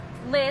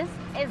Liz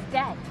is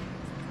dead.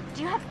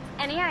 Do you have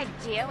any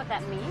idea what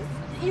that means?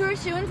 You were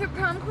shooing for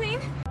prom queen?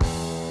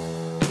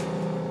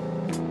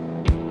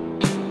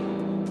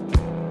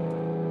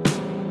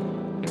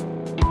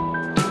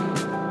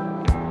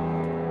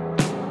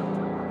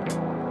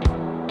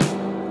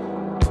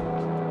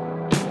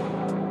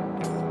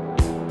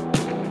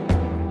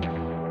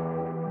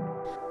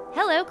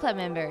 Hello, club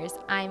members.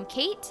 I'm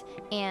Kate,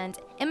 and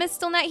Emma's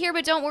still not here,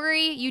 but don't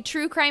worry, you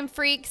true crime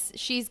freaks.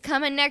 She's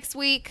coming next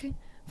week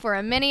for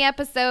a mini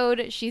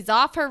episode. She's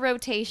off her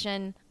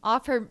rotation,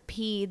 off her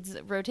peds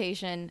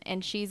rotation,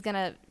 and she's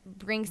gonna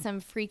bring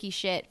some freaky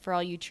shit for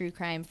all you true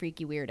crime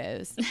freaky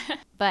weirdos.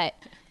 But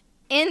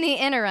in the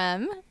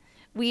interim,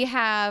 we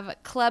have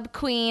Club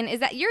Queen.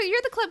 Is that you're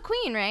the Club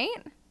Queen, right?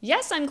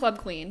 Yes, I'm Club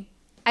Queen.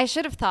 I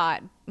should have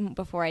thought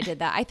before I did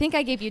that. I think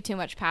I gave you too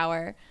much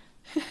power.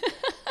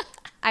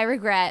 I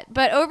regret.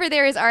 But over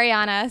there is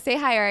Ariana. Say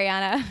hi,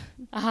 Ariana.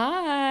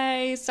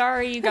 Hi.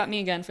 Sorry you got me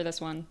again for this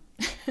one.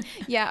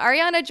 Yeah,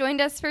 Ariana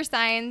joined us for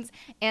Signs,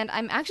 and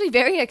I'm actually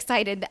very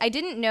excited. I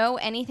didn't know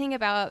anything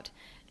about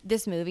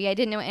this movie. I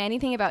didn't know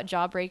anything about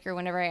Jawbreaker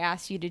whenever I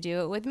asked you to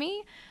do it with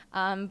me,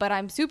 but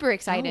I'm super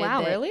excited. Oh,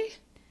 wow, really?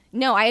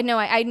 No, I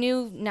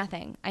knew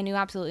nothing. I knew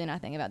absolutely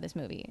nothing about this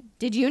movie.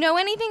 Did you know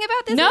anything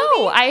about this movie?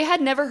 No, I had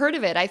never heard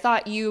of it. I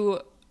thought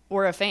you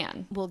were a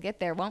fan. We'll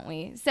get there, won't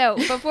we? So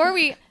before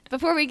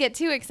we get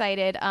too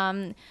excited,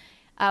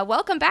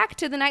 welcome back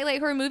to the Nightlight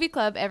Horror Movie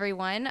Club,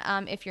 everyone.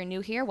 If you're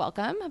new here,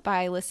 welcome.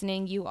 By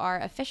listening, you are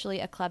officially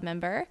a club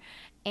member,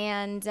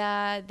 and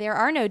there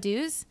are no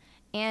dues,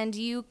 and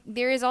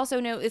there is also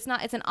no. It's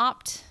an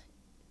opt.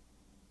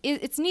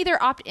 It's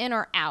neither opt in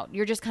or out.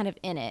 You're just kind of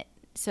in it.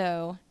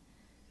 So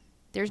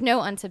there's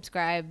no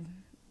unsubscribe.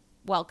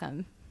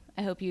 Welcome.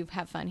 I hope you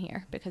have fun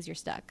here because you're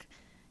stuck.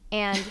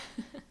 And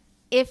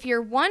if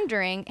you're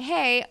wondering,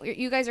 hey,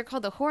 you guys are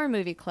called the Horror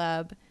Movie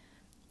Club.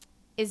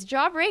 Is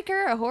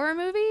Jawbreaker a horror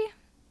movie?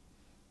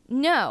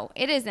 No,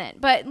 it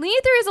isn't. But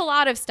neither is a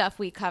lot of stuff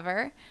we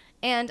cover.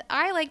 And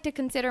I like to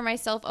consider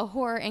myself a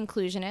horror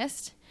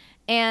inclusionist.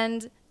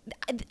 And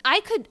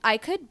I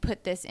could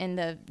put this in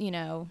the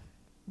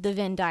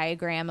Venn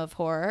diagram of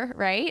horror,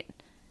 right?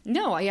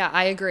 No, yeah,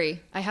 I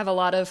agree. I have a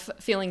lot of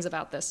feelings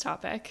about this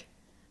topic.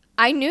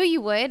 I knew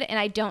you would, and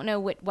I don't know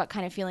what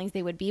kind of feelings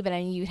they would be, but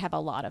I knew you'd have a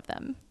lot of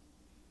them.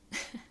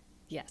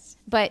 Yes.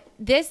 But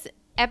this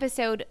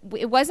episode,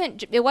 it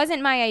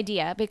wasn't my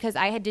idea because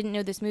I didn't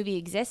know this movie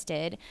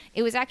existed.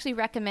 It was actually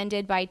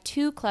recommended by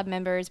two club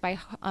members, by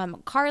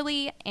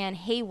Carly and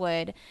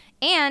Haywood,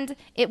 and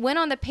it went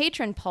on the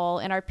patron poll,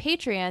 and our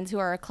Patreons, who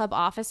are our club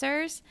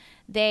officers,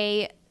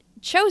 they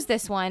chose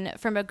this one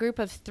from a group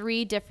of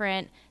 3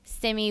 different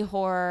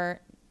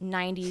semi-horror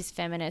 90s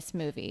feminist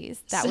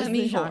movies. That was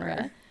the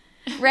genre.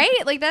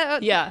 Right? Like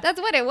that. Yeah.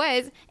 That's what it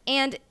was.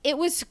 And it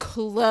was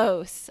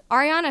close.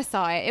 Ariana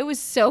saw it. It was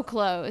so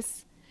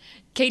close.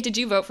 Kate, did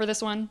you vote for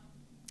this one?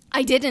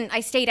 I didn't.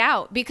 I stayed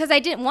out because I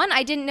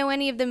didn't know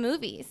any of the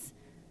movies.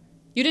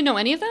 You didn't know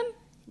any of them?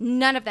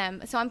 None of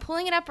them. So I'm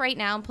pulling it up right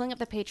now. I'm pulling up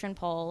the patron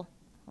poll.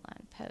 Hold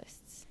on.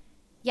 Posts.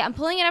 Yeah, I'm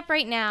pulling it up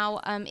right now.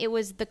 It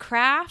was The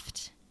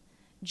Craft,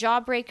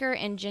 Jawbreaker,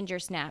 and Ginger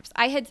Snaps.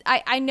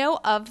 I know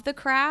of The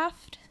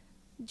Craft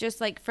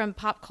just like from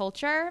pop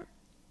culture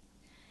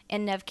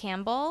and Nev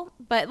Campbell,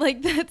 but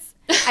like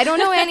I don't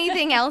know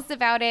anything else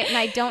about it, and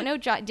I didn't know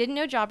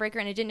Jawbreaker,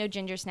 and I didn't know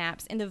Ginger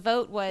Snaps, and the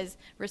vote was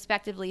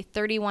respectively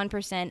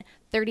 31%,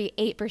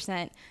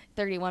 38%,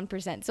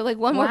 31%. So like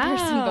one more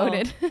person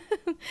voted.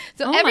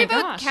 So every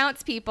vote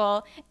counts,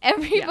 people.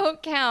 Every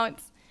vote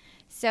counts.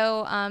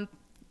 So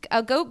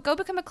go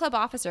become a club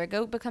officer.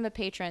 Go become a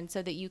patron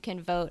so that you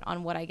can vote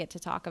on what I get to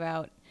talk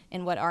about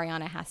and what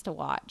Ariana has to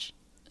watch.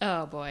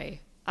 Oh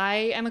boy, I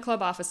am a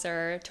club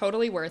officer.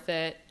 Totally worth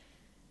it.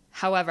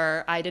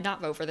 However, I did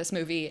not vote for this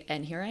movie,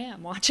 and here I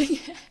am watching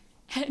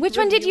it. Which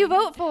one did you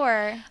vote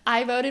for?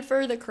 I voted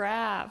for The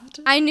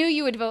Craft. I knew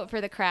you would vote for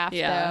The Craft,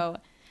 though.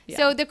 Yeah.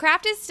 So The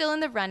Craft is still in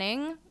the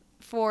running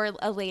for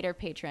a later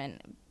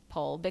patron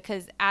poll,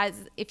 because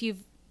if you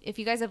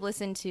guys have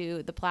listened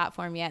to the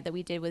platform yet that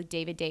we did with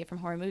David Day from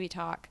Horror Movie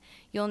Talk,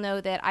 you'll know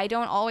that I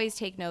don't always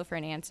take no for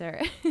an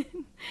answer.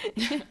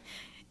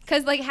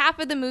 Because like half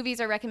of the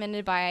movies are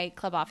recommended by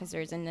club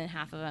officers, and then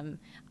half of them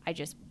I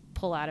just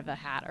pull out of a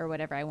hat or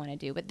whatever I want to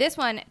do. But this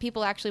one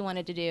people actually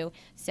wanted to do,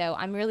 so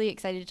I'm really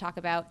excited to talk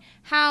about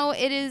how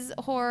it is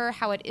horror,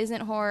 how it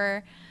isn't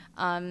horror.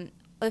 I'm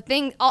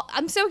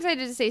so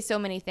excited to say so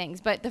many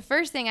things, but the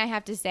first thing I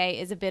have to say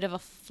is a bit of a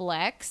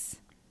flex.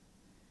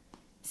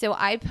 So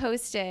I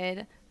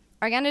posted,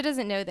 Ariana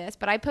doesn't know this,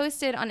 but I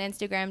posted on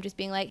Instagram just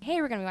being like, hey,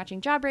 we're going to be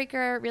watching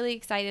Jawbreaker, really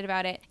excited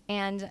about it.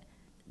 And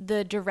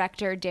the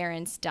director,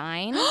 Darren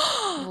Stein,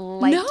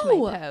 liked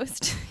my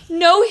post.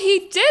 No, he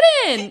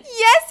didn't.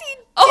 Yes, he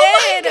did.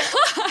 Oh my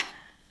God.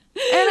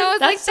 And I was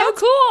That's so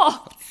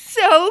cool.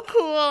 So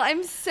cool.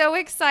 I'm so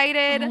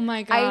excited. Oh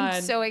my God.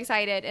 I'm so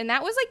excited. And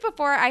that was like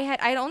before I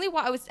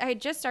had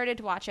just started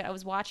to watch it. I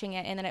was watching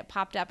it, and then it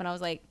popped up, and I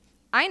was like,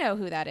 I know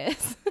who that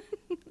is.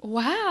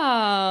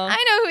 Wow.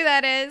 I know who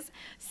that is.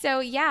 So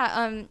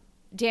yeah,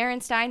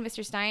 Darren Stein,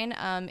 Mr. Stein,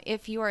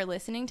 if you are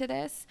listening to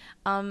this,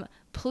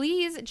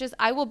 please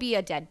I will be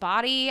a dead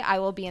body. I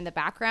will be in the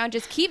background.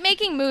 Just keep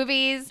making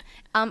movies.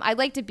 I'd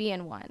like to be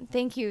in one.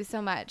 Thank you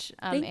so much.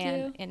 Thank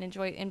you.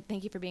 And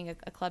thank you for being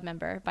a club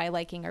member by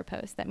liking our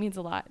post. That means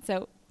a lot.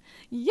 So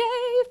yay,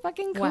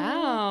 fucking cool.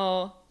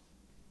 Wow.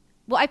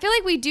 Well, I feel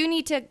like we do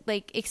need to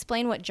like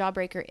explain what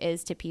Jawbreaker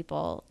is to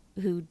people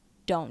who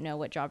don't know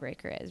what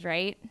Jawbreaker is,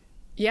 right?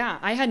 Yeah,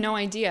 I had no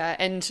idea.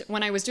 And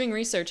when I was doing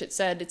research, it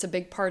said it's a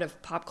big part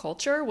of pop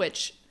culture,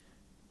 which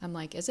I'm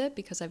like, is it?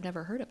 Because I've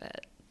never heard of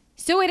it.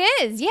 So it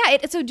is. Yeah.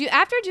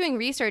 After doing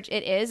research,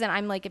 it is. And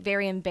I'm like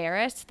very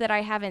embarrassed that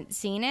I haven't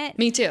seen it.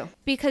 Me too.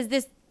 Because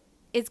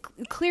it's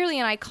clearly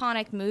an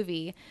iconic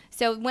movie.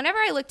 So whenever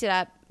I looked it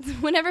up,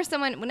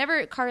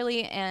 whenever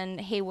Carly and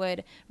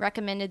Haywood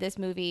recommended this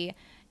movie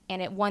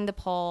and it won the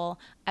poll,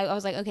 I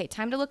was like, okay,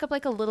 time to look up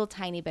like a little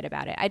tiny bit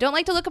about it. I don't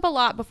like to look up a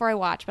lot before I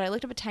watch, but I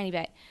looked up a tiny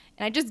bit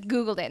and I just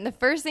Googled it. And the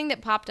first thing that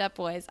popped up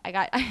was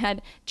I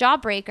had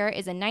Jawbreaker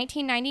is a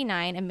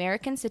 1999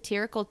 American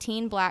satirical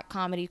teen black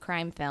comedy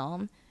crime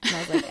film. And I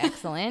was like,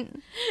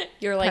 excellent.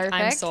 You're like, Perfect.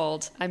 I'm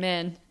sold. I'm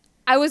in.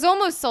 I was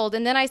almost sold,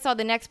 and then I saw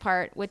the next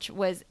part, which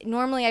was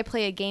normally I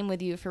play a game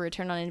with you for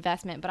return on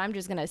investment, but I'm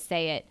just gonna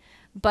say it: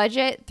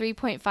 budget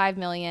 $3.5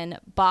 million,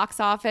 box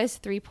office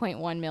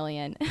 $3.1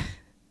 million.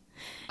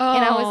 Oh.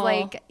 And I was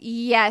like,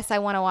 yes, I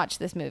want to watch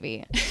this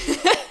movie.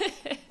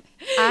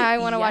 I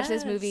want to watch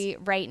this movie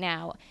right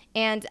now.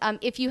 And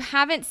if you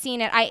haven't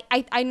seen it,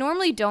 I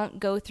normally don't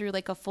go through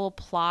like a full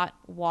plot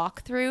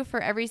walkthrough for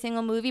every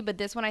single movie, but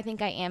this one I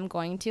think I am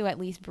going to, at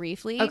least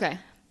briefly. Okay.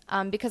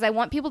 Because I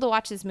want people to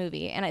watch this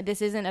movie. And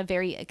this isn't a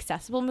very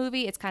accessible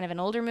movie. It's kind of an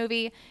older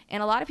movie.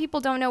 And a lot of people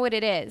don't know what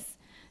it is.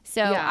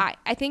 So yeah.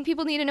 I think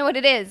people need to know what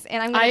it is.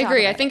 And I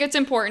agree. I think it's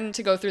important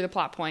to go through the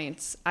plot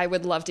points. I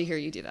would love to hear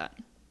you do that.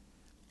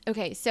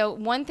 Okay, so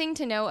one thing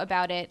to know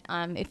about it,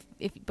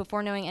 if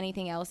before knowing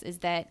anything else, is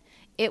that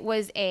it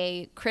was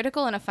a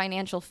critical and a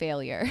financial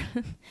failure.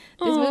 This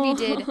movie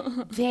did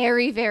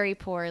very, very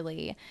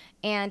poorly.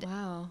 And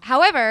wow.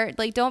 However,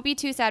 like, don't be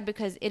too sad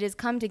because it has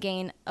come to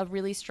gain a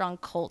really strong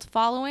cult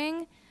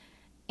following,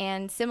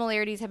 and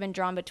similarities have been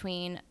drawn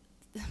between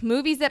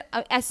movies that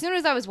as soon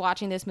as I was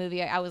watching this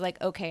movie, I was like,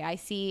 okay, I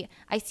see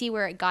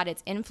where it got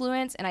its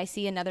influence, and I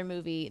see another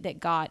movie that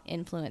got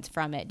influence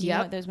from it. Do you know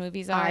what those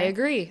movies are? I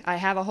agree. I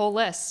have a whole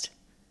list.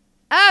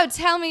 Oh,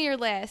 tell me your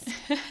list.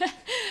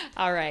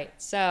 All right.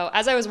 So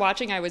as I was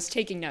watching, I was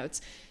taking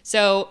notes.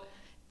 So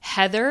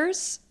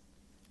Heathers.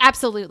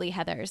 Absolutely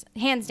Heathers.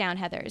 Hands down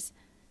Heathers.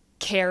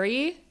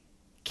 Carrie,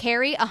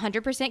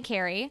 100%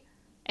 Carrie.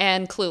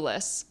 And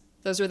Clueless.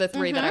 Those were the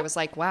three that I was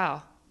like,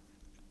 wow.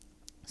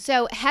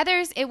 So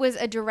Heathers, it was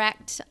a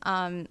direct,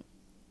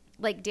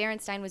 like Darren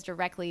Stein was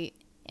directly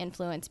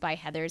influenced by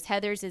Heathers.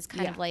 Heathers is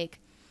kind of like,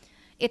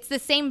 it's the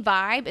same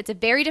vibe. It's a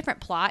very different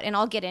plot, and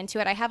I'll get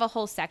into it. I have a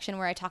whole section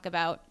where I talk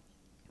about,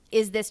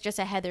 is this just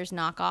a Heathers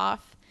knockoff?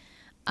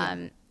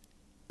 Yeah.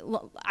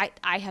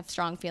 I have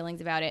strong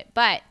feelings about it,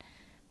 but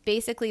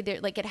basically,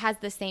 it has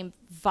the same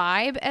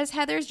vibe as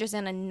Heathers, just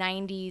in a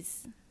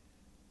 90s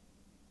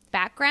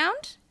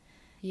background.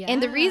 Yeah.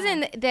 And the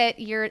reason that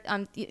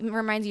it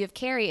reminds you of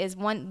Carrie is,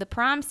 one, the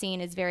prom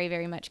scene is very,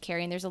 very much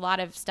Carrie, and there's a lot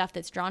of stuff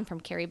that's drawn from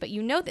Carrie, but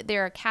you know that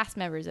there are cast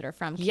members that are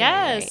from Carrie,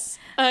 yes,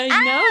 right?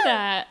 I know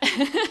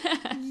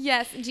that.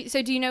 Yes.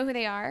 So do you know who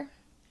they are?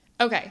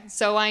 Okay,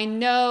 so I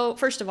know,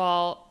 first of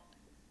all,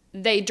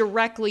 they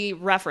directly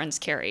reference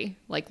Carrie,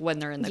 like when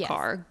they're in the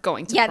car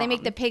going to prom. They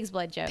make the pig's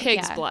blood joke.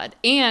 Pig's blood.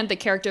 And the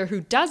character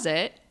who does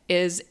it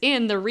is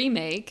in the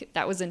remake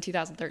that was in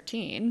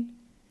 2013.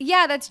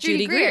 Yeah, that's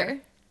Judy Greer.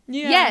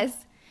 Yeah.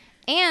 Yes.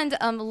 And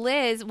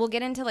Liz, we'll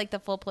get into like the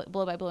full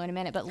blow by blow in a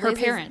minute, but her Liz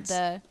parents.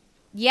 her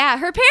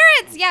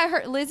parents.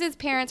 Yeah, Liz's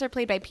parents are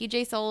played by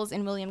PJ Soles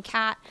and William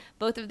Catt.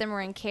 Both of them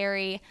were in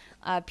Carrie.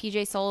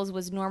 PJ Soles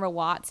was Norma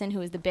Watson, who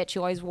was the bitch who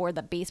always wore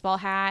the baseball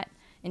hat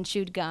and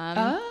chewed gum.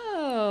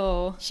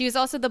 Oh. She was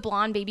also the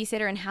blonde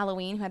babysitter in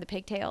Halloween who had the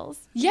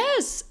pigtails.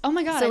 Yes. Oh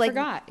my God, so, I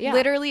forgot. Yeah.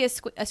 Literally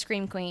a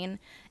scream queen.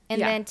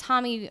 And then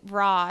Tommy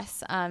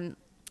Ross,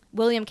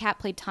 William Catt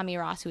played Tommy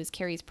Ross, who was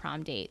Carrie's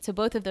prom date. So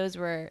both of those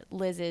were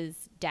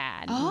Liz's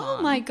dad. Oh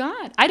mom. my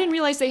God. I didn't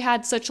realize they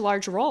had such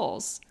large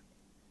roles.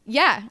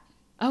 Yeah.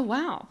 Oh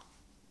wow.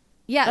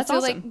 Yeah. That's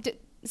awesome.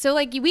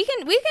 We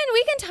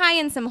can tie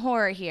in some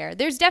horror here.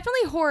 There's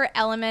definitely horror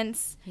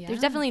elements. Yeah.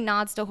 There's definitely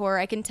nods to horror.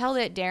 I can tell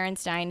that Darren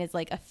Stein is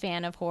like a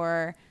fan of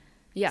horror.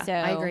 Yeah, so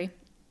I agree.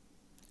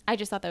 I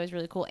just thought that was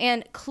really cool.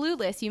 And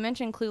Clueless, you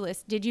mentioned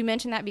Clueless. Did you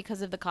mention that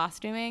because of the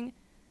costuming?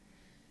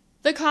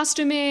 The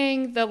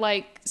costuming, the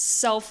like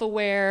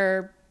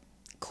self-aware,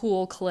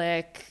 cool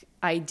click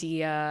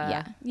idea.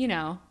 Yeah. You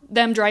know,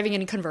 them driving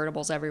in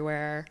convertibles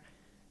everywhere.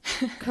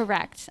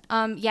 Correct.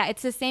 Yeah,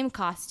 it's the same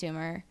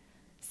costumer.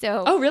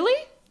 So. Oh, really?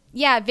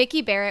 Yeah,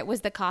 Vicki Barrett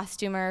was the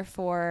costumer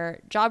for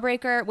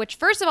Jawbreaker, which,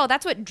 first of all,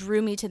 that's what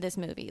drew me to this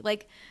movie.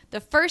 Like, the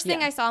first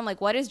thing I saw, I'm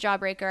like, what is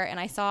Jawbreaker? And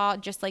I saw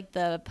just, like,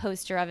 the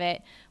poster of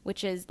it,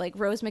 which is, like,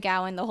 Rose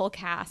McGowan, the whole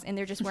cast, and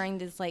they're just wearing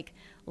this, like,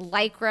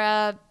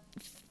 Lycra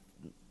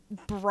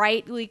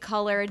brightly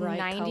colored Bright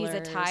 90s colors.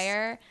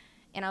 attire.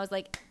 And I was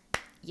like,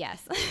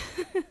 yes.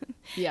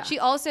 Yeah. She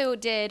also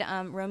did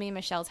Romy and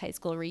Michelle's high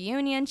school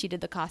reunion. She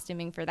did the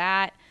costuming for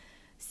that.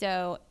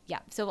 So, yeah.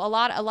 So a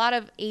lot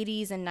of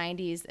 80s and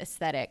 90s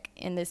aesthetic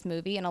in this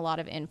movie and a lot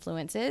of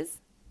influences.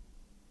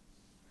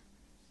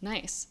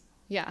 Nice.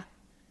 Yeah.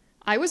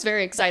 I was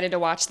very excited to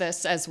watch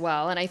this as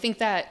well. And I think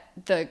that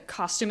the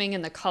costuming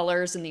and the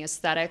colors and the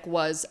aesthetic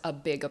was a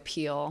big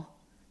appeal.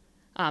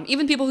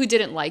 Even people who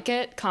didn't like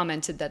it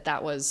commented that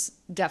that was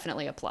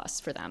definitely a plus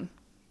for them.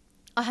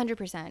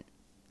 100%.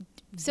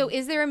 So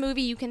is there a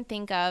movie you can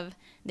think of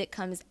that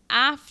comes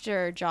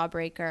after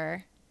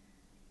Jawbreaker?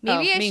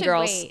 Maybe I Mean should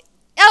Girls. wait.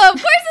 Oh,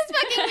 of course it's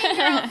fucking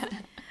Mean Girls.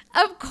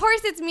 Of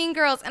course it's Mean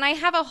Girls. And I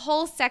have a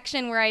whole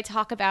section where I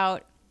talk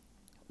about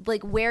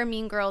like where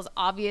Mean Girls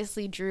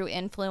obviously drew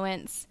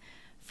influence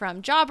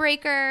from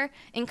Jawbreaker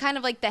and kind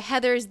of like the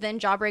Heathers then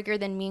Jawbreaker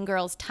then Mean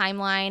Girls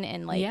timeline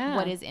and like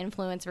what is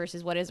influence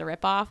versus what is a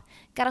ripoff.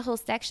 Got a whole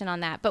section on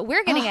that. But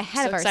we're getting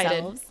ahead of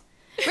ourselves.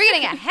 We're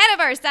getting ahead of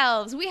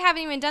ourselves. We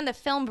haven't even done the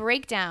film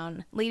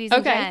breakdown, ladies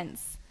and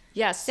gents.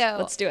 Yes, so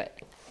let's do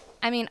it.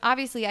 I mean,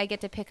 obviously I get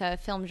to pick a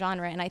film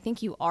genre, and I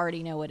think you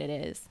already know what it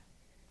is.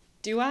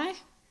 Do I?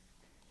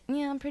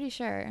 Yeah, I'm pretty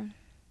sure.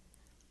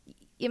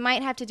 It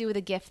might have to do with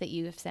a gift that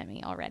you have sent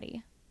me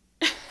already.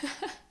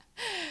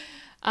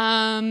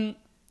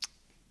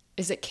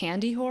 Is it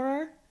candy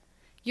horror?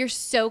 You're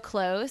so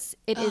close.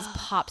 It is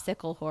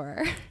popsicle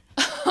horror.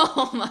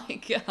 Oh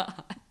my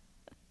God.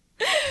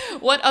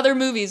 What other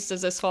movies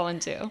does this fall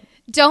into?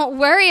 Don't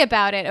worry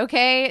about it,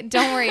 okay?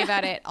 Don't worry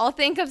about it. I'll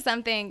think of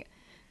something.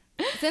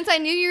 Since I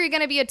knew you were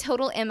going to be a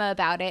total Emma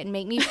about it and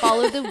make me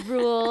follow the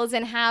rules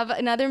and have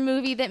another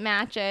movie that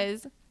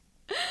matches,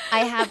 I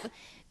have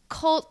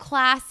cult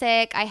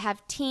classic, I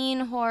have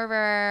teen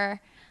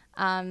horror,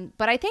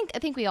 but I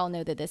think we all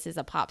know that this is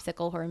a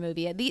popsicle horror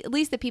movie, at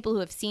least the people who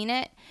have seen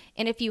it.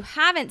 And if you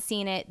haven't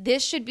seen it,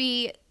 this should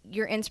be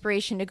your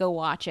inspiration to go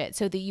watch it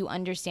so that you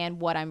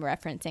understand what I'm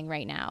referencing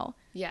right now.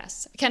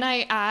 Yes. Can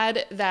I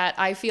add that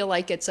I feel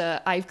like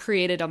I've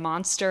created a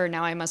monster,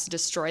 now I must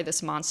destroy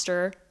this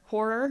monster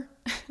horror?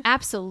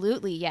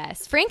 Absolutely,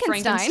 yes.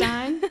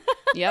 Frankenstein.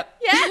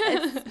 Yep.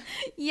 Yes.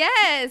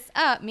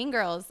 Yes. Mean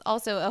Girls,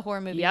 also a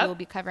horror movie we'll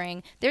be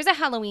covering. There's a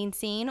Halloween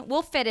scene.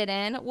 We'll fit it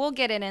in. We'll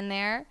get it in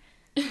there.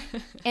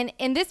 And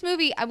in this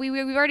movie, we've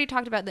already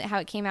talked about how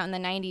it came out in the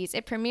 90s.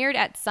 It premiered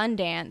at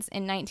Sundance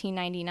in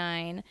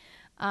 1999.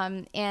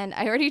 And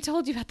I already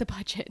told you about the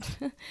budget.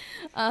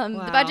 Wow.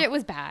 The budget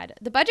was bad.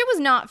 The budget was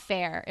not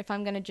fair, if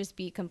I'm going to just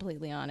be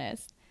completely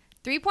honest.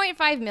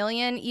 $3.5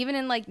 million, even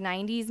in like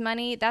 90s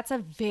money, that's a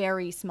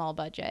very small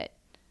budget.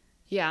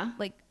 Yeah.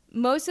 Like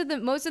most of the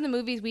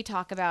movies we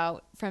talk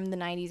about from the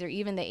 90s or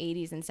even the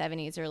 80s and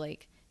 70s are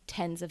like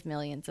tens of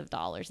millions of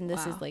dollars. And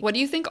this is like, what do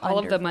you think all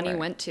of the money $4.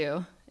 went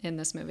to in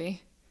this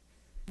movie?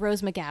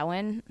 Rose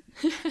McGowan.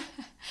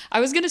 I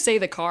was going to say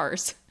the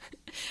cars.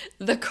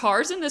 The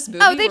cars in this movie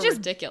they were just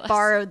ridiculous.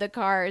 Borrowed the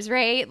cars,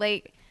 right?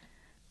 Like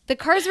the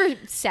cars were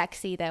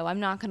sexy though. I'm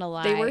not going to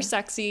lie. They were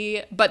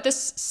sexy, but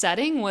this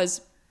setting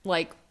was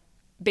like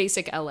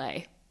basic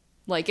LA.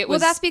 Like it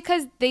was. Well, that's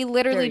because they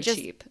literally just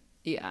cheap.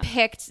 They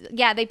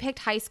picked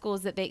high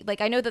schools that they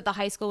like. I know that the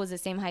high school was the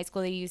same high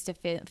school they used to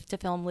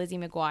film Lizzie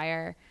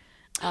McGuire.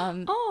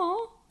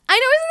 Oh, I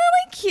know, isn't that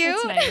like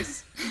cute?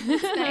 nice.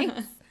 It's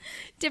nice.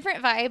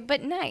 Different vibe,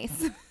 but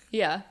nice.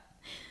 Yeah.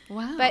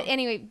 Wow. But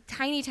anyway,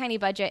 tiny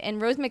budget,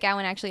 and Rose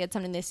McGowan actually had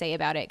something to say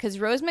about it because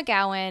Rose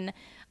McGowan,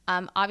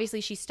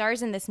 obviously she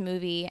stars in this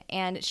movie,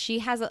 and she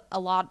has a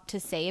lot to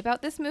say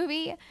about this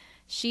movie.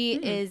 She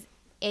is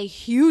a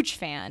huge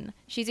fan.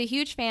 She's a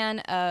huge fan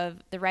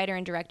of the writer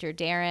and director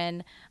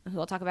Darren, who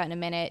I'll talk about in a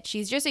minute.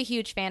 She's just a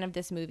huge fan of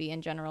this movie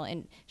in general,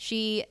 and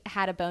she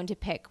had a bone to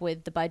pick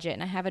with the budget,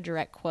 and I have a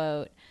direct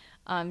quote.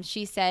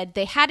 She said,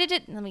 I'm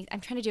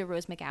trying to do a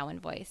Rose McGowan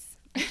voice.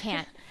 I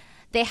can't.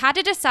 They had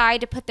to decide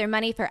to put their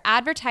money for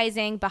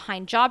advertising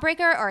behind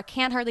Jawbreaker or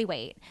Can't Hardly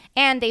Wait.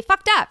 And they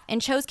fucked up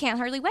and chose Can't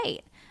Hardly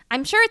Wait.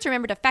 I'm sure it's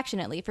remembered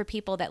affectionately for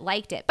people that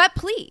liked it. But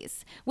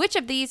please, which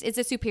of these is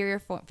a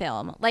superior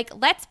film? Like,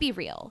 let's be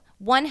real.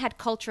 One had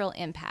cultural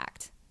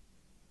impact.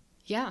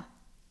 Yeah.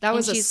 That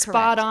was a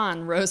spot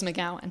on Rose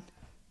McGowan.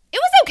 It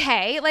was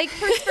okay. Like,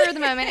 for spur of the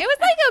moment, it was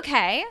like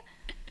okay.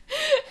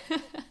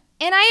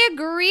 And I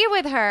agree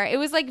with her. It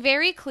was like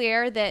very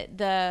clear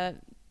that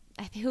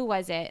who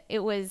was it?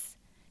 It was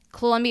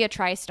Columbia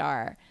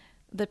TriStar,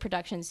 the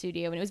production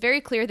studio. And it was very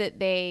clear that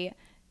they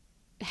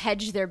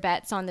hedged their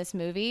bets on this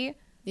movie.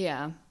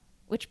 Yeah.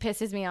 Which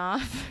pisses me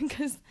off.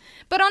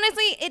 But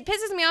honestly, it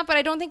pisses me off, but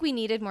I don't think we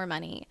needed more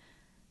money.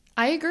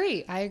 I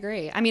agree.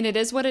 I mean, it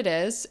is what it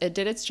is. It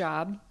did its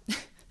job.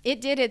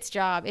 It did its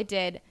job. It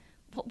did.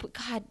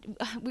 God,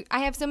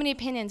 I have so many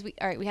opinions.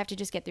 All right, we have to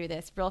just get through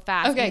this real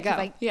fast. Okay,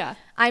 go. Yeah.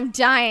 I'm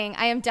dying.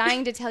 I am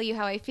dying to tell you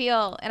how I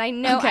feel. And I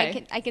know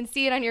I can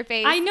see it on your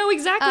face. I know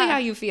exactly how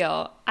you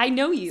feel. I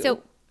know you.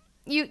 So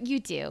you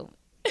do.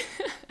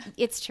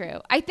 It's true.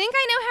 I think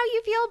I know how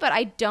you feel, but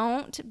I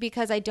don't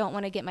because I don't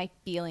want to get my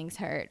feelings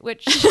hurt,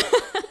 which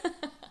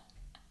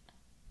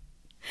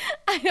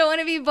I don't want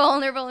to be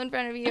vulnerable in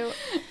front of you.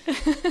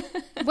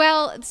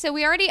 Well, so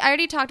I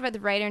already talked about the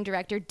writer and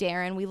director,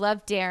 Darren. We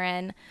love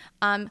Darren.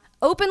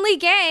 Openly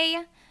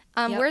gay.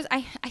 Yep.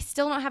 I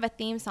still don't have a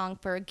theme song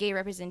for gay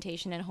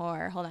representation in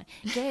horror. Hold on.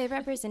 Gay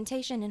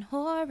representation in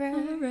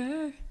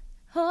horror.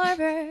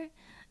 Horror.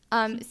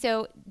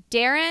 So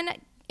Darren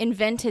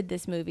invented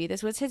this movie.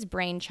 This was his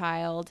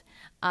brainchild.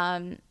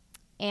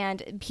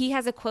 And he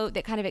has a quote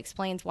that kind of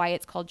explains why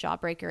it's called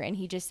Jawbreaker. And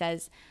he just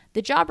says,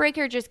 "The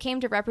Jawbreaker just came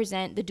to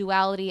represent the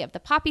duality of the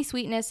poppy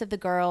sweetness of the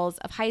girls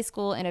of high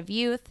school and of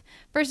youth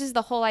versus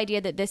the whole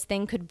idea that this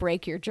thing could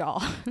break your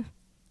jaw."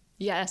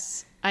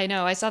 Yes, I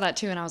know. I saw that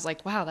too, and I was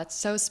like, wow, that's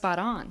so spot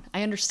on.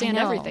 I understand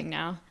everything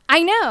now.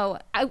 I know.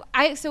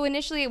 So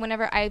initially,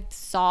 whenever I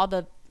saw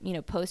the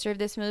poster of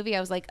this movie, I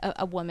was like,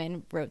 a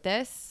woman wrote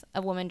this,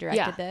 a woman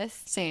directed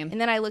this. Same.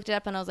 And then I looked it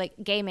up and I was like,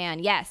 gay man,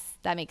 yes,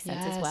 that makes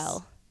sense as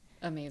well.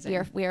 Amazing.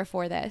 We are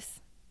for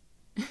this.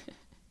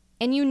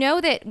 And you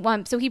know that,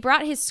 so he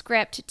brought his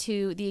script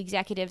to the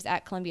executives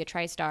at Columbia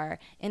TriStar,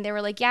 and they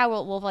were like, yeah,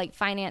 we'll like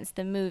finance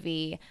the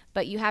movie,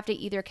 but you have to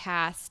either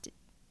cast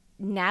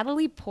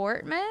Natalie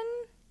Portman,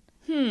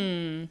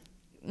 Kate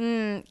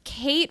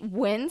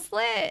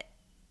Winslet,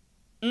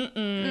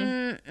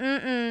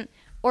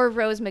 or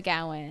Rose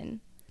McGowan.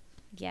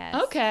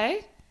 Yes.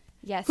 Okay.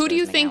 Yes. Who do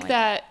you Rose think McGowan.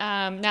 that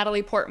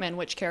Natalie Portman,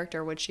 which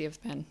character would she have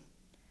been?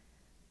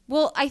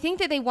 Well, I think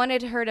that they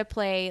wanted her to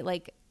play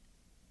like,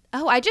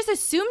 I just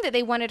assumed that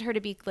they wanted her to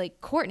be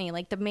like Courtney,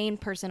 like the main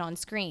person on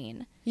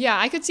screen. Yeah,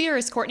 I could see her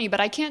as Courtney, but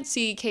I can't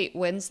see Kate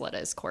Winslet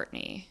as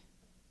Courtney.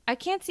 I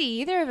can't see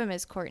either of them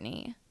as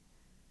Courtney.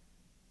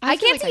 I I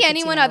feel can't like I see could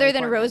anyone Natalie other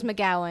than Portman. Rose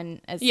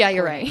McGowan as Yeah,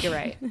 you're Courtney. right. You're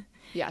right.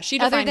 Yeah, she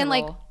Other defined than the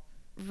like role.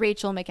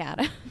 Rachel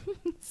McAdams.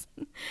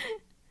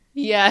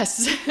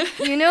 Yes.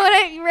 You know what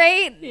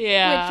right?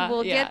 Yeah. Which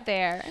we'll yeah. get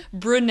there.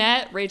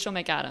 Brunette Rachel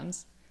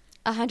McAdams.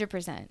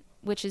 100%.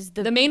 Which is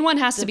The main one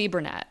has to be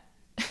brunette.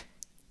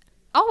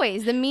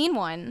 always the mean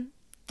one.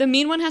 The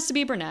mean one has to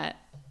be brunette.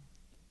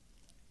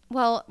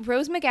 Well,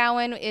 Rose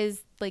McGowan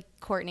is like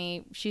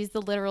Courtney. She's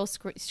the literal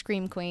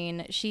scream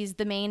queen. She's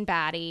the main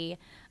baddie.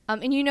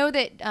 And you know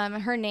that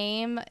her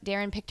name,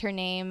 Darren picked her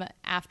name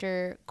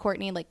after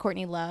Courtney, like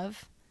Courtney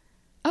Love.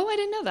 Oh, I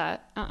didn't know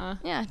that.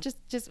 Yeah,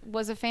 just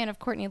was a fan of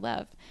Courtney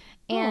Love.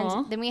 And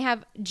Aw. then we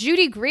have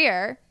Judy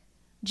Greer.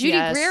 Judy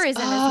Yes. Greer is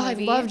in this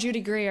movie. I love Judy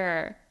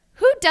Greer.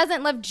 Who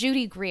doesn't love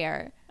Judy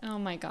Greer? Oh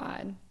my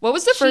God. What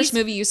was the first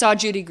movie you saw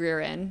Judy Greer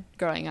in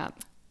growing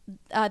up?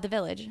 The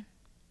Village.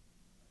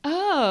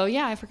 Oh,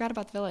 yeah, I forgot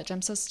about The Village.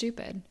 I'm so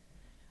stupid.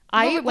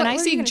 What When I were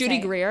you see gonna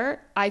Judy say?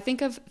 Greer, I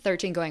think of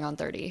 13 Going on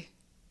 30.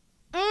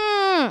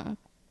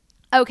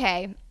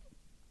 Okay.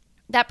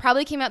 That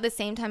probably came out the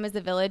same time as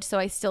The Village, so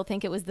I still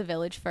think it was The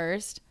Village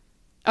first.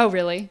 Oh,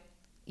 really?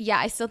 Yeah,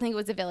 I still think it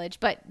was The Village,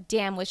 but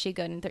damn, was she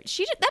good in that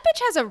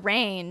bitch has a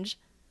range.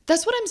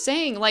 That's what I'm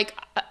saying. Like,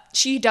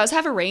 she does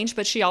have a range,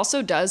 but she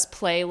also does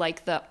play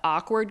like the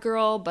awkward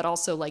girl, but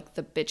also like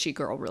the bitchy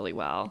girl really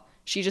well.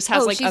 She just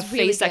has like a she's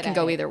really face that good can at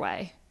go it. either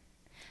way.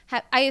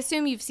 I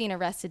assume you've seen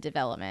Arrested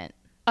Development.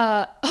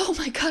 Oh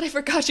my God, I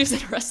forgot she was in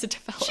Arrested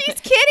Development.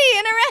 She's Kitty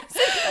in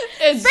Arrested.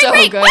 It's Spring so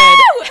break, good.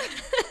 woo!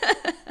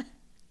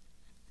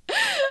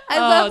 I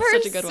love it's her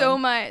such a good so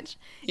one. much.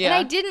 Yeah. And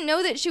I didn't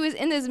know that she was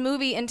in this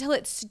movie until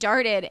it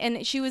started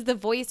and she was the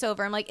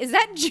voiceover. I'm like, is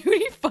that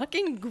Judy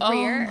fucking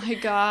Greer? Oh my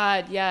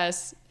God,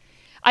 yes.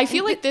 I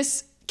feel like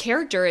this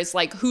character is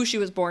like who she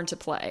was born to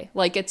play.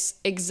 Like it's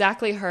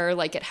exactly her.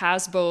 Like it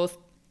has both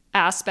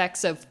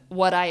aspects of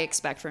what I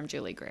expect from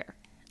Judy Greer.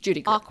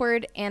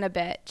 Awkward and a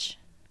bitch.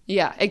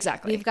 Yeah,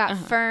 exactly. We've got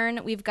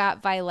Fern. We've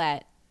got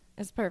Violet.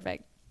 It's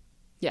perfect.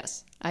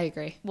 Yes, I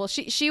agree. Well,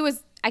 she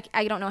was,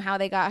 I don't know how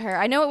they got her.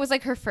 I know it was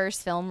like her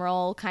first film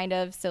role kind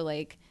of. So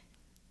like,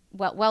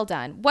 well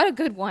done. What a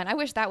good one. I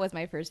wish that was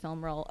my first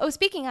film role. Oh,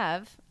 speaking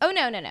of,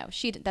 no.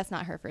 That's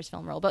not her first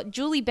film role, but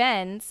Julie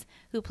Benz,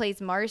 who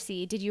plays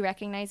Marcy. Did you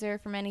recognize her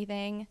from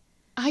anything?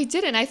 I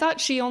didn't. I thought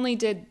she only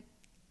did,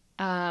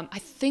 I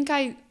think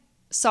I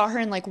saw her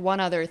in like one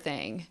other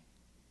thing.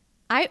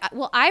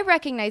 I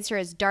recognized her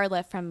as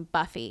Darla from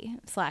Buffy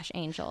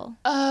 /Angel.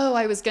 Oh,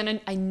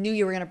 I knew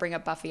you were going to bring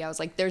up Buffy. I was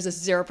like, there's a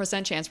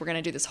 0% chance we're going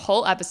to do this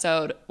whole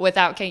episode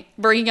without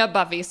bringing up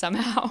Buffy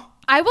somehow.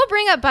 I will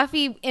bring up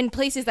Buffy in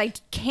places I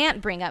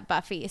can't bring up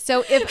Buffy.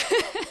 So if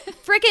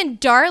freaking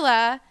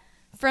Darla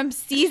from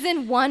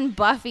season 1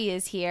 Buffy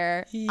is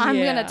here, I'm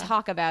going to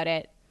talk about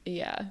it.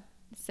 Yeah.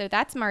 So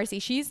that's Marcy.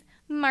 She's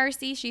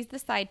Marcy. She's the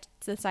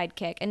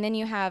sidekick. And then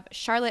you have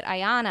Charlotte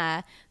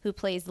Ayana, who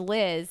plays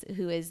Liz,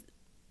 who is,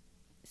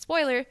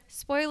 spoiler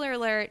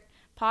alert,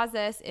 pause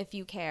this if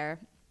you care.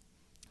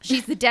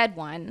 She's the dead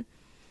one.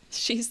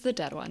 She's the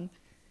dead one.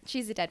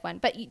 She's the dead one.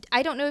 But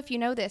I don't know if you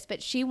know this,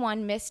 but she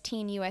won Miss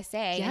Teen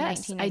USA in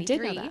 1993. I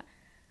did know that.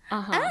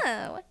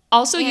 Oh.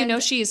 Also, you know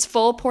she's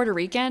full Puerto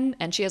Rican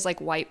and she has like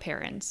white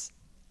parents.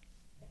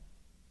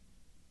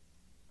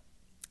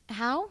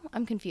 How?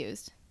 I'm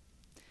confused.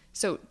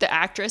 So the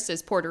actress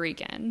is Puerto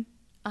Rican.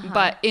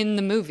 But in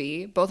the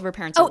movie, both of her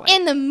parents are white.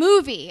 In the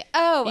movie.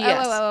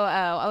 Yes.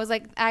 I was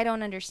like, I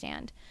don't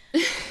understand.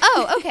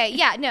 Oh, okay.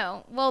 Yeah,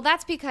 no. Well,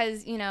 that's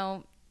because, in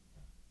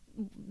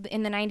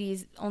the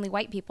 90s, only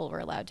white people were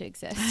allowed to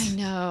exist. I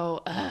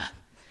know.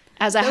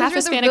 As a half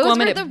Hispanic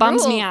woman, it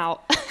bums me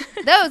out.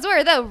 Those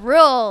were the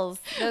rules.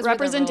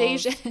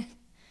 Representation.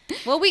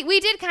 Well, we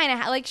did kind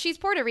of like, she's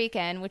Puerto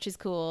Rican, which is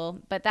cool,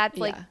 but that's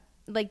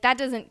like that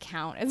doesn't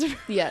count as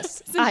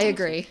Yes, I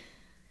agree.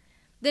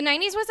 The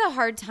 90s was a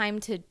hard time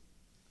to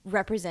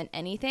represent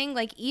anything.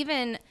 Like,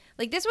 even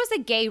like, this was a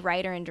gay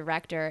writer and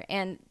director,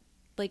 and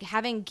like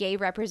having gay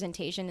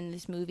representation in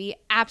this movie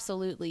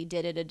absolutely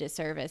did it a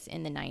disservice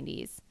in the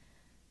 90s,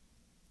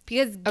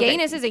 because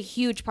gayness is a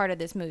huge part of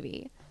this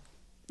movie.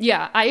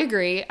 Yeah, I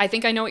agree. I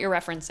think I know what you're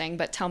referencing,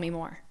 but tell me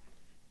more.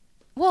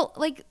 Well,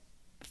 like,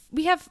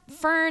 we have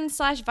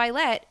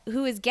Fern/Violet,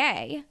 who is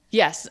gay.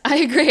 Yes, I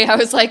agree. I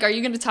was like, are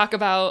you going to talk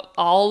about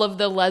all of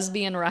the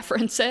lesbian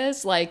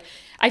references? Like,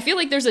 I feel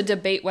like there's a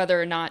debate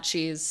whether or not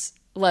she's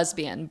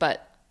lesbian,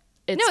 but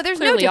it's there's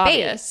clearly no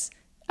debate. obvious.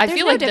 I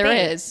feel like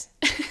there is.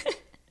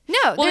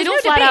 No, well, they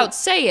don't flat out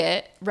say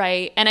it,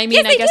 right? And I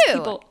mean, Yes, I guess do.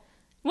 people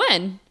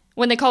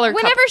when they call her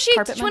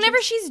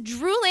whenever she's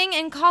drooling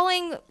and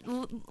calling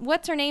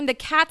what's her name, the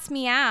cat's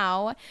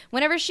meow,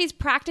 whenever she's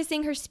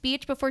practicing her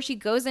speech before she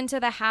goes into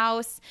the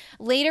house,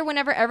 later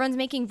whenever everyone's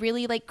making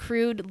really like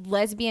crude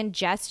lesbian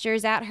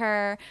gestures at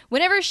her,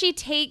 whenever she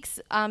takes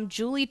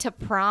Julie to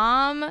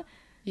prom.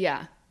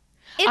 Yeah.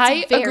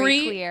 It's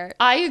very clear.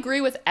 I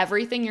agree with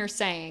everything you're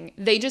saying.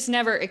 They just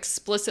never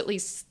explicitly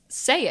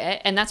say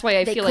it, and that's why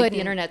I feel like the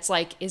internet's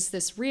like, is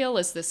this real?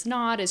 Is this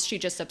not? Is she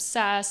just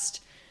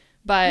obsessed?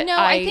 But no,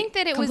 I think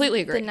that it was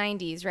agree. the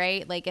 90s,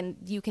 right? Like, and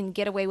you can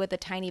get away with a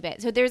tiny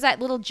bit. So there's that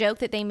little joke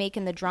that they make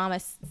in the drama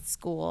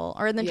school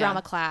or in the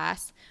drama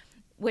class,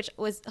 which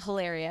was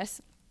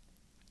hilarious,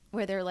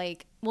 where they're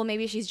like, well,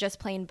 maybe she's just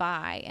plain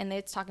bi. And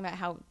it's talking about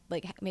how,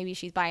 like, maybe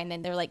she's bi. And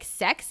then they're like,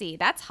 sexy,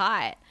 that's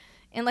hot.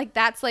 And, like,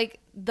 that's, like,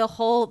 the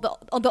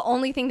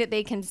only thing that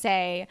they can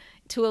say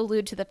to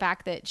allude to the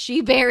fact that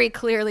she very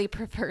clearly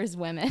prefers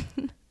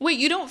women. Wait,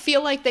 you don't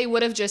feel like they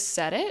would have just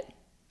said it?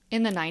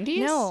 In the 90s?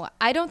 No,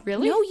 I don't.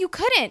 Really? No, you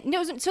couldn't.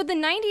 No, so the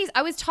 90s,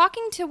 I was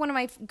talking to one of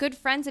my good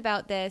friends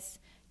about this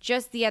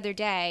just the other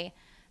day,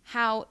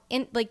 how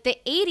in like the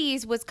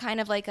 80s was kind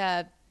of like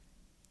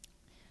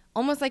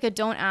almost like a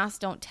don't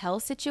ask, don't tell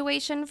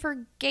situation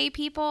for gay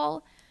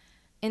people,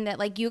 in that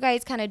like you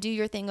guys kind of do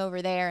your thing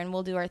over there and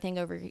we'll do our thing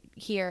over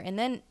here. And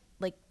then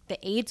like the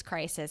AIDS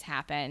crisis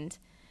happened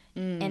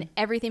and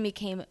everything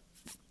became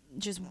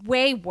just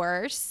way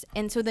worse.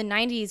 And so the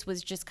 90s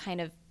was just kind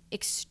of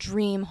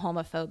extreme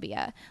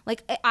homophobia.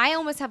 Like, I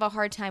almost have a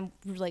hard time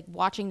like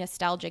watching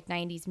nostalgic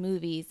 90s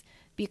movies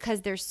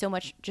because there's so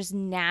much just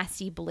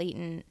nasty,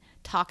 blatant,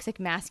 toxic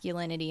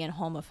masculinity and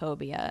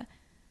homophobia.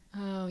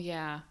 Oh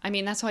yeah, I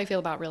mean that's how I feel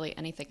about really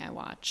anything I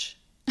watch.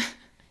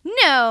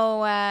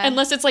 No,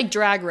 unless it's like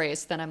Drag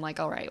Race, then I'm like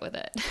all right with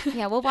it.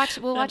 Yeah, we'll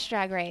watch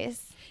Drag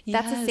Race.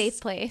 That's a safe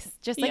place,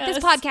 just like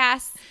this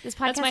podcast. This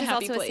podcast is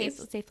also place.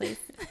 a safe place.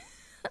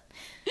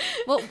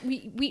 Well,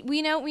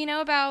 we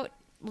know about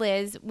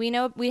Liz. We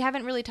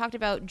haven't really talked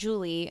about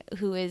Julie,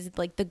 who is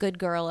like the good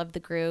girl of the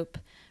group.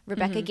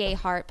 Rebecca Gay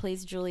Hart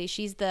plays Julie.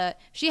 She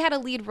had a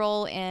lead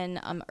role in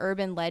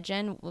Urban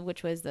Legend,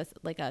 which was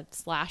like a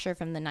slasher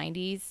from the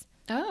 90s.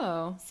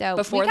 Oh, so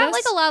before we got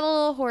this? like a lot of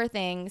little horror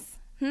things.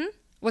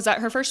 Was that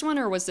her first one,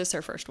 or was this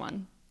her first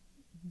one?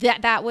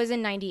 That was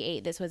in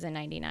 98. This was in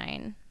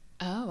 99.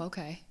 Oh,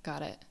 okay,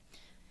 got it.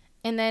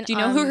 And then, do you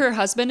know who her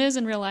husband is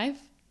in real life?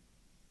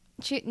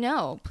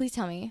 No, please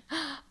tell me.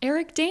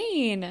 Eric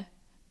Dane.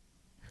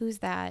 Who's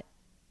that?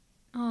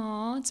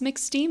 Oh, it's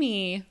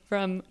McSteamy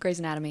from Grey's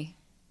Anatomy.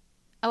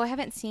 Oh, I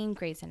haven't seen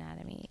Grey's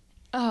Anatomy.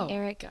 Oh,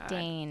 Eric God.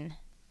 Dane.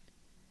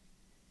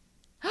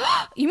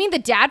 You mean the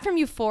dad from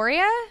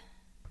Euphoria?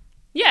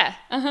 Yeah.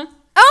 Uh-huh.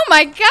 Oh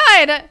my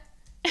God.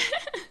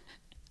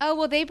 Oh,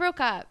 well, they broke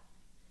up.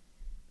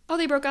 Oh,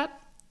 they broke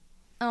up?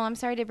 Oh, I'm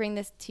sorry to bring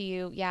this to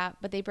you. Yeah,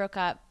 but they broke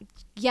up.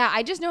 Yeah,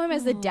 I just know him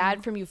as the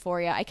dad from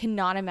Euphoria. I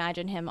cannot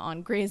imagine him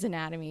on Grey's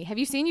Anatomy. Have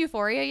you seen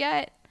Euphoria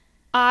yet?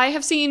 I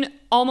have seen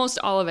almost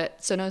all of it,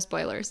 so no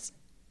spoilers.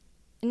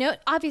 No,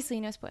 obviously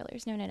no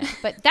spoilers. No.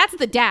 But that's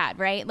the dad,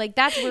 right? Like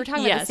we're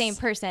talking about the same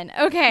person.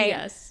 Okay.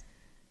 Yes.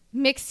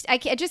 Mixed. I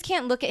just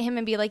can't look at him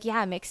and be like,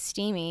 yeah,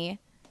 McSteamy.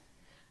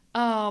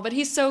 Oh, but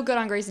he's so good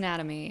on Grey's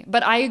Anatomy.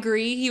 But I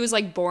agree, he was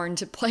like born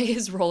to play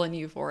his role in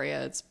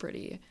Euphoria. It's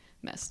pretty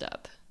messed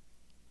up.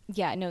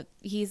 Yeah, no,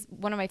 he's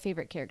one of my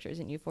favorite characters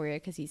in Euphoria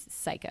because he's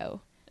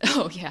psycho.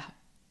 Oh, yeah.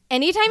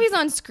 Anytime he's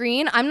on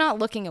screen, I'm not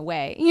looking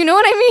away. You know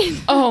what I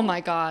mean? Oh my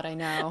God, I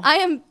know. I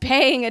am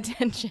paying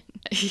attention.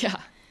 Yeah.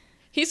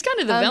 He's kind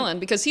of the villain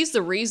because he's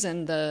the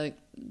reason the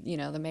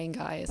main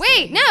guy is.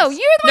 Wait, no, you're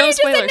the one who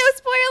just said no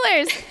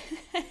spoilers.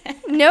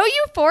 No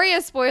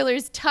Euphoria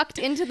spoilers tucked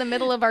into the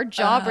middle of our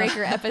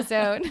Jawbreaker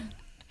episode.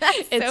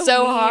 It's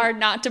so hard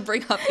not to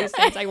bring up these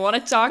things. I want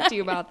to talk to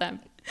you about them.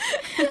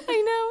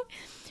 I know.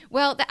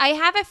 Well, I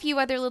have a few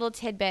other little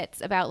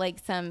tidbits about like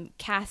some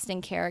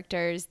casting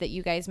characters that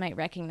you guys might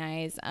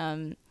recognize.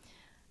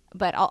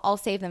 But I'll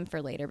save them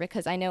for later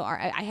because I know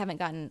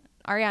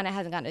Ariana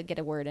hasn't gotten to get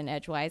a word in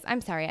edgewise.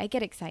 I'm sorry, I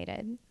get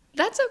excited.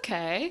 That's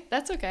okay.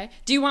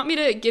 Do you want me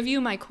to give you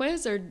my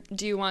quiz, or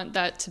do you want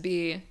that to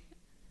be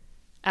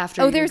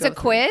after? Oh, there's a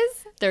quiz?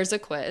 There's a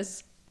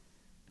quiz.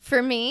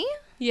 For me?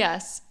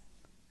 Yes.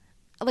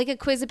 Like a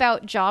quiz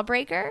about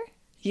Jawbreaker?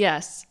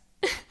 Yes.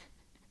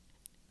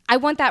 I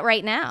want that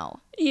right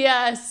now.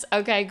 Yes.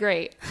 Okay,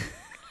 great.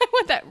 I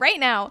want that right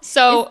now.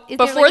 So is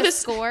before there like the a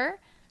score?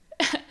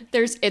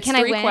 It's Can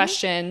I 3 win?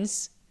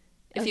 questions.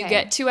 If you Okay.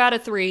 get 2 out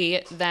of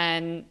 3,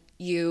 then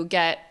you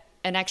get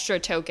an extra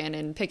token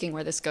in picking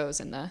where this goes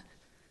in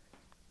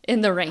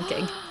the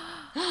ranking.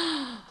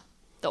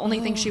 The only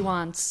thing she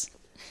wants.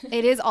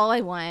 It is all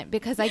I want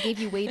because I gave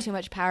you way too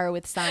much power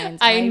with signs.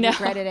 I know.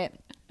 Regretted it.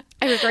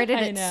 I regretted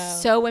it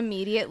so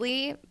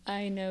immediately.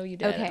 I know you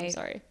did. Okay. I'm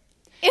sorry.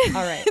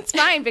 All right. It's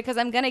fine because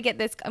I'm going to get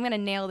this. I'm going to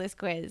nail this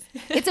quiz.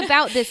 It's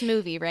about this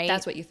movie, right?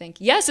 That's what you think.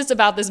 Yes, it's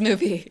about this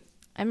movie.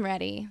 I'm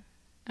ready.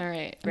 All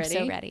right. Ready?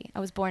 I'm so ready. I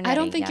was born ready. I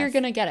don't think you're yes.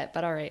 going to get it,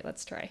 but all right,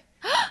 let's try.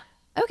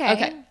 Okay.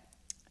 Okay.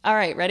 All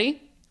right,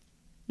 ready?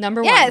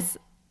 Number 1. Yes.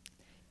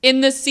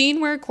 In the scene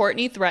where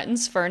Courtney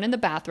threatens Fern in the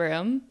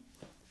bathroom,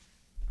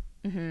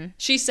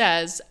 she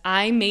says,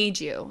 "I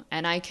made you,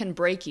 and I can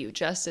break you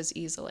just as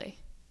easily."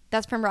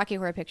 That's from Rocky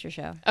Horror Picture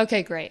Show.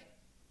 Okay, great.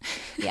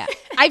 Yeah.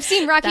 I've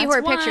seen Rocky That's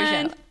Horror Picture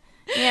one. Show.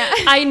 Yeah.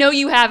 I know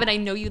you have, and I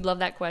know you'd love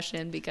that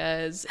question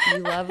because you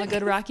love a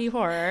good Rocky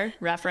Horror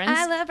reference.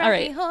 I love All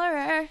Rocky right.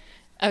 Horror.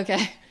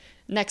 Okay.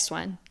 Next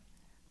one.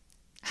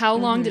 How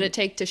long did it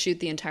take to shoot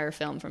the entire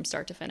film from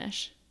start to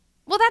finish?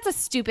 Well, that's a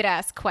stupid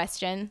ass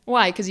question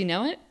Why? Because you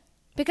know it?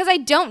 because I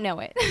don't know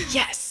it.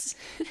 Yes.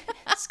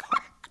 Score.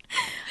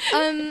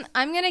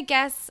 I'm going to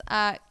guess,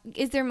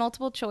 is there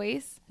multiple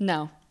choice?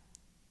 No.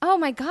 Oh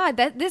my God,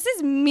 this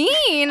is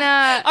mean.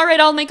 All right,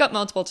 I'll make up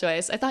multiple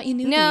choice. I thought you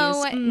knew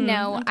No, these.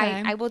 no,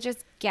 Okay. I will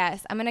just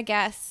guess. I'm going to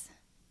guess.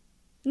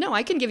 No,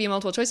 I can give you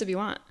multiple choice if you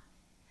want.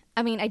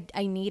 I mean,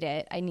 I need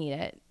it. I need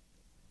it.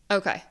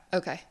 Okay.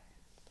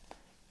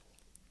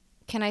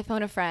 Can I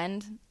phone a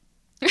friend?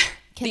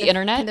 The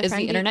internet? Is the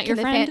friend internet your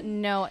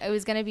friend? No, it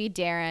was going to be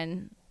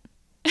Darren,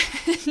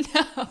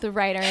 No. the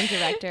writer and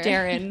director.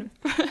 Darren.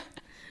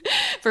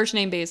 First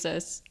name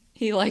basis.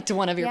 He liked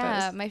one of your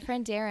Yeah, posts. my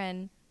friend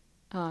Darren.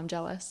 Oh, I'm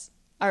jealous.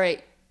 All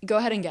right, go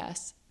ahead and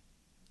guess.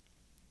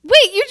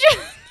 Wait, you just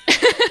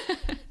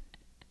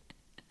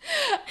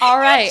All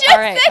right.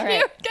 said you were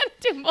going to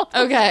do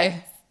multiple.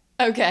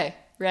 Okay.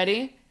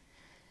 Ready?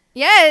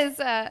 Yes.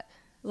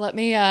 Let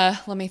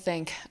me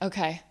think.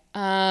 Okay.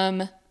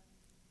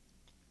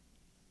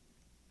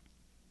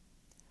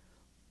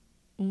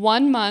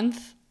 1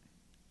 month,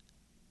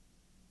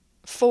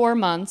 4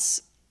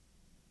 months,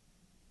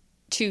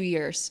 2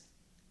 years.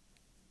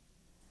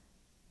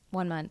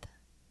 1 month.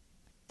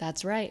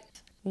 That's right.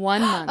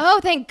 1 month. Oh,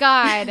 thank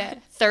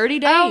God. 30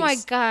 days. Oh my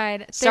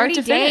God. 30 Start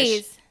to days.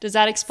 finish. Does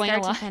that explain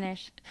Start a lot? to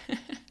finish.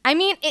 I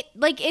mean,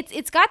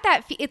 it's got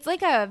that.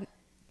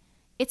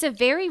 It's a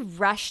very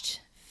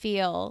rushed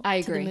feel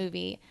I to agree. the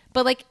movie,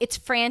 but like it's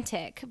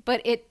frantic,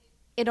 but it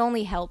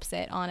only helps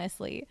it,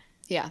 honestly.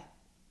 Yeah.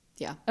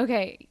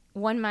 Okay,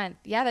 1 month.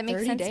 Yeah, that makes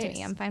 30 sense to days.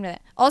 me. I'm fine with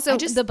it. Also, I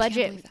just the can't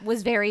believe budget that.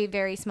 was very,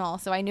 very small,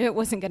 so I knew it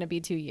wasn't going to be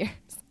 2 years.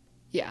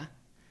 Yeah.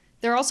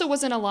 There also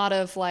wasn't a lot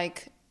of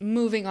like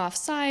moving off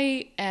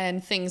site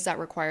and things that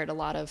required a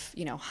lot of,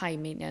 high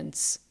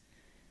maintenance,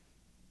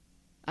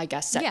 I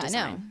guess, set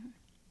design.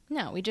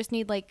 No, we just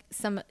need like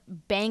some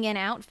banging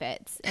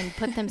outfits and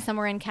put them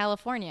somewhere in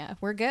California.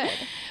 We're good.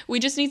 We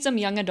just need some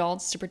young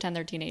adults to pretend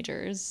they're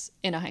teenagers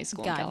in a high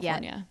school in God, yeah.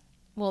 California.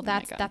 Well, my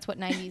God. that's what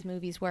 90s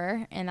movies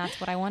were, and that's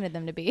what I wanted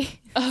them to be.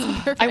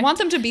 I want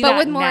them to be But that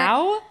with more-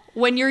 now.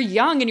 When you're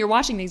young and you're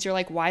watching these, you're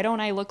like, why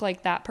don't I look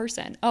like that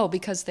person? Oh,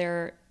 because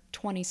they're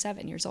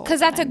 27 years old. Because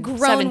that's a and I'm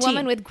grown 17.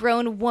 woman with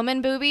grown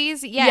woman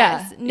boobies.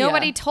 Yes. Yeah,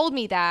 Nobody yeah. told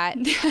me that.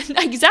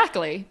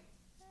 Exactly.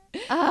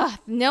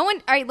 No one.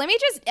 All right. Let me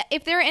just.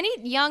 If there are any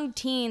young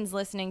teens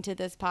listening to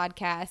this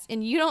podcast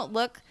and you don't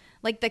look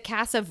like the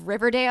cast of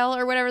Riverdale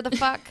or whatever the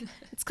fuck,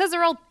 it's because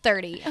they're all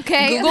 30.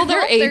 Okay. Google They're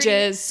their all 30.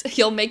 ages.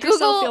 You'll make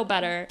yourself feel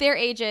better. Their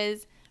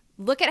ages.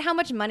 Look at how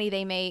much money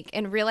they make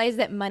and realize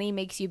that money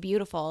makes you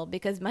beautiful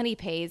because money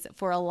pays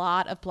for a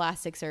lot of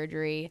plastic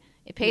surgery.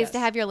 It pays to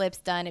Yes. have your lips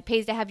done. It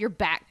pays to have your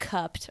back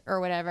cupped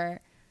or whatever.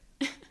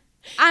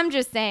 I'm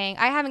just saying,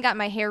 I haven't got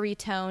my hair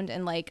retoned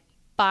in like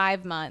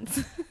 5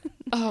 months.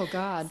 Oh,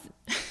 God.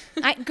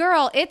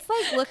 Girl, it's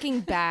like looking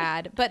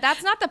bad, but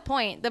that's not the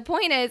point. The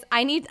point is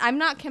I'm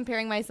not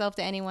comparing myself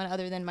to anyone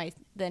other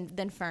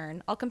than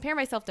Fern. I'll compare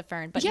myself to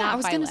Fern, but Yeah, not I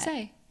was going to Violet.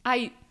 say.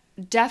 I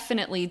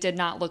definitely did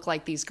not look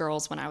like these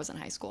girls when I was in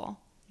high school.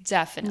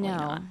 Definitely No.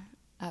 not.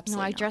 Absolutely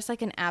No, I not. dressed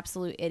like an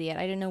absolute idiot.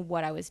 I didn't know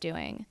what I was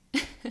doing. Oh,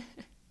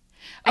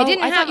 I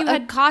didn't I thought have you a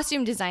had-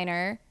 costume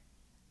designer.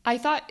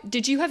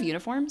 Did you have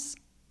uniforms?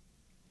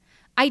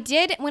 I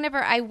did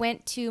whenever I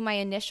went to my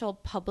initial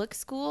public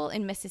school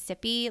in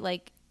Mississippi,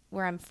 like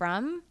where I'm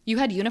from. You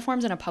had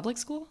uniforms in a public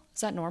school? Is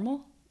that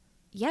normal?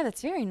 Yeah,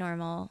 that's very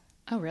normal.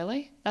 Oh,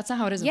 really? That's not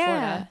how it is in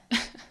Yeah.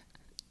 Florida.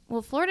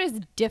 Well, Florida's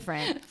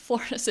different.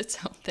 Florida's its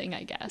own thing,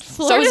 I guess.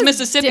 Florida's so is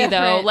Mississippi, though.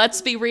 different.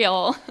 Let's be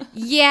real.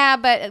 Yeah,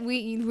 but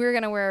we're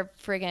gonna wear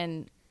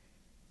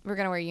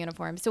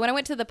uniforms. So when I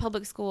went to the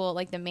public school,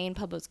 like the main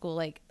public school,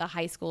 like the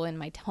high school in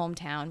my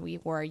hometown, we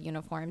wore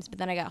uniforms. But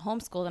then I got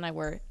homeschooled and I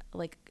wore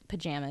like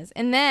pajamas.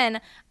 And then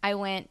I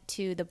went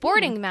to the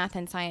boarding math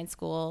and science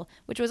school,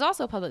 which was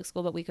also a public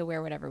school, but we could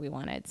wear whatever we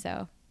wanted.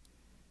 So.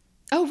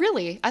 Oh,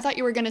 really? I thought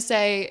you were gonna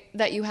say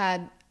that you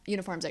had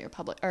uniforms at your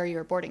public or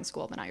your boarding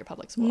school, but not your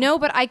public school. No,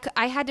 but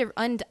I had to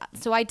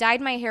so I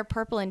dyed my hair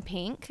purple and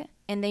pink,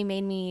 and they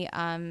made me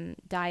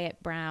dye it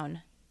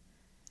brown.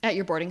 At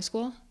your boarding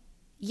school?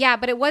 Yeah,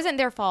 but it wasn't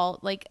their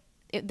fault. Like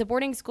the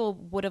boarding school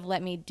would have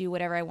let me do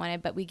whatever I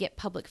wanted, but we get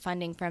public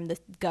funding from the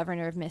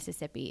governor of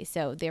Mississippi,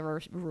 so there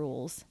were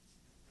rules.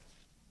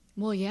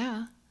 Well,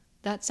 yeah,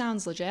 that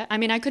sounds legit. I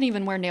mean, I couldn't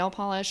even wear nail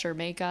polish or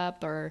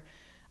makeup, or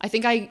I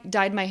think I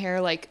dyed my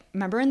hair like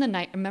remember in the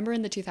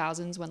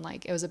 2000s when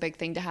like it was a big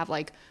thing to have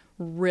like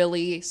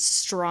really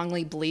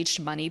strongly bleached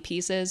money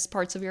pieces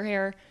parts of your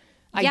hair.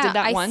 I did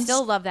that once. I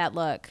still love that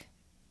look.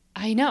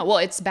 I know. Well,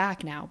 it's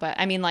back now, but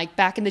I mean like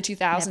back in the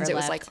 2000s Never it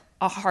was left. like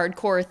a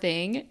hardcore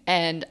thing,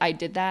 and I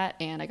did that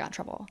and I got in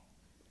trouble.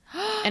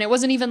 And it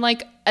wasn't even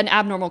like an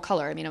abnormal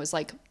color. I mean, it was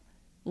like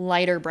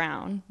lighter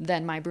brown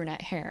than my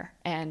brunette hair,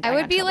 and I got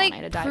would in be trouble like, and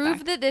I had to dye it prove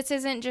back. that this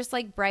isn't just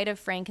like Bride of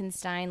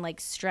Frankenstein,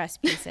 like stress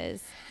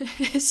pieces.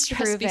 Stress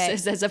Prove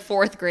pieces it. as a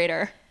fourth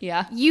grader.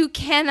 Yeah. You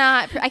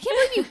cannot. I can't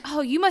believe you.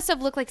 Oh, you must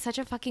have looked like such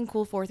a fucking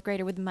cool fourth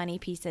grader with money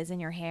pieces in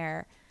your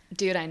hair.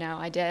 Dude, I know.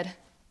 I did.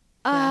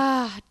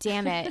 Ah,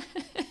 damn it.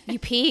 You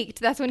peaked.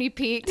 That's when you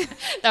peaked.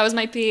 That was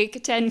my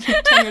peak, 10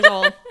 years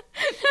old.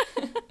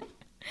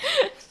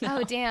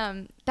 Oh,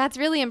 damn. That's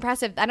really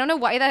impressive. I don't know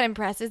why that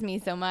impresses me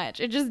so much.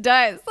 It just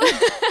does.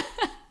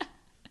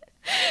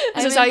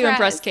 This is how you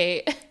impress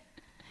Kate.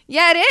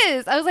 Yeah, it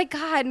is. I was like,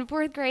 God, in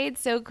fourth grade,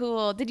 so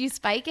cool. Did you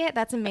spike it?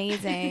 That's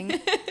amazing.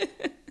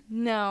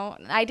 No,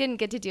 I didn't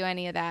get to do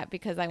any of that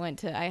because I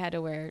had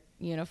to wear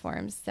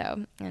uniforms,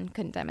 so and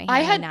couldn't dye my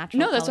hair natural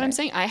No, that's color. what I'm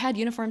saying. I had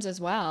uniforms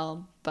as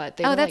well, but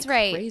they Oh, were that's like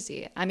right.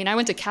 crazy. I mean, I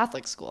went to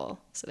Catholic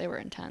school, so they were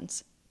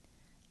intense.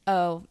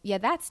 Oh, yeah,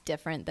 that's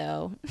different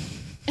though.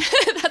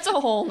 That's a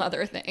whole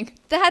nother thing.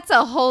 That's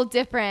a whole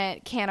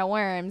different can of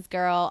worms,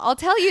 girl. I'll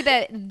tell you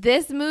that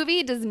this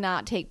movie does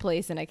not take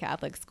place in a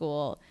Catholic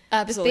school.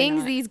 Absolutely The things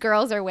not. these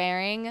girls are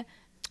wearing,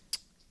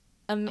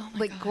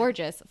 like God.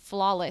 gorgeous,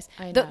 flawless.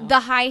 I The, know. the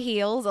high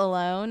heels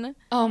alone.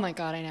 Oh my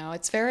God, I know.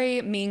 It's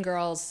very Mean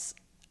Girls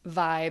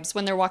vibes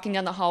when they're walking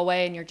down the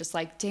hallway and you're just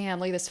like, damn,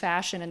 look at this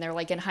fashion. And they're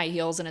like in high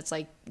heels and it's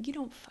like, you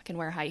don't fucking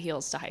wear high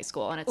heels to high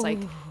school. And it's like,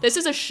 this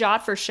is a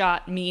shot for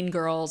shot Mean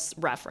Girls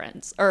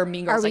reference, or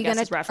Mean Girls, I guess,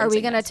 is referencing Are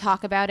we gonna this.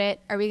 talk about it?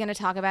 Are we gonna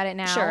talk about it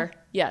now? Sure.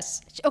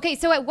 Yes. Okay,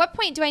 so at what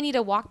point do I need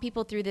to walk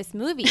people through this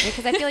movie?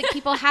 Because I feel like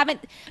people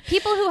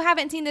who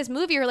haven't seen this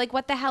movie are like,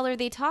 what the hell are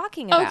they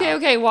talking about?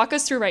 Okay. Walk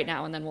us through right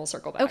now and then we'll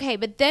circle back. Okay,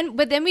 but then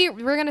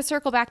we're gonna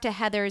circle back to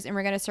Heathers and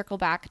we're gonna circle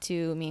back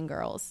to Mean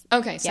Girls.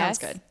 Okay. Sounds Yes?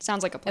 good.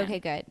 Sounds like a plan. Okay,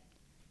 good.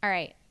 All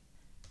right.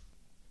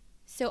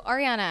 So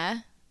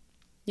Ariana,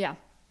 Yeah.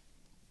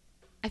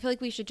 I feel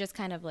like we should just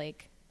kind of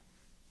like,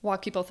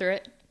 Walk people through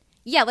it.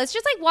 yeah, let's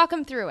just like walk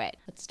them through it.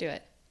 Let's do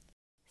it.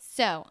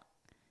 So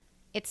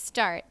it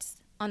starts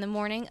on the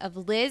morning of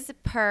Liz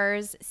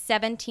Purr's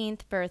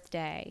 17th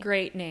birthday.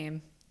 Great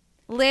name.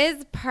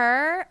 Liz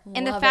Purr,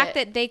 and the Love fact it.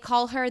 that they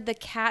call her the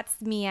cat's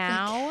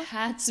meow.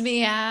 Cat's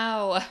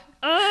meow.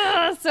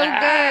 Oh, so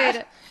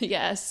good.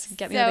 Yes.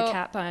 Get me with So- the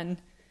cat pun.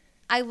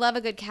 I love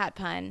a good cat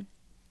pun.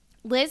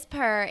 Liz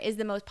Purr is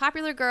the most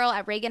popular girl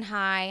at Reagan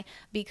High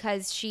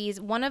because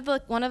she's one of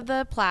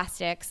the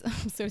plastics.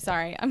 I'm so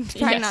sorry. I'm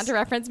trying Yes. not to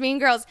reference Mean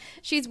Girls.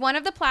 She's one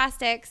of the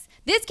plastics.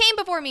 This came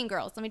before Mean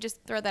Girls. Let me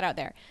just throw that out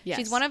there. Yes.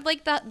 She's one of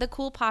like the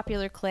cool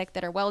popular clique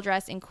that are well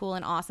dressed and cool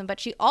and awesome, but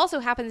she also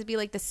happens to be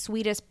like the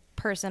sweetest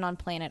person on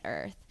planet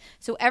Earth.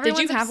 So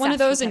everyone's Did you have one of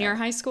obsessed those with in her. your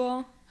high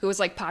school who was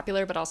like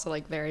popular but also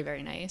like very,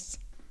 very nice?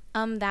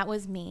 That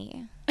was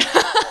me.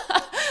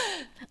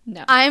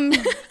 No. I'm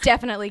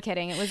definitely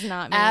kidding. It was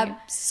not me.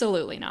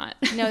 Absolutely not.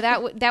 No,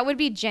 that would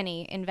be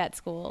Jenny in vet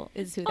school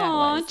is who that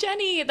Aw, was.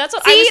 Jenny. That's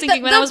what I was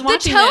thinking when I was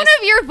watching the tone this.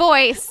 of your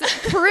voice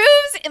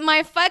proves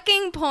my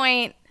fucking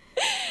point.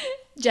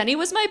 Jenny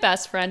was my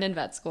best friend in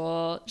vet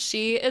school.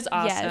 She is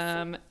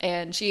awesome,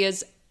 and she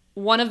is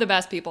one of the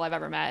best people I've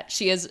ever met.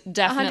 She is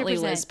definitely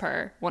 100%. Liz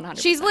Purr, 100%.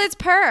 She's Liz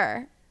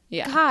Purr.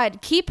 Yeah.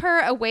 God, keep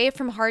her away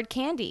from hard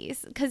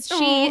candies because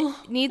she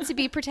needs to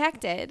be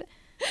protected.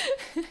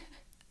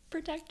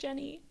 Protect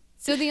Jenny.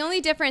 So the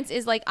only difference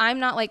is like I'm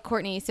not like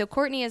Courtney. So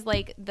Courtney is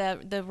like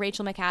the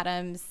Rachel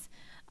McAdams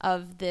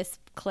of this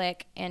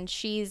clique, and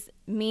she's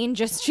mean.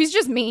 She's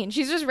just mean.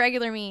 She's just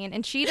regular mean,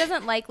 and she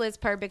doesn't like Liz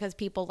Purr because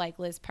people like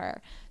Liz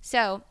Purr.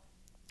 So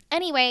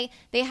anyway,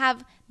 they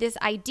have this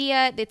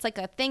idea. It's like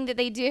a thing that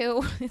they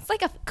do. It's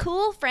like a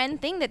cool friend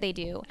thing that they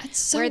do. That's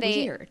so where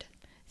weird.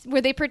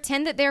 where they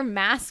pretend that they're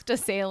masked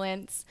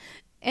assailants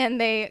and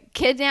they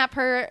kidnap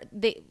her.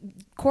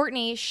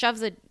 Courtney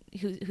shoves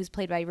who's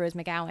played by Rose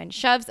McGowan,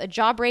 shoves a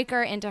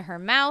Jawbreaker into her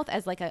mouth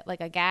as like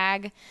a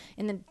gag,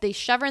 and then they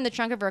shove her in the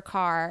trunk of her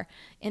car,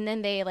 and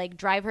then they like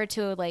drive her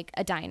to like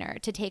a diner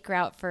to take her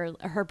out for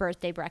her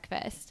birthday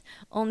breakfast.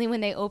 Only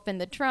when they open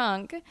the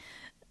trunk,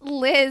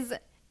 Liz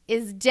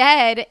is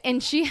dead,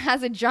 and she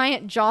has a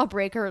giant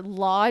Jawbreaker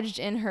lodged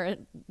in her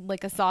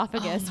like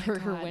esophagus or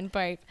her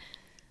windpipe.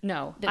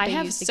 No, I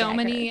have so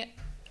many.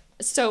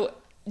 So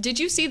did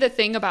you see the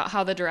thing about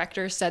how the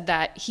director said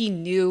that he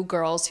knew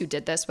girls who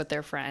did this with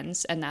their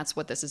friends, and that's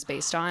what this is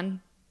based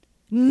on?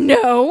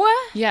 No.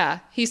 Yeah,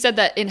 he said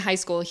that in high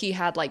school he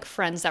had like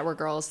friends that were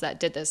girls that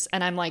did this,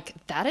 and I'm like,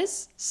 that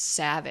is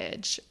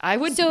savage. I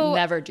would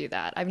never do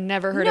that. I've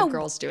never heard of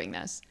girls doing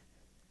this.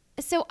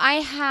 So I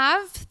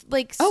have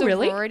like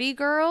sorority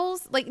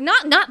girls, like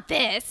not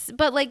this,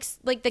 but like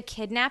the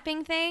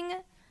kidnapping thing.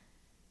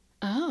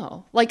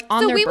 Oh, like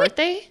on their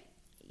birthday?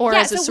 Or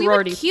as a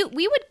sorority?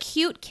 We would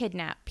cute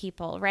kidnap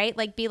people, right?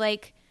 Like be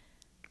like,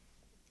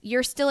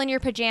 you're still in your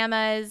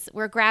pajamas.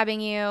 We're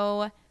grabbing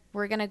you.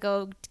 We're going to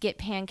go get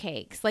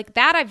pancakes. Like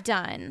that I've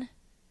done.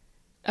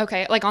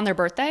 Okay. Like on their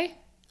birthday?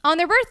 On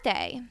their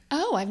birthday.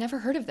 Oh, I've never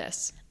heard of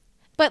this.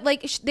 But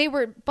like they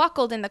were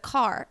buckled in the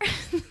car.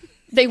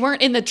 They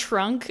weren't in the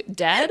trunk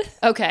dead?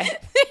 Okay.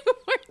 They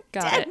weren't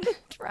Got dead it. in the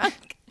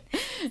trunk.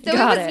 So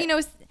it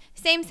was,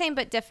 same,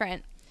 but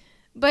different.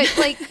 But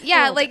like,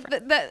 yeah, like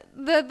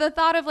the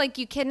thought of like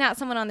you kidnap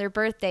someone on their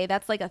birthday,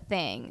 that's like a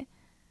thing.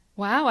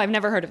 Wow, I've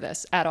never heard of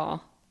this at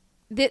all.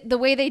 The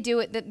way they do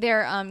it, that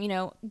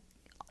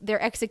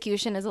their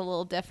execution is a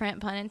little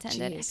different, pun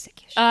intended.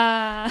 Execution.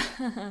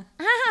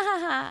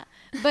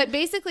 But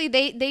basically,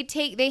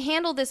 they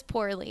handle this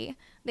poorly.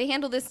 They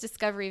handle this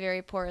discovery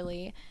very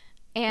poorly,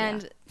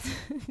 and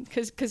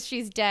because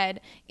she's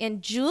dead,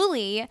 and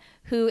Julie,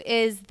 who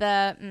is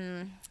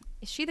is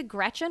she the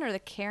Gretchen or the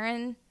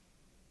Karen?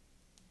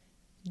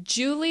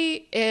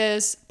 Julie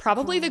is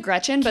probably the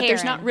Gretchen, but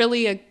there's not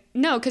really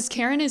because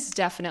Karen is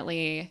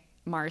definitely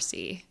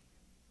Marcy.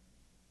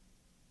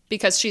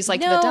 Because she's like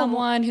the dumb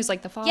one who's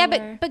like the father.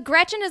 Yeah, but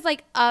Gretchen is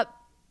like up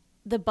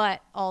the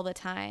butt all the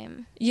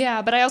time.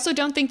 Yeah, but I also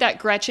don't think that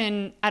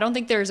I don't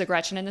think there's a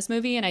Gretchen in this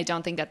movie, and I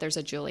don't think that there's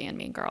a Julie in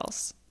Mean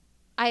Girls.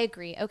 I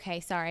agree. Okay,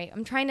 sorry.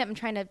 I'm trying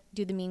to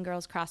do the Mean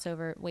Girls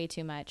crossover way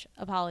too much.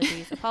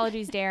 Apologies,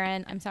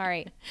 Darren. I'm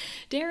sorry.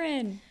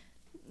 Darren.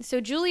 So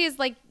Julie is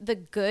like the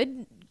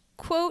good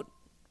quote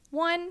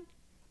one,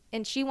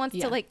 and she wants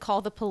to like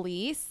call the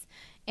police,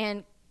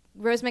 and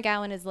Rose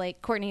McGowan is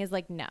like, Courtney is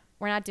like, no,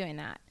 we're not doing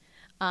that.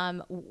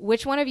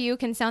 Which one of you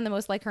can sound the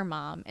most like her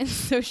mom? And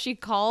so she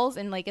calls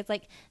and like, it's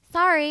like,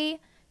 sorry,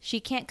 she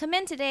can't come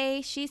in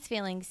today. She's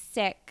feeling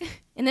sick.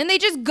 And then they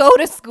just go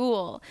to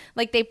school.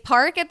 Like they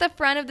park at the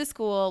front of the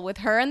school with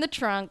her in the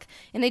trunk,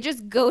 and they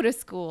just go to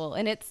school,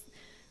 and it's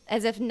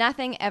as if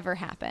nothing ever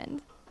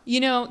happened.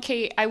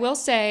 Kate, I will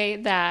say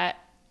that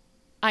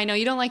I know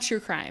you don't like true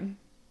crime.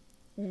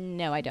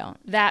 No, I don't.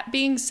 That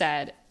being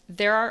said,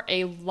 there are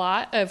a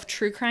lot of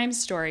true crime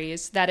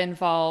stories that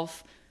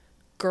involve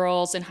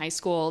girls in high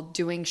school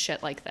doing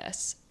shit like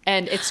this.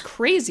 And it's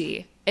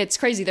crazy. It's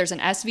crazy. There's an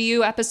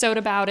SVU episode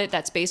about it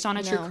that's based on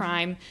a true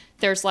crime.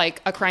 There's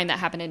like a crime that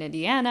happened in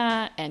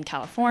Indiana and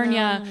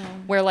California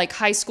where like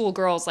high school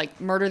girls like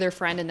murder their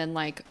friend and then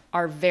like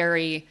are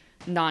very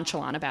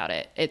nonchalant about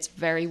it. It's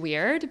very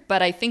weird,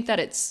 but I think that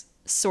it's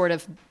sort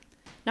of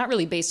not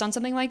really based on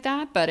something like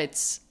that, but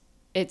it's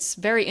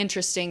very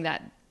interesting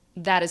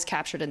that is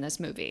captured in this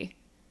movie.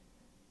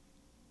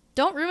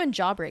 Don't ruin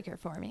Jawbreaker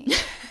for me.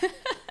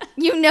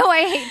 You know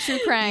I hate true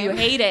crime. You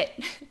hate it.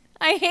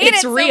 I hate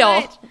it so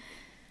real. much.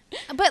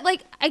 But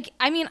like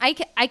I mean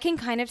I can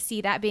kind of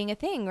see that being a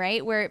thing,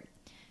 right? Where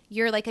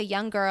you're like a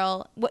young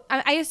girl.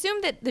 I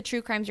assume that the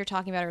true crimes you're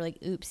talking about are like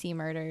oopsie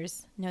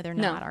murders. No, they're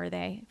not, are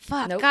they?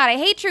 Fuck. Nope. God, I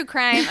hate true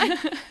crime.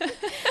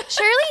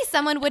 Surely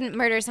someone wouldn't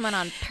murder someone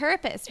on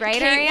purpose, right?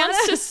 Kate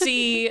wants to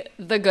see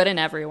the good in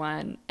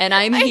everyone, and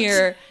I'm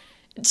here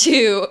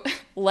to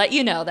let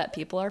you know that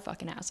people are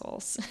fucking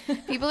assholes.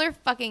 People are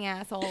fucking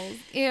assholes.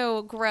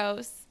 Ew,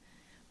 gross.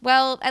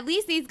 Well, at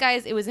least these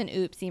guys, it was an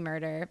oopsie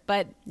murder,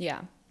 but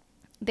yeah,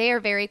 they are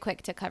very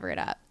quick to cover it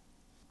up.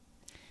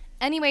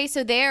 Anyway,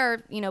 so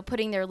they're,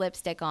 putting their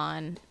lipstick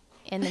on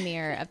in the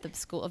mirror of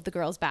the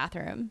girls'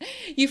 bathroom.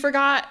 You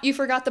forgot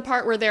the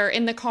part where they're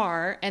in the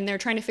car and they're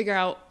trying to figure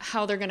out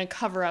how they're going to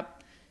cover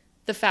up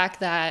the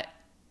fact that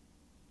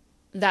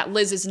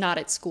Liz is not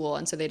at school,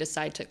 and so they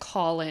decide to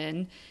call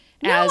in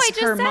as her mom. No, I just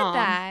said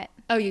that.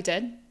 Oh, you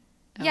did?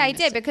 Oh, yeah, I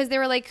did, because they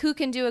were like, who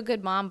can do a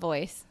good mom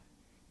voice?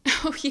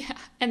 Oh, yeah.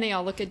 And they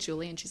all look at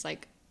Julie, and she's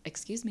like,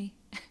 excuse me.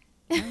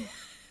 No.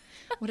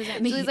 What does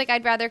that mean? Julie's like,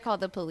 I'd rather call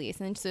the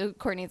police. And so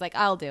Courtney's like,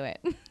 I'll do it.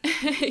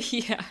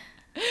 Yeah.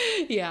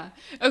 Yeah.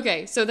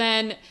 Okay. So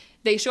then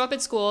they show up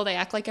at school. They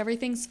act like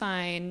everything's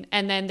fine.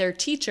 And then their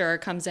teacher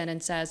comes in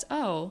and says,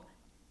 oh,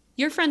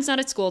 your friend's not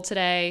at school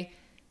today.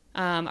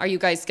 Are you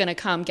guys going to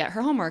come get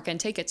her homework and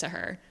take it to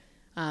her?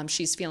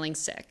 She's feeling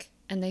sick.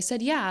 And they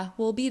said, yeah,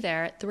 we'll be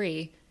there at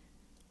 3.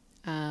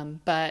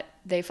 But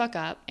they fuck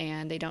up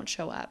and they don't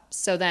show up.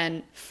 So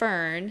then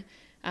Fern,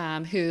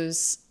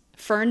 who's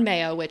Fern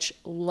Mayo, which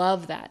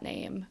love that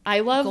name. I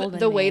love Golden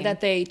the way name.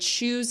 that they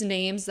choose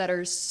names that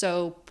are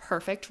so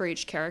perfect for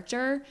each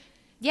character.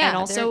 Yeah, and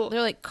also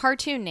they're like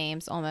cartoon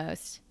names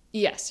almost.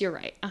 yes, you're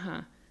right.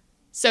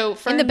 So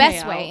Fern In the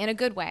best Mayo, way, in a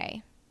good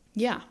way.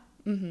 yeah.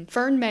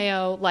 Fern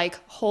Mayo, like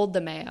hold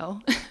the mayo,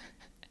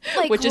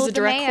 Like, which is hold a the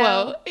direct mayo.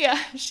 quote. Yeah,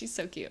 she's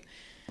so cute.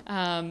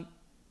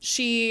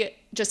 She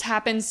just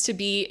happens to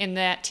be in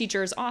that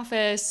teacher's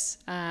office,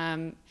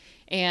 and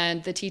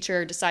the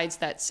teacher decides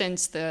that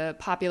since the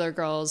popular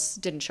girls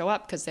didn't show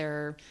up because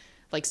they're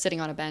like sitting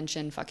on a bench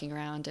and fucking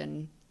around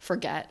and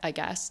forget, I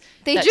guess.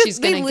 They that just she's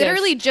they gonna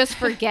literally give- just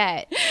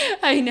forget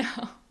I know.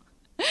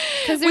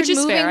 because they're Which is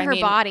moving fair. I her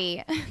mean-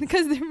 body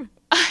because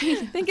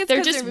I think it's They're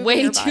 'cause just moving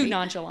way her too body.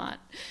 nonchalant.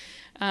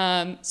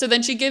 So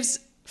then she gives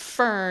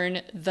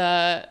Fern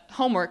the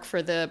homework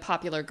for the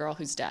popular girl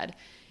who's dead.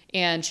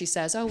 And she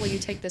says, oh, will you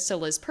take this to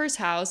Liz Purr's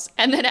house?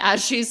 And then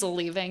as she's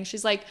leaving,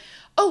 she's like,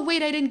 oh,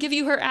 wait, I didn't give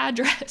you her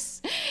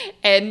address.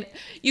 And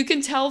you can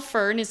tell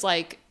Fern is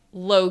like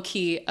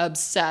low-key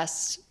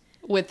obsessed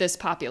with this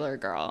popular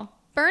girl.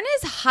 Fern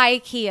is high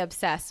key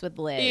obsessed with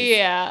Liz.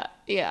 Yeah.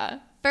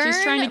 She's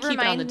Fern trying to keep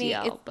it on the reminds me-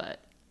 DL, but...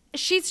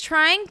 She's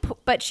trying,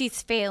 but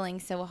she's failing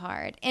so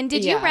hard. And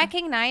did you Yeah.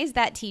 recognize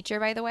that teacher,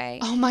 by the way?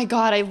 Oh my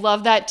God, I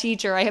love that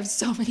teacher. I have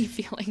so many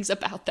feelings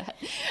about that.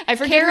 I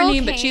forget Carol her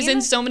name, but she's Kane?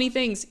 in so many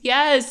things.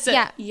 Yes.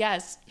 Yeah.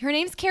 Yes. Her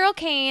name's Carol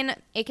Kane,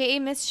 aka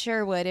Miss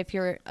Sherwood, if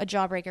you're a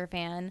Jawbreaker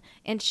fan.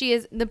 And she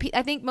is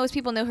I think most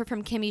people know her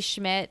from Kimmy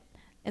Schmidt,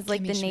 as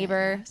like Kimmy the Schmidt,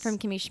 neighbor yes. from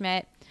Kimmy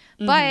Schmidt.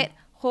 But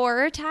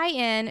horror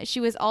tie-in, she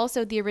was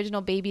also the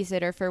original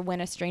babysitter for When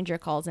a Stranger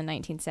Calls in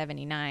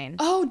 1979.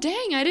 Oh,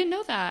 dang. I didn't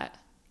know that.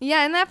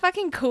 Yeah, isn't that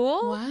fucking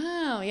cool?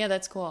 Wow. Yeah,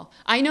 that's cool.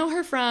 I know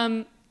her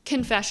from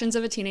Confessions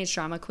of a Teenage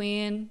Drama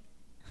Queen.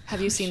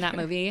 Have you seen that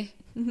movie?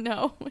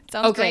 No, it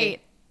sounds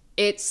great.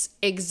 It's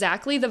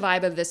exactly the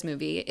vibe of this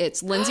movie.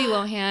 It's Lindsay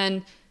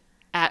Lohan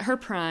at her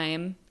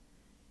prime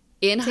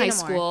in Say high no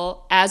more.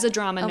 school as a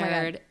drama Oh my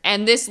nerd. God.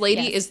 And this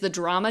lady Yes. is the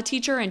drama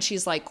teacher and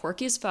she's like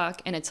quirky as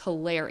fuck and it's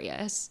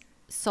hilarious.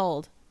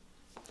 Sold.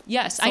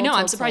 Yes, I Sold, know. I'm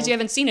sold, surprised sold. you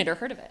haven't seen it or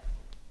heard of it.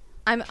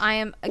 I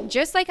am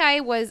just like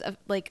I was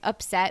like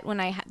upset when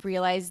I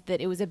realized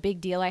that it was a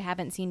big deal. I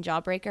haven't seen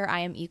Jawbreaker. I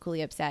am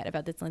equally upset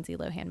about this Lindsay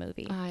Lohan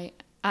movie. I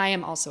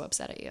am also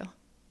upset at you.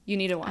 You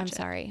need to watch I'm it.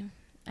 sorry.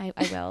 I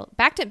will.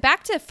 Back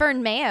to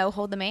Fern Mayo.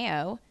 Hold the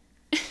Mayo.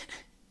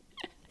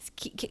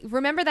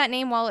 Remember that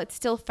name while it's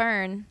still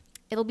Fern.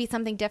 It'll be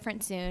something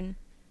different soon.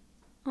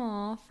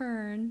 Aw,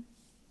 Fern.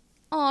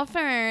 Oh,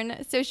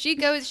 Fern. So she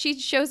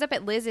shows up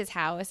at Liz's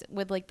house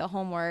with like the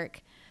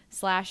homework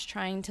 /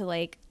 trying to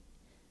like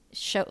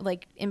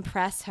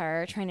impress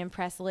her, trying to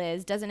impress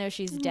Liz. Doesn't know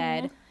she's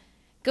dead.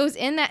 Goes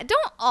in that.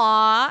 Don't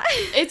aw.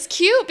 It's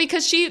cute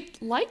because she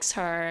likes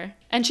her.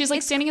 And she's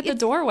like standing at the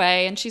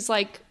doorway and she's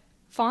like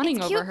fawning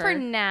It's over cute her. for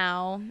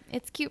now.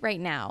 It's cute right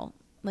now.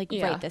 Like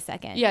Yeah. right this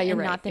second. Yeah, you're and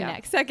right. Not the Yeah.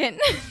 next second.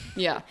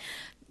 Yeah.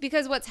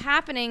 Because what's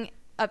happening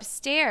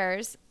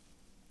upstairs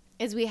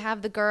is we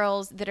have the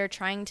girls that are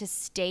trying to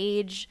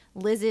stage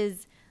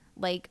Liz's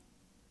like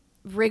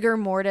rigor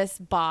mortis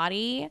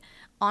body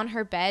on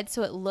her bed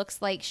so it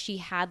looks like she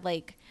had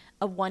like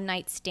a one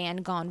night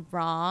stand gone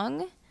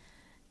wrong.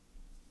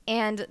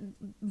 And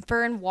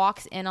Fern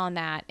walks in on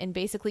that and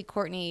basically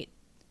Courtney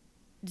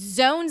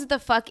zones the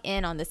fuck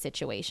in on the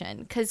situation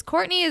because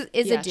Courtney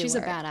is a doer. She's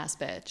a badass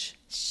bitch.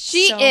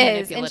 She So is.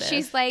 And manipulative.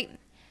 she's like,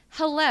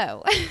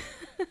 hello.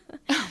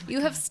 You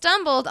have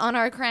stumbled on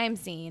our crime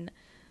scene.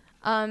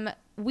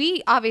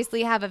 We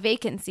obviously have a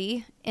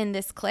vacancy in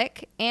this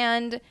clique.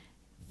 And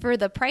for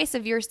the price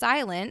of your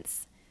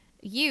silence,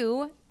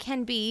 you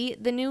can be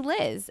the new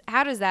Liz.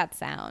 How does that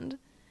sound?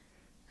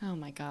 Oh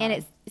my God. And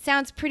it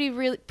sounds pretty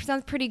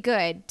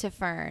good to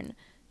Fern.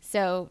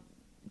 So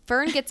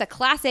Fern gets a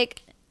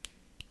classic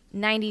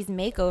 90s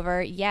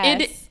makeover.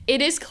 Yes.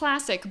 It is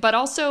classic, but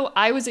also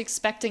I was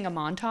expecting a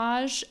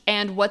montage,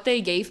 and what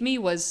they gave me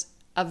was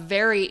a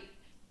very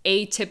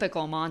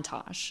atypical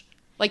montage.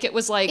 Like it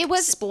was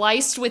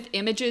spliced with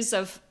images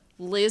of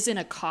Liz in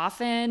a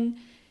coffin,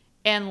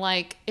 and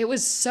like it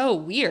was so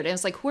weird. And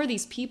it's like, who are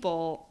these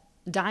people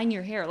dyeing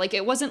your hair? Like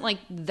it wasn't like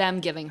them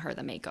giving her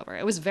the makeover.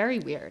 It was very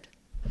weird.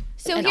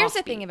 So and here's the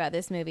offbeat. thing about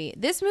this movie.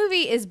 This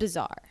movie is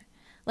bizarre.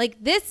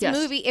 Like this Yes.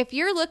 movie, if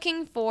you're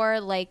looking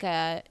for like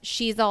a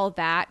She's All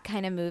That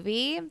kind of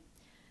movie,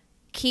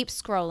 keep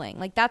scrolling.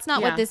 Like that's not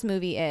Yeah. what this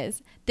movie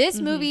is.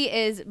 This movie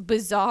is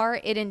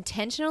bizarre. It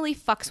intentionally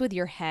fucks with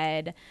your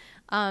head.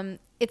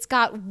 It's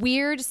got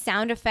weird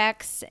sound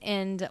effects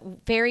and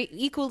very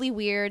equally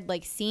weird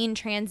like scene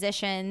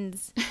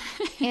transitions.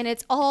 And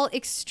it's all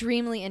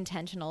extremely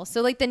intentional.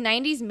 So like the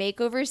 90s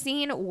makeover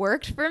scene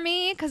worked for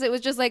me because it was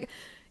just like,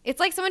 It's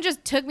like someone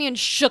just took me and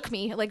shook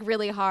me like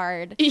really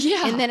hard.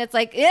 Yeah. And then it's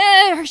like,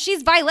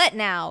 she's Violet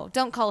now.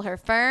 Don't call her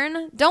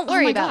Fern. Don't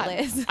worry about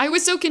Liz. I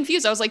was so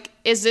confused. I was like,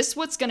 is this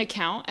what's going to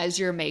count as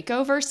your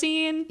makeover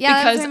scene?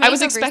 Yeah, because that was her I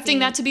was makeover expecting scene.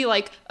 that to be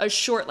like a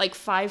short, like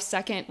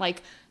 5-second,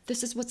 like,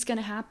 this is what's going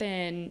to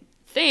happen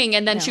thing.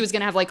 And then she was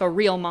going to have like a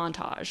real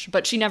montage,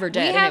 but she never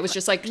did. And it was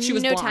just like, she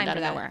was no blonde time out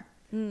for of that.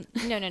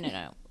 nowhere.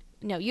 No.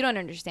 No, you don't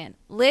understand.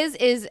 Liz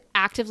is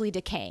actively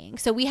decaying.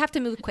 So we have to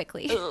move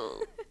quickly.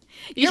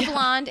 You're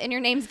blonde and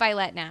your name's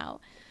Violet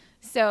now.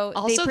 So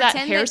Also, they that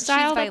pretend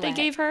hairstyle that they Violet.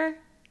 gave her.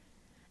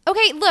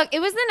 Okay, look, it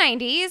was the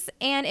 90s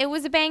and it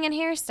was a banging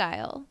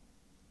hairstyle.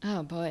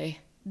 Oh, boy.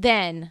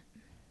 Then.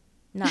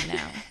 Not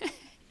now.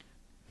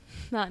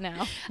 Not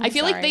now. I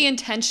feel like sorry. they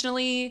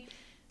intentionally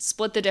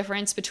split the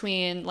difference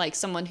between like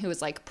someone who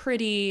is like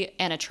pretty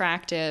and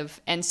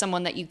attractive and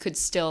someone that you could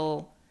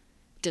still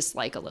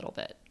dislike a little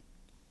bit.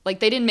 Like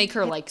they didn't make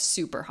her like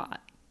super hot.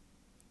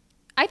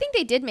 I think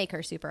they did make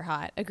her super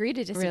hot. Agree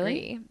to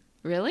disagree.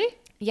 Really?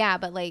 Yeah,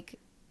 but like,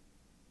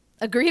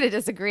 agree to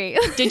disagree.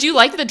 Did you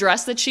like the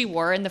dress that she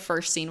wore in the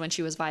first scene when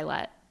she was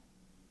Violet?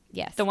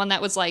 Yes. The one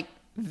that was like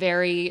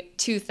very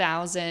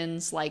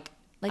 2000s, like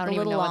I Like don't a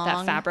even know little what that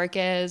long. fabric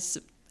is.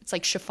 It's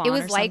like chiffon. It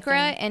was or something.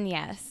 Lycra, and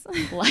yes.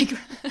 Lycra.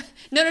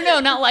 No,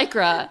 not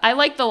Lycra. I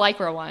like the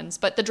Lycra ones,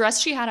 but the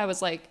dress she had, I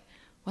was like,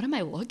 what am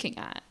I looking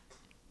at?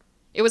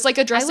 It was like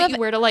a dress that you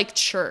wear to like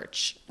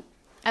church.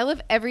 I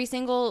love every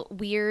single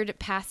weird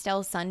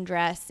pastel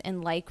sundress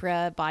and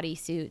Lycra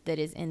bodysuit that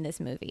is in this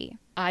movie.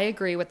 I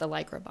agree with the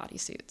Lycra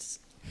bodysuits.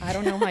 I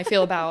don't know how I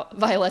feel about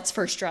Violet's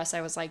first dress.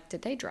 I was like,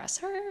 did they dress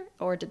her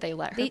or did they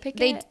let her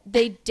pick it?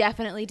 They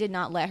definitely did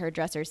not let her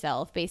dress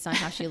herself based on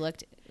how she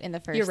looked in the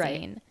first You're right.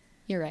 scene.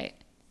 You're right.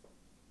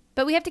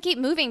 But we have to keep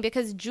moving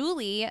because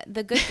Julie,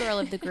 the good girl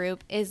of the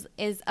group, is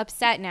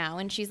upset now.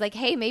 And she's like,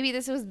 hey, maybe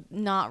this was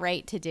not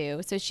right to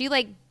do. So she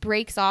like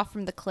breaks off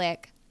from the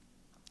clique.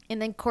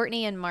 And then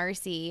Courtney and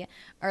Marcy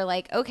are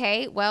like,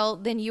 okay, well,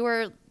 then you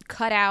were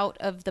cut out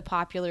of the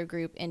popular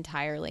group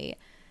entirely.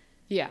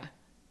 Yeah.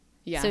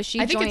 So I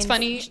think joins- it's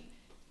funny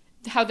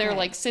how they're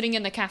like sitting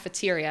in the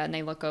cafeteria and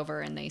they look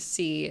over and they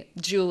see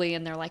Julie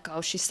and they're like,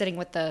 oh, she's sitting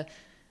with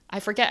I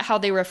forget how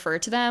they refer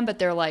to them, but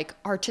they're like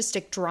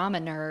artistic drama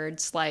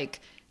nerds, like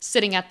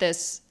sitting at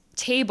this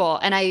table.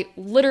 And I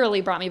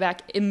literally brought me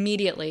back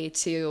immediately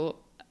to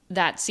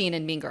that scene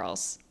in Mean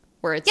Girls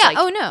where it's like,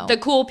 oh no, the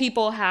cool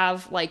people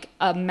have like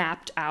a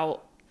mapped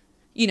out,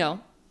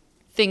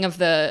 thing of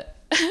the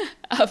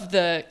of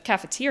the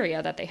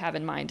cafeteria that they have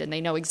in mind, and they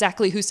know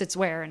exactly who sits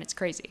where, and it's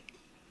crazy.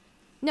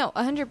 No,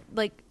 100.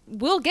 Like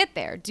we'll get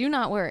there. Do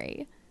not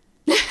worry.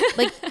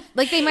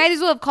 like they might as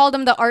well have called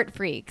them the art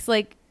freaks.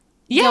 Like,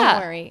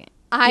 don't worry.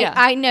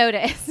 I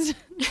noticed.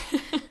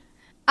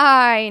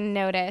 I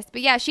noticed.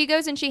 But yeah, she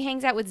goes and she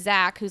hangs out with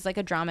Zach, who's like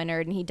a drama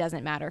nerd, and he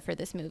doesn't matter for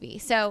this movie.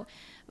 So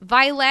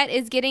Violet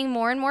is getting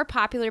more and more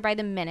popular by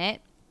the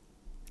minute.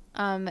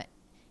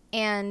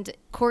 And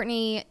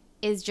Courtney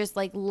is just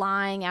like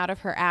lying out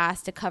of her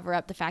ass to cover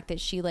up the fact that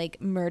she like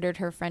murdered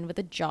her friend with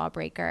a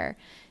jawbreaker.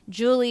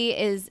 Julie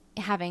is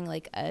having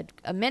like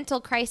a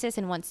mental crisis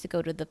and wants to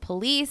go to the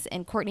police.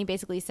 And Courtney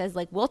basically says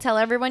like, we'll tell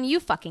everyone you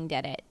fucking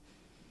did it.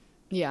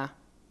 Yeah.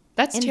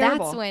 That's and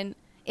terrible. That's when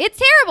it's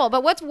terrible.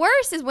 But what's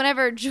worse is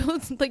whenever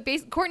Jules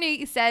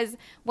Courtney says,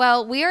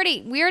 well, we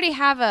already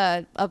have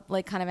a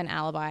like kind of an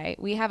alibi.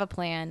 We have a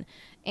plan.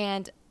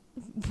 And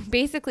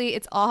basically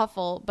it's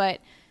awful.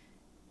 But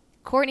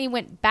Courtney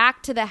went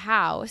back to the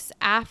house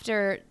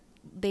after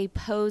they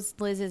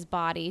posed Liz's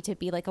body to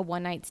be like a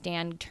one night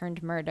stand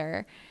turned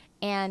murder.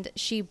 And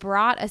she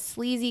brought a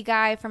sleazy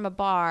guy from a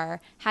bar,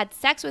 had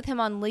sex with him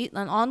on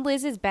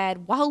Liz's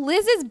bed while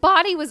Liz's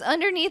body was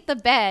underneath the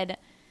bed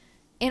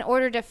in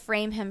order to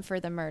frame him for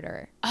the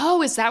murder.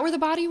 Oh, is that where the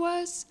body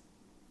was?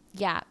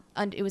 Yeah,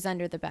 it was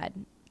under the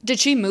bed. Did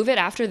she move it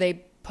after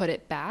they put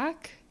it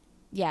back?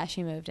 Yeah,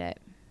 she moved it.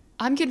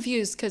 I'm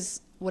confused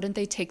because wouldn't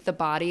they take the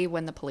body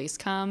when the police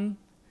come?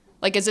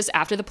 Like, is this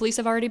after the police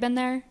have already been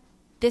there?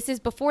 This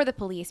is before the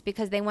police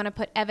because they want to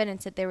put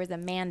evidence that there was a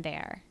man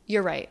there.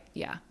 You're right.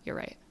 Yeah, you're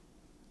right.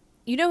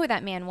 You know who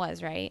that man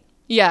was, right?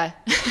 Yeah.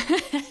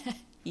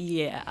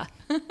 Yeah.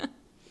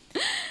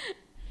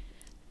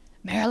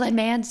 Marilyn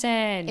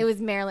Manson. It was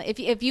Marilyn.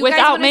 If you without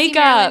guys want to see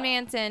makeup Marilyn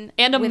Manson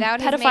and a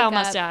without his pedophile makeup,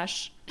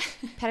 mustache.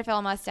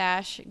 Pedophile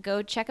mustache,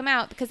 go check him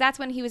out because that's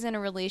when he was in a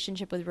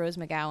relationship with Rose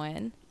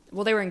McGowan.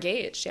 Well, they were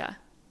engaged, yeah.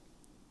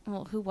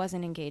 Well, who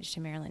wasn't engaged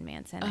to Marilyn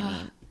Manson? I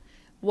mean,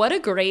 what a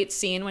great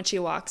scene when she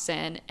walks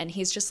in and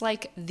he's just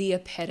like the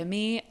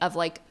epitome of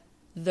like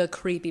the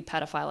creepy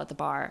pedophile at the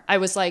bar. I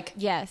was like,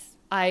 yes.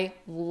 I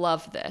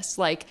love this.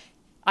 Like,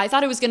 I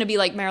thought it was going to be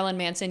like Marilyn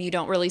Manson. You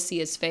don't really see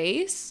his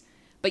face,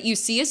 but you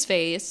see his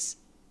face.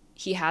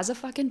 He has a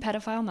fucking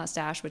pedophile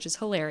mustache, which is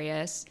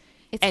hilarious.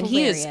 It's and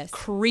hilarious. He is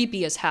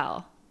creepy as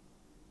hell.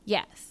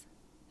 Yes.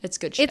 It's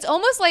good shit. It's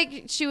almost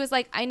like she was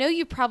like, I know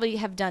you probably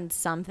have done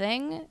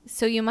something,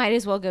 so you might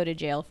as well go to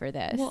jail for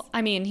this. Well,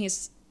 I mean,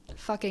 he's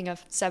fucking a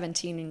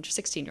 17 and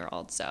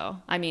 16-year-old, so,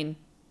 I mean,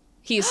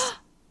 he's...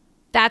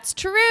 That's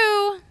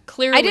true.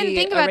 Clearly, I didn't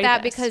think a about that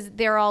rapist. because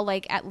they're all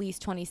like at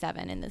least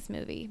 27 in this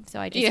movie. So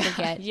I just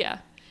forget. Yeah.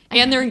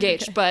 And they're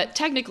engaged, but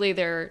technically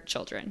they're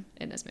children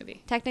in this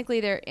movie.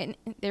 Technically,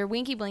 they're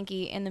Winky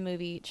Blinky in the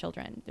movie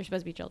children. They're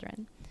supposed to be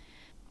children.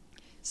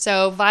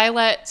 So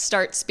Violet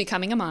starts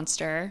becoming a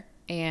monster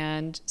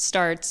and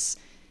starts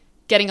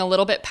getting a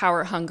little bit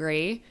power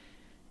hungry.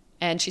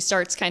 And she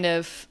starts kind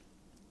of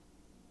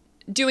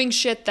doing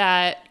shit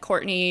that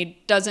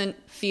Courtney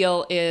doesn't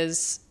feel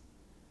is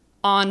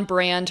on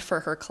brand for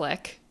her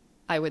clique,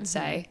 I would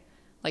say.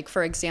 Like,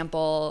 for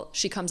example,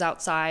 she comes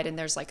outside and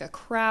there's like a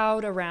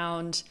crowd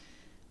around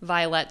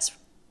Violet's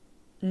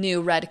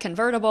new red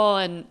convertible,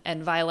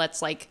 and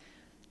Violet's like,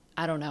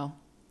 I don't know,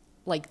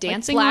 like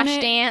dancing like on flash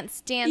it.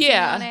 dancing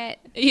on it.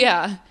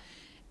 Yeah.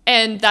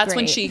 And that's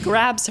when great. she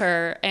grabs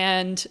her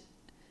and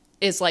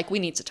is like, we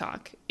need to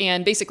talk.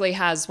 And basically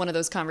has one of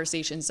those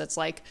conversations that's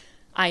like,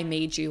 I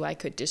made you, I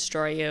could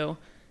destroy you.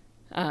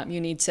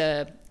 You need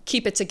to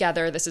keep it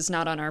together. This is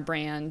not on our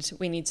brand.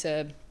 We need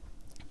to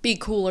be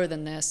cooler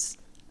than this.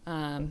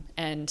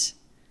 And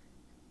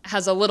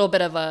has a little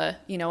bit of a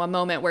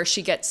moment where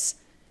she gets,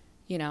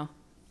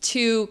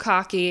 too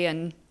cocky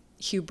and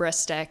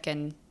hubristic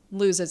and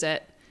loses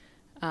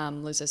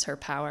her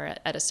power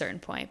at a certain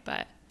point.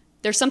 But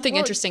there's something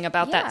interesting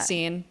about that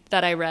scene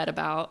that I read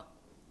about.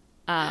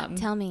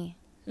 Tell me.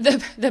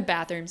 The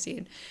bathroom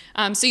scene.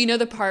 So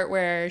the part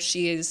where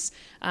she's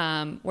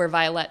where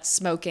Violet's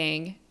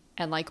smoking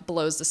and like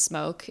blows the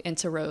smoke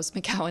into Rose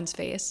McGowan's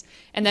face,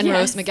 and then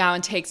Rose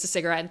McGowan takes the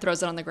cigarette and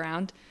throws it on the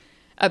ground.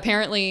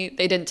 Apparently,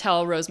 they didn't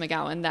tell Rose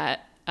McGowan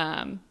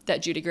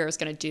that Judy Greer was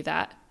going to do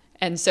that,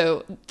 and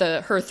so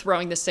her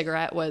throwing the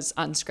cigarette was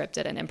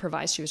unscripted and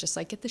improvised. She was just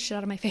like, "Get this shit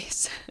out of my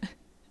face."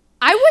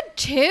 I would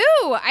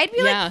too. I'd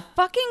be Yeah. like,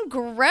 fucking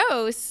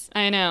gross.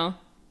 I know.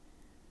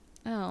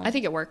 Oh, I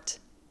think it worked.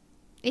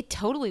 it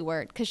totally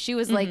worked because she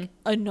was like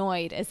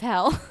annoyed as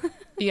hell.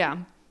 Yeah.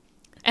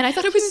 And I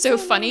thought it was so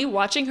funny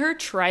watching her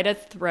try to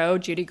throw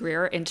Judy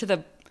Greer into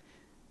the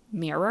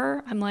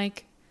mirror. I'm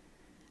like,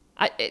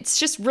 it's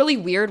just really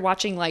weird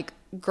watching like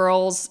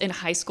girls in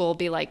high school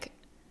be like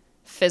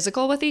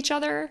physical with each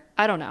other.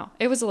 I don't know.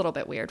 It was a little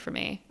bit weird for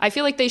me. I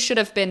feel like they should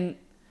have been,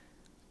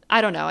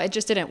 I don't know. It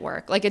just didn't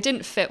work. Like it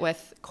didn't fit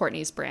with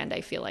Courtney's brand,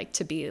 I feel like,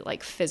 to be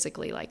like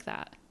physically like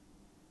that.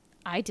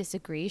 I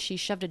disagree. She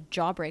shoved a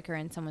Jawbreaker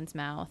in someone's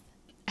mouth.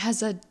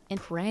 As a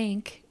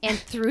prank. And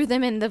threw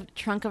them in the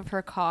trunk of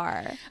her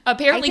car.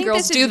 Apparently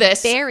girls do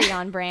this. Very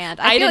on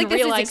brand. I feel didn't like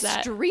this realize is that.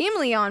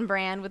 extremely on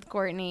brand with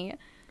Courtney.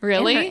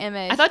 Really? In her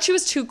image. I thought she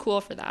was too cool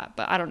for that,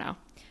 but I don't know.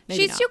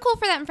 Maybe She's not. too cool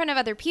for that in front of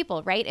other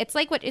people, right? It's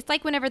like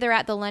whenever they're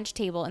at the lunch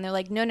table and they're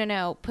like,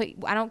 no,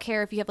 I don't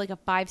care if you have like a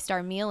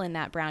 5-star meal in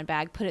that brown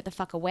bag, put it the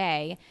fuck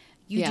away.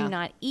 You do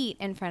not eat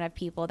in front of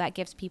people. That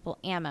gives people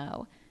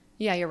ammo.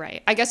 Yeah, you're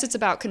right. I guess it's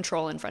about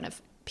control in front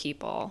of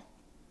people.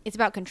 It's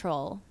about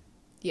control.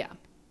 Yeah.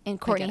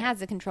 And Courtney has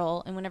the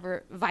control. And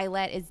whenever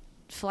Violet is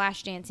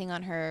flash dancing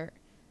on her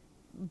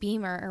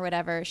Beamer or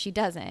whatever, she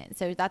doesn't.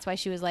 So that's why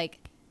she was like,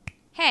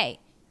 hey,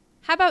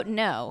 how about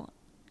no?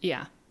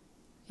 Yeah.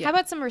 How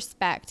about some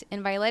respect?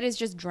 And Violet is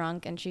just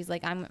drunk and she's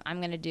like, I'm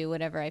going to do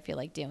whatever I feel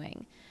like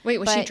doing. Wait,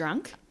 was she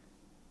drunk?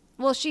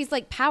 Well, she's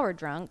like power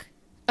drunk.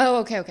 Oh,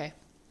 okay.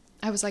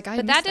 I was like,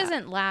 But that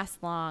doesn't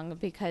last long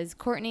because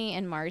Courtney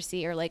and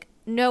Marcy are like,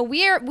 no,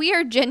 we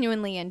are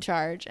genuinely in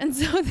charge. And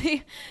so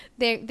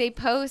they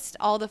post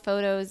all the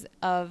photos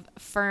of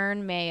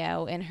Fern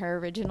Mayo in her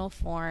original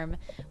form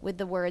with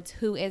the words,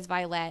 "Who is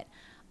Violet?"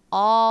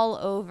 all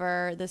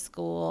over the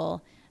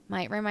school.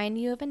 Might remind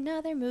you of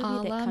another movie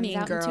that comes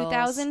out in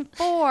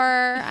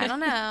 2004. I don't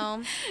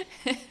know.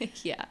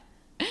 Yeah.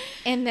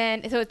 And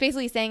then, so it's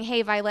basically saying,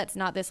 hey, Violet's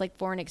not this like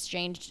foreign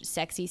exchange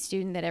sexy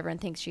student that everyone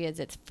thinks she is.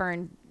 It's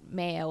Fern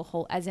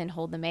Mayo, as in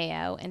hold the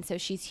mayo. And so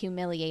she's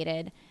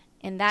humiliated.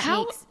 And that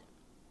makes...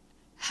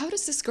 How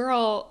does this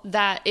girl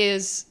that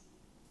is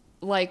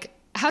like,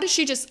 how does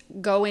she just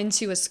go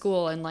into a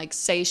school and like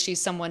say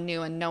she's someone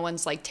new and no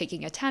one's like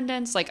taking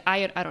attendance? Like,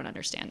 I don't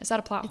understand. Is that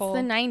a plot hole?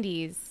 It's the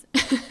 90s.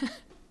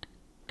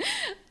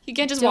 You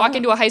can't just walk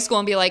into a high school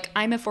and be like,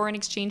 I'm a foreign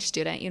exchange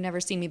student. You've never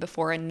seen me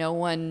before, and no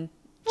one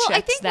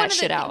checks that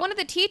shit out. One of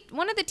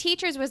the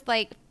teachers was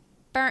like,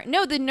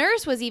 the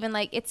nurse was even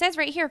like, it says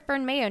right here,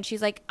 Fern Mayo, and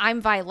she's like, I'm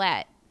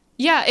Violet.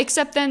 Yeah,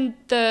 except then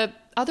the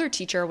other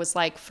teacher was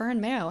like, Fern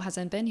Mayo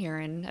hasn't been here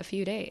in a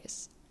few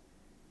days.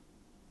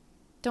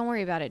 Don't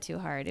worry about it too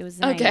hard. It was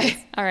the okay.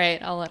 90s. All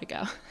right, I'll let it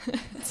go.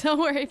 Don't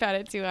worry about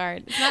it too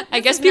hard. I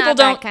guess people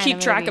don't keep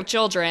track of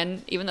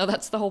children, even though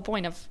that's the whole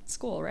point of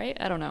school, right?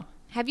 I don't know.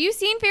 Have you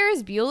seen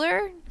Ferris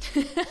Bueller?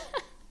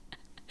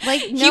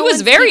 Like he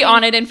was very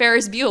on it in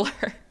Ferris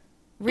Bueller.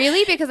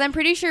 Really? Because I'm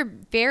pretty sure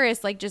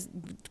Ferris like just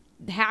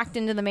hacked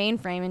into the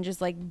mainframe and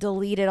just like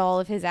deleted all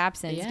of his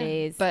absence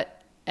days.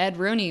 But Ed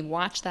Rooney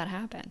watched that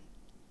happen.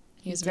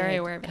 He was very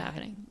aware of it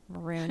happening.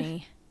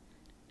 Rooney.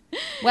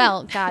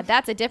 Well, God,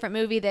 that's a different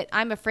movie that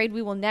I'm afraid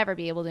we will never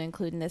be able to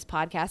include in this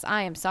podcast.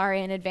 I am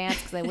sorry in advance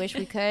because I wish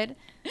we could.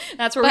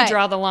 That's where we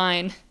draw the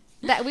line.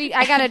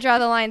 I gotta draw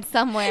the line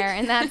somewhere,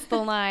 and that's the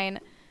line.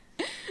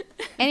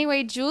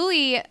 Anyway,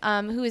 Julie,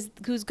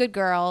 who's good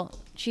girl,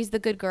 she's the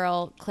good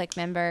girl clique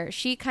member.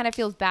 She kind of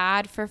feels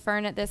bad for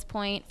Fern at this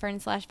point,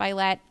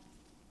 Fern/Violet,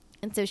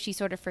 and so she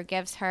sort of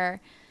forgives her.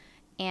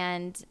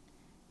 And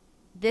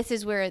this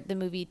is where the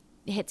movie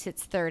hits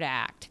its third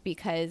act,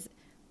 because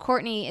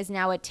Courtney is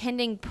now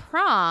attending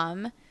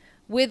prom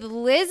with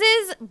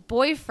Liz's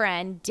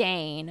boyfriend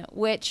Dane,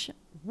 which,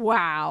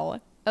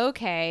 wow,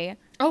 okay.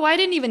 Oh, I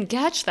didn't even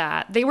catch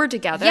that. They were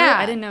together? Yeah.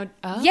 I didn't know.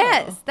 Oh.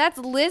 Yes, that's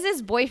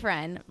Liz's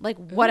boyfriend. Like,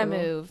 what a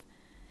move.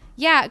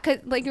 Yeah, because,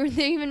 like,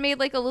 they even made,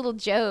 like, a little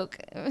joke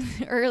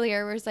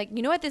earlier where it's like,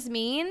 you know what this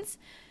means?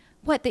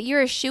 What, that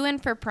you're a shoo-in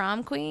for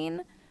prom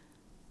queen?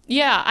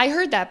 Yeah, I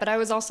heard that, but I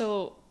was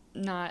also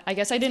not, I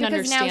guess I didn't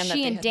understand that. Because now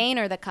she and Dane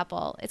are the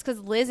couple. It's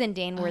because Liz and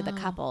Dane were the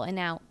couple, and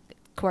now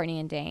Courtney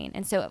and Dane.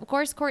 And so, of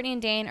course, Courtney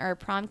and Dane are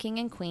prom king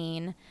and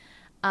queen.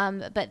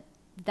 But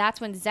that's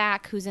when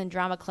Zach, who's in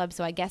drama club,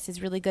 so I guess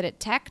is really good at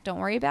tech, don't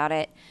worry about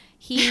it,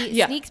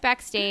 he sneaks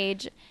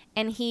backstage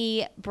and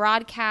he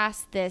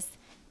broadcasts this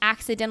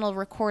accidental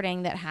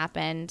recording that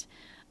happened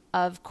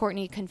of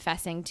Courtney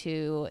confessing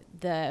to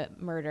the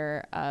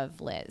murder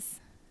of Liz.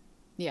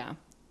 Yeah.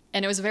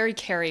 And it was a very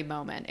Carrie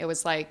moment. It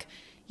was like,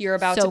 you're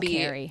about to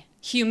be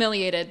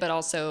humiliated, but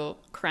also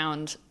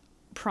crowned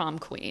prom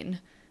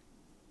queen.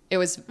 It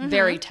was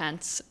very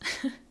tense.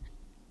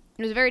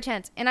 It was very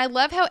tense. And I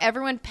love how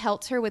everyone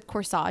pelts her with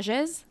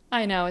corsages.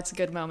 I know, it's a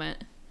good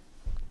moment.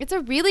 It's a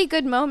really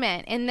good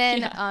moment. And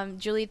then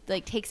Julie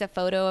like takes a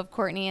photo of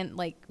Courtney and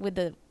like with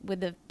the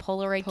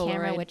Polaroid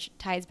camera, which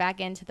ties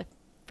back into the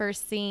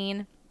first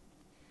scene.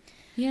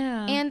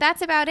 Yeah. And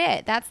that's about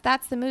it.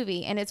 That's the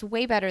movie. And it's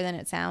way better than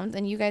it sounds.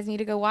 And you guys need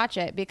to go watch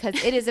it because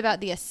it is about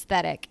the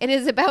aesthetic. It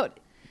is about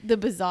the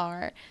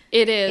bizarre.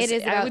 It is. It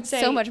is about I would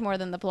say so much more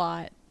than the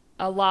plot.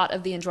 A lot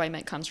of the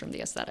enjoyment comes from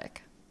the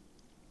aesthetic.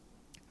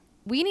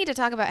 We need to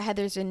talk about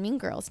Heathers and Mean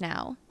Girls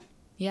now.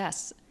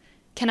 Yes.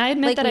 Can I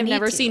admit that I've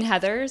never seen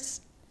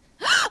Heathers?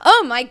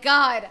 Oh my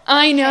God.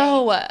 I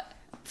know.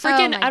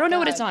 Freaking, Oh I don't know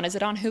what it's on. Is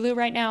it on Hulu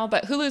right now?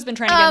 But Hulu's been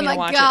trying to get me to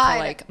watch it for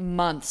like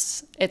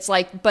months. It's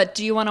like, but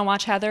do you want to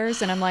watch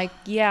Heathers? And I'm like,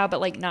 yeah, but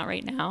like not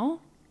right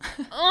now.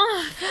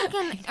 Oh,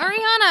 fucking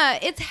Ariana,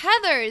 it's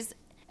Heathers.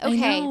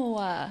 Okay. I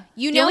know.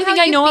 You the know only how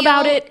thing I you know feel-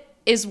 about it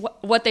is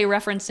what they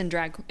referenced in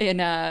Drag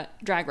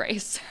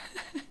Race.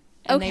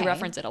 And they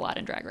reference it a lot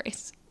in Drag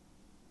Race.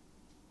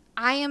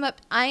 I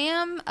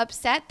am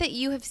upset that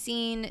you have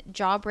seen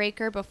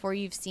Jawbreaker before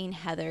you've seen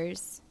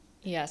Heathers.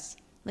 Yes.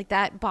 Like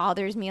that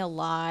bothers me a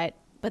lot,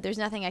 but there's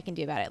nothing I can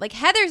do about it. Like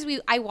Heathers,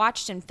 I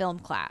watched in film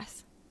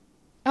class.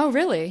 Oh,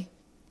 really?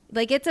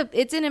 Like it's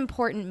an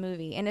important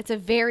movie, and it's a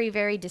very,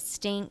 very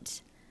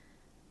distinct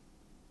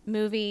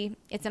movie.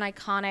 It's an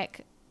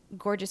iconic,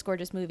 gorgeous,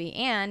 gorgeous movie,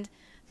 and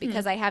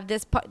because I have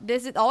this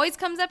it always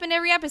comes up in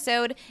every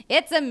episode.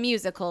 It's a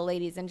musical,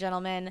 ladies and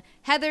gentlemen.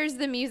 Heathers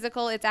the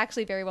musical. It's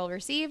actually very well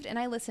received, and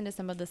I listened to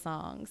some of the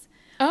songs.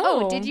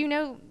 Oh, did you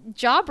know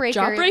Jawbreaker was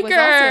also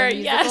a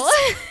musical?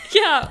 Yes.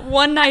 Yeah,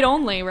 one night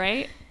only,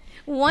 right?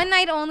 One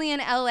night only in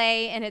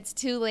LA, and it's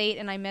too late,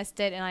 and I missed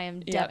it, and I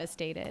am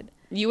devastated.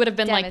 You would have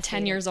been like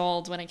 10 years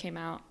old when it came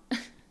out.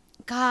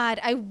 God,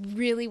 I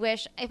really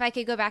wish if I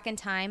could go back in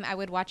time, I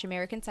would watch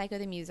American Psycho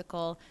the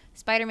musical,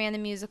 Spider-Man the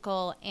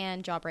musical,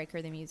 and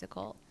Jawbreaker the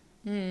musical.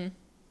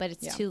 But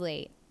it's too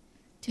late.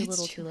 Too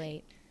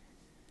late.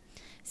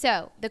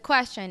 So the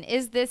question,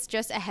 is this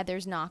just a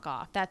Heathers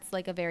knockoff? That's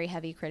like a very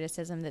heavy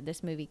criticism that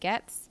this movie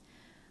gets.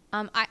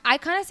 I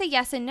kind of say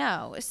yes and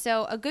no.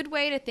 So a good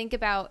way to think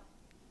about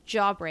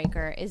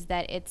Jawbreaker is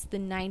that it's the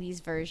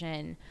 90s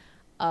version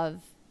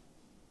of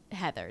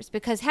Heathers,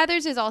 because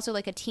Heathers is also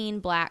like a teen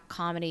black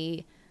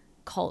comedy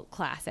cult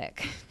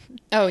classic.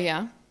 Oh,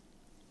 yeah?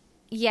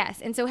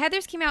 Yes. And so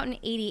Heathers came out in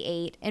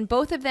 88, and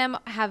both of them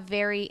have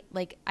very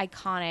like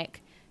iconic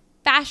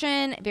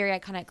fashion, very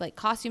iconic like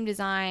costume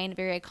design,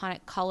 very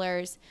iconic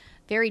colors,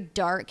 very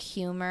dark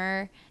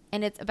humor.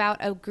 And it's about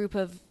a group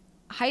of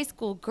high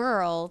school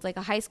girls, like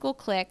a high school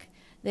clique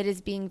that is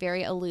being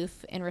very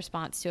aloof in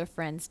response to a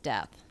friend's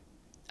death.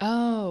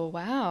 Oh,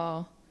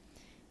 wow.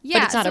 Yeah.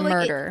 But it's not so a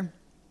murder.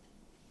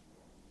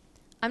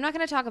 I'm not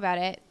going to talk about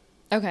it.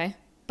 Okay.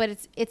 But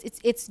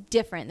it's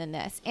different than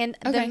this. And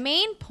the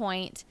main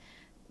point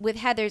with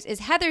Heathers is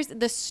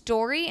the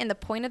story and the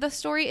point of the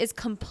story is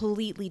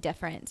completely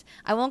different.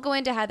 I won't go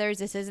into Heathers.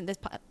 This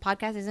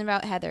podcast isn't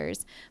about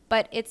Heathers,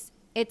 but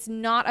it's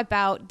not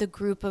about the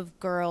group of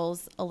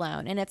girls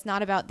alone, and it's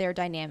not about their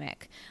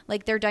dynamic.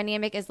 Like their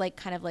dynamic is like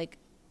kind of like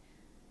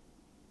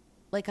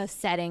a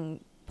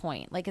setting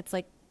point. Like it's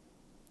like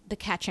the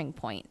catching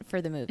point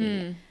for the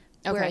movie.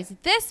 Okay. Whereas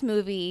this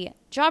movie,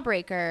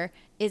 Jawbreaker,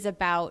 is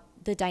about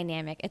the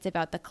dynamic. It's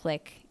about the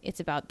clique.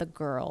 It's about the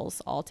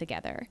girls all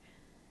together.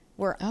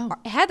 Where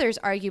Heathers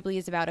arguably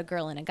is about a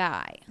girl and a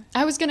guy.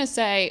 I was going to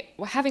say,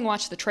 having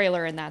watched the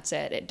trailer and that's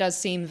it, it does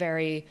seem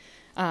very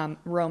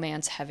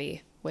romance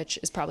heavy, which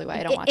is probably why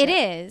I don't watch it.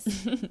 It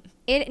is.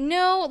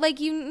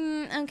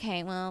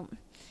 Okay, well,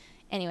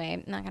 anyway,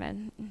 I'm not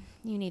going to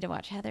you need to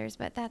watch Heathers,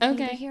 but that's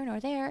neither Okay. here nor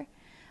there.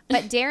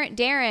 But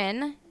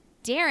Darren,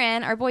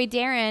 our boy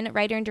Darren,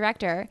 writer and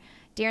director,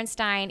 Darren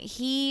Stein,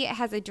 he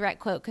has a direct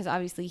quote because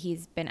obviously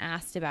he's been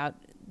asked about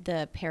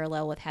the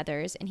parallel with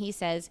Heathers, and he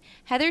says,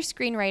 Heather's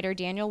screenwriter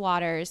Daniel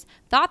Waters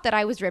thought that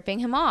I was ripping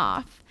him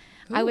off.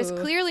 I was Ooh.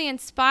 clearly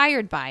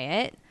inspired by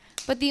it,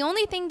 but the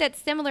only thing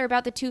that's similar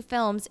about the two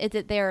films is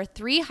that there are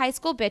 3 high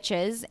school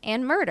bitches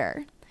and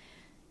murder.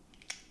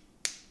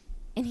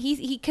 And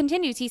he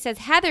continues, he says,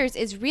 Heathers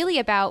is really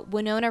about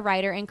Winona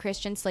Ryder and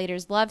Christian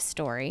Slater's love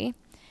story.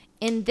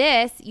 In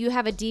this, you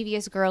have a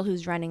devious girl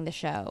who's running the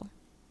show.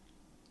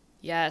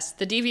 Yes,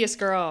 the devious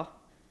girl.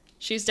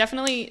 She's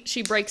definitely,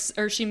 she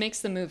makes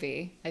the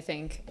movie, I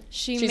think.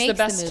 She's makes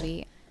the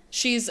movie.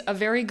 She's a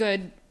very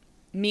good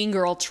mean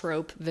girl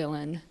trope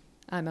villain.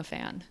 I'm a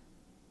fan.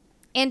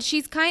 And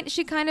she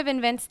kind of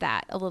invents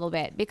that a little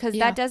bit because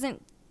that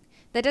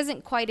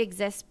doesn't quite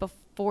exist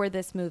before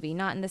this movie,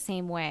 not in the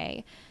same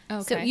way.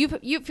 Okay.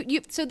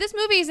 So this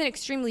movie is an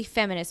extremely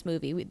feminist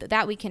movie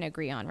that we can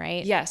agree on,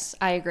 right? Yes,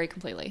 I agree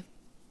completely.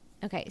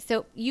 Okay,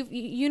 so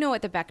you know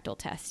what the Bechdel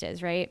test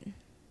is, right?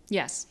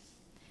 Yes.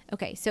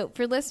 Okay, so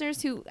for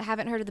listeners who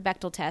haven't heard of the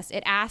Bechdel test,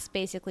 it asks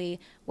basically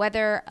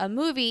whether a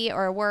movie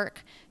or a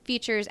work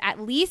features at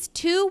least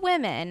 2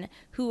 women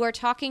who are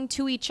talking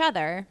to each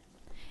other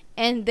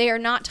and they are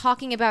not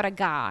talking about a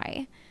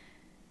guy.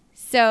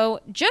 So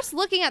just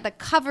looking at the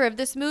cover of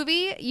this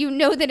movie, you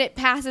know that it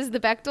passes the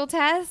Bechdel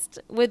test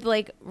with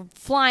like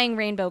flying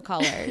rainbow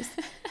colors.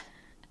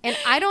 And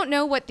I don't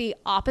know what the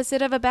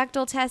opposite of a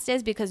Bechdel test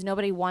is because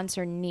nobody wants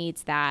or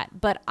needs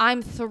that. But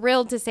I'm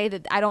thrilled to say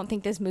that I don't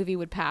think this movie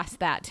would pass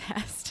that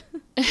test.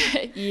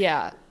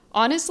 Yeah.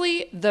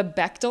 Honestly, the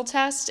Bechdel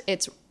test,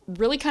 it's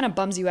really kind of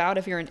bums you out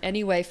if you're in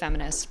any way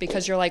feminist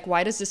because you're like,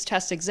 why does this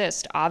test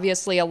exist?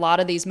 Obviously, a lot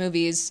of these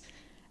movies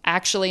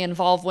actually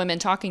involve women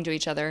talking to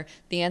each other.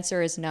 The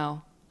answer is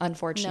no,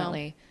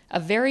 unfortunately. No. A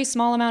very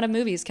small amount of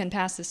movies can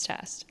pass this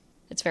test.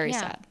 It's very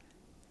sad.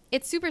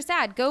 It's super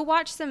sad. Go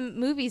watch some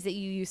movies that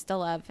you used to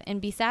love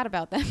and be sad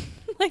about them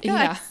like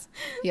us.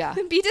 Yeah.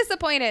 Be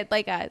disappointed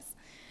like us.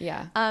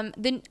 Yeah.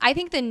 I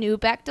think the new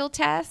Bechdel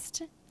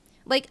test,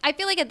 like I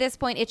feel like at this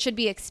point it should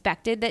be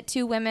expected that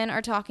 2 women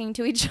are talking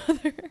to each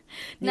other,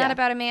 not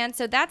about a man.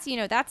 So that's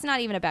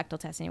not even a Bechdel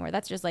test anymore.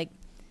 That's just like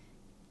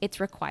it's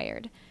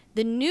required.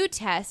 The new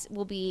test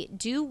will be,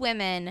 do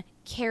women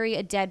carry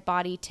a dead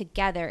body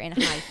together in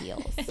high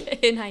heels?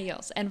 In high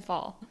heels and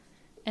fall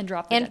and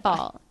drop the dead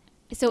body.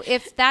 So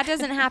if that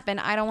doesn't happen,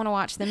 I don't want to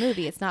watch the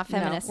movie. It's not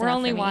feminist. No, we're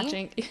only for me.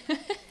 watching.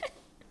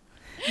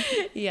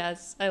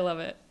 Yes, I love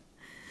it.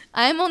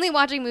 I'm only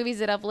watching movies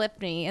that uplift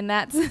me, and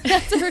that's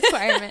a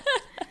requirement.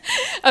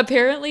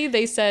 Apparently,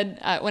 they said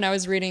when I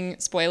was reading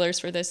spoilers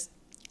for this,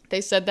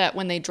 they said that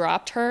when they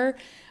dropped her,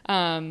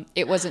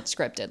 it wasn't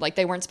scripted. Like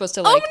they weren't supposed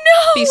to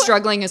be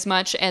struggling as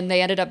much, and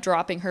they ended up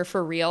dropping her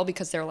for real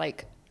because they're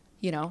like,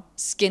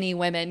 skinny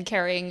women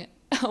carrying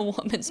a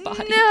woman's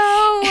body.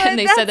 No, and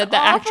they said that the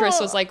awful. Actress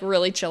was like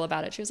really chill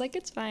about it. She was like,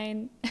 it's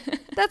fine.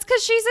 That's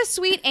because she's a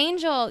sweet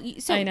angel.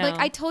 So I know. like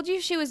I told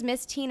you she was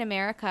Miss Teen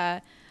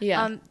America.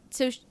 Yeah.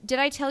 So did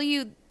I tell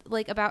you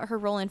like about her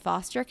role in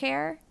foster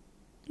care?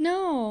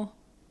 No.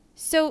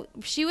 So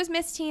she was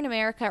Miss Teen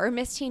America or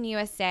Miss Teen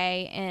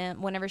USA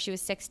and whenever she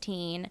was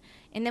 16.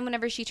 And then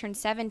whenever she turned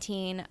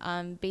 17,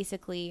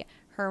 basically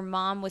her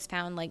mom was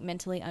found like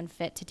mentally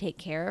unfit to take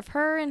care of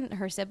her and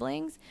her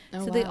siblings.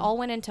 So they all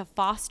went into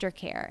foster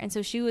care. And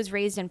so she was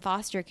raised in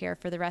foster care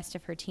for the rest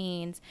of her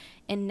teens.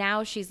 And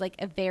now she's like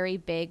a very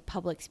big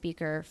public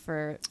speaker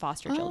for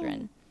foster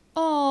children.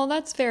 Oh,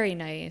 that's very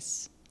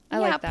nice. I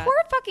like that. Poor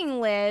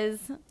fucking Liz.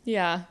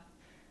 Yeah.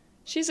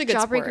 She's a good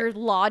Jawbreaker sport.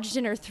 lodged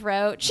in her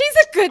throat. She's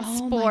a good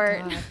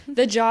sport. My God.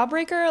 The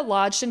Jawbreaker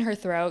lodged in her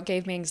throat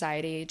gave me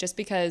anxiety just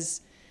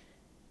because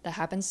that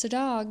happens to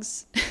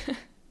dogs.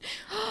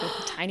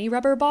 With tiny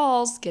rubber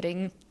balls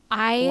getting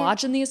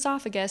lodged in the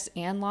esophagus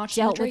and lodged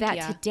in the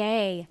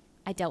trachea.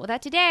 I dealt with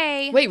that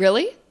today. Wait,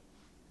 really?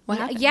 What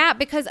happened? Yeah,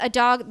 because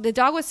the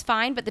dog was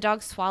fine, but the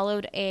dog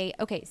swallowed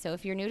okay, so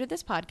if you're new to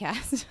this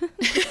podcast,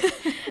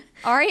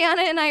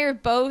 Ariana and I are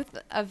both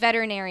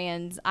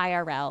veterinarians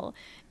IRL.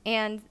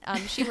 And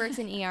she works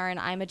in ER and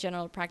I'm a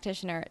general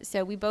practitioner.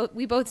 So we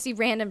both see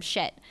random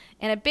shit.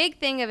 And a big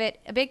thing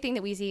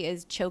that we see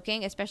is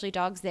choking, especially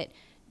dogs that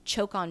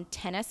choke on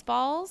tennis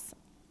balls.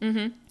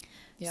 Mm-hmm.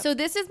 Yep. So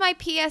this is my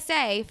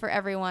PSA for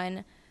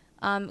everyone.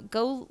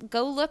 Go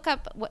look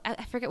up,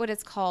 I forget what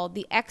it's called,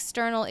 the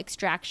external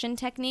extraction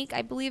technique,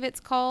 I believe it's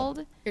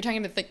called. You're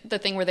talking about the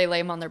thing where they lay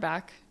them on their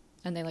back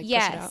and they push it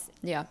out?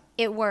 Yeah.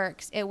 It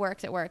works.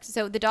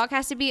 So the dog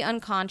has to be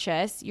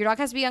unconscious. Your dog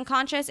has to be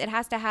unconscious. It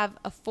has to have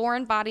a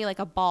foreign body like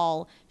a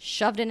ball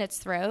shoved in its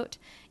throat.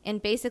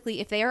 And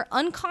basically, if they are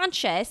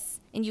unconscious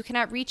and you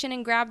cannot reach in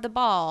and grab the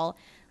ball,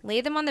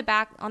 lay them on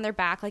their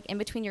back, like in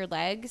between your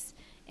legs,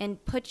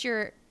 and put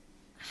your,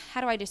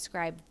 how do I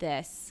describe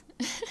this?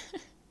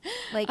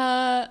 Like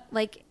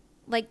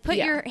put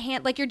your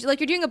hand, like you're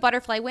doing a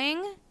butterfly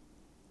wing.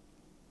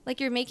 Like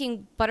you're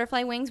making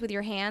butterfly wings with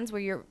your hands where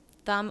you're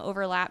thumb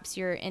overlaps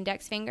your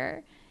index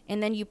finger,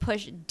 and then you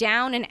push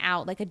down and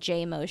out like a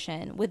J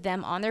motion with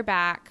them on their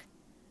back,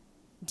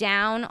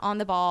 down on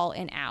the ball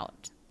and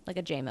out like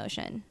a J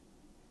motion.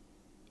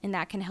 And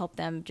that can help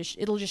them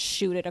it'll just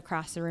shoot it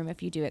across the room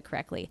if you do it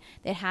correctly.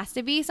 It has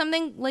to be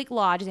something like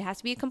lodged. It has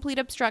to be a complete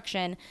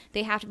obstruction.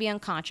 They have to be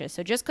unconscious.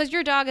 So just because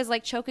your dog is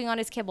like choking on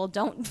his kibble,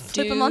 don't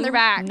flip them on their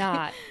back.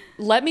 Not.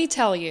 Let me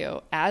tell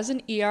you, as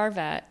an ER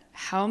vet,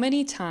 how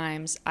many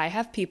times I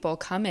have people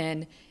come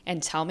in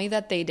and tell me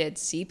that they did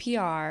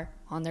CPR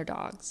on their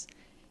dogs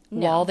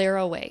while they're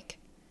awake.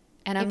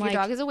 And I'm if like,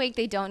 your dog is awake,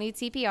 they don't need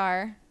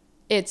CPR.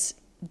 It's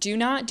do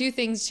not do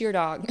things to your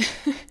dog.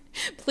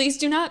 Please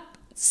do not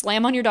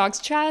slam on your dog's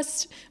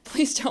chest.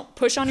 Please don't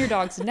push on your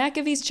dog's neck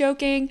if he's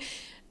choking.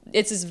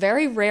 It's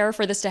very rare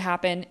for this to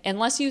happen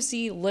unless you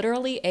see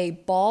literally a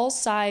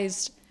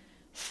ball-sized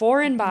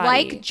foreign body.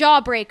 Like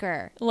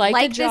Jawbreaker. Like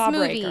a this Jawbreaker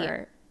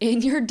movie.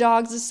 in your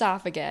dog's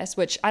esophagus,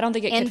 which I don't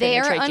think it can fit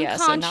in the trachea,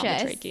 so not the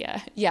unconscious.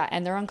 trachea. Yeah,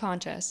 and they're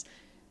unconscious.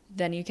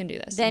 Then you can do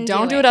this. Then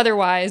don't do do it. it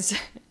otherwise.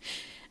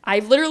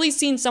 I've literally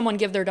seen someone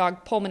give their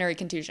dog pulmonary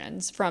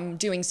contusions from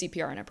doing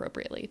CPR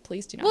inappropriately.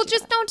 Please do not. Well, do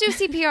just that. don't do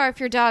CPR if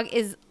your dog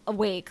is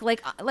awake.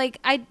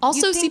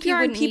 Also, you'd think you CPR in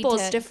wouldn't people need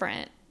is to-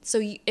 different.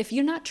 So if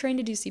you're not trained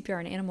to do CPR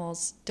on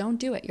animals, don't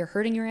do it. You're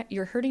hurting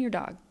your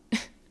dog.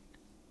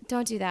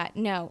 Don't do that.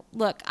 No.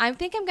 Look, I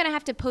think I'm going to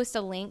have to post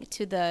a link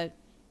to the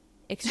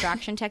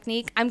extraction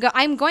technique. I'm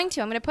going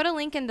to put a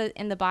link in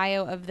the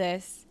bio of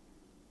this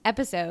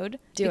episode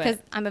because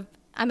I'm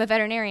a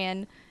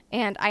veterinarian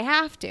and I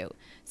have to.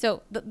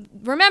 So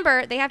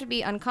remember, they have to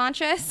be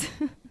unconscious.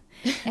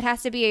 It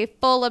has to be a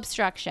full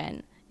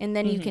obstruction, and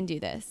then you can do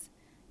this.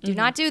 Do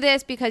not do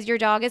this because your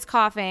dog is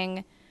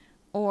coughing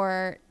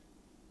or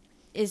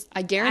is...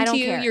 I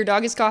guarantee care. your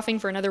dog is coughing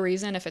for another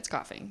reason if it's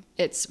coughing.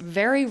 It's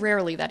very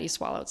rarely that he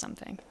swallowed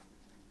something.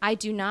 I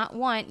do not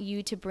want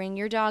you to bring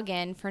your dog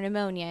in for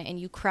pneumonia and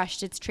you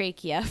crushed its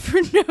trachea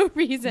for no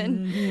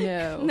reason.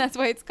 No. And that's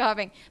why it's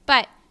coughing.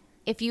 But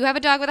if you have a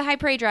dog with a high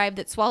prey drive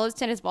that swallows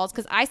tennis balls,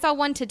 because I saw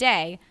one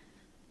today,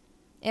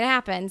 it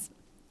happens.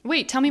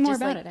 Wait, tell me more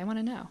Just about like- it. I want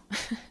to know.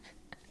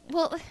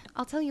 Well,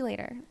 I'll tell you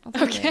later. You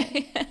later.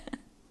 Okay.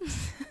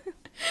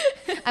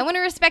 I want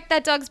to respect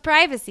that dog's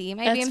privacy. He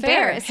might be That's fair.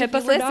 embarrassed if HIPAA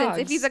he for listens, dogs.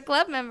 if he's a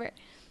club member.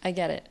 I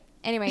get it.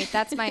 Anyway,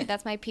 that's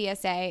my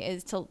PSA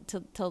is to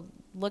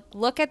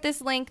look at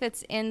this link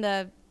that's in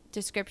the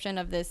description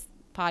of this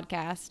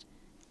podcast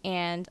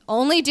and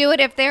only do it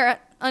if they're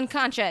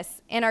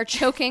unconscious and are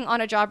choking on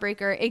a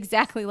Jawbreaker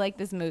exactly like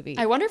this movie.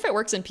 I wonder if it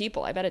works in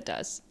people. I bet it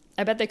does.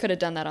 I bet they could have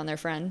done that on their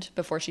friend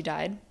before she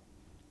died.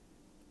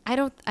 I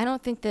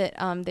don't think that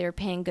they're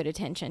paying good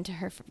attention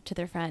to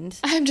their friend.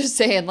 I'm just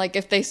saying, like,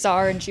 if they saw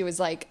her and she was,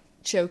 like,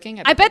 choking.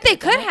 I bet they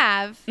could done it.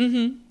 have.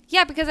 Mm-hmm.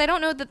 Yeah, because I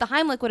don't know that the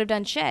Heimlich would have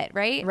done shit,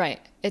 right? Right.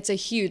 It's a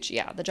huge,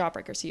 the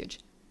Jawbreaker's huge.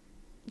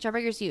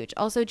 Jawbreaker's huge.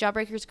 Also,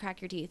 Jawbreakers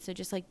crack your teeth, so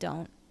just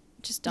don't.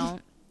 Just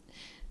don't.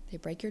 They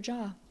break your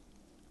jaw.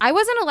 I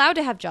wasn't allowed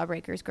to have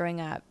Jawbreakers growing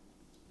up.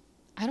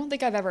 I don't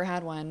think I've ever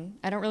had one.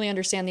 I don't really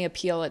understand the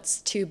appeal.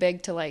 It's too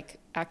big to, like,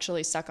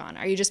 actually suck on.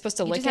 Are you just supposed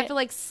to You lick just have it? to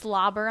like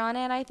slobber on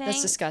it, I think.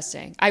 That's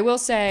disgusting. I will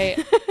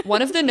say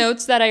one of the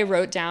notes that I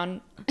wrote down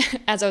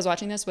as I was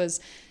watching this was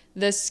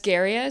the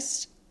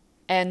scariest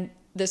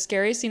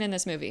scene in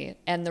this movie,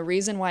 and the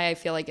reason why I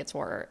feel like it's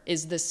horror,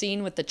 is the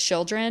scene with the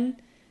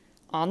children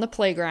on the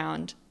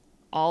playground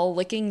all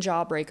licking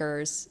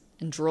Jawbreakers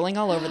and drooling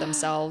all over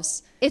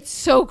themselves. It's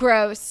so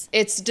gross.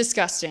 It's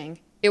disgusting.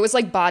 It was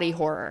like body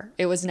horror.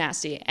 It was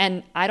nasty.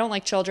 And I don't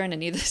like children, and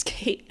neither does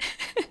Kate.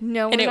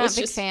 No, we're And it not was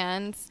big just-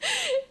 fans.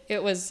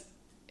 It was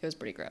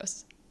pretty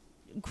gross.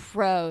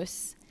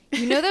 Gross.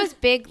 You know those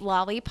big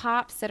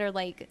lollipops that are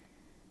like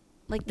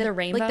The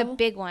rainbow? like the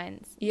big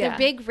ones. Yeah. The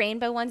big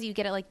rainbow ones you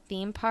get at like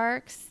theme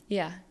parks.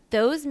 Yeah.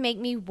 Those make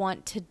me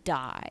want to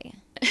die.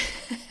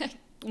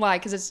 Why?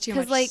 Because it's too 'Cause,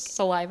 much like,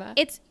 saliva?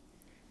 It's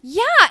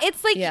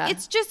like Yeah.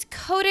 it's just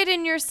coated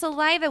in your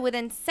saliva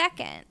within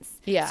seconds.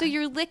 Yeah. So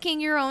you're licking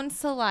your own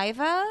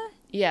saliva.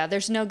 Yeah,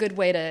 there's no good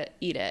way to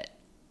eat it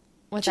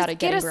without Just it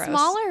getting get a gross.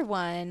 smaller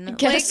one.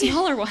 Get a Like,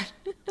 smaller one.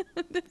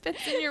 that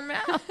fits in your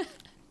mouth.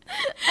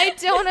 I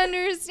don't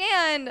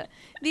understand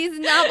these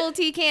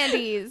novelty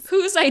candies.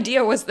 Whose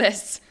idea was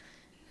this?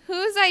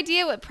 Whose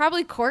idea?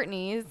 Probably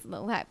Courtney's,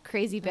 that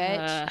crazy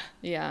bitch.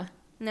 Yeah.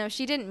 No,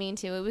 she didn't mean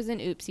to. It was an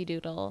oopsie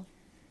doodle.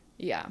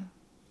 Yeah.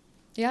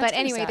 Yeah. But it's kinda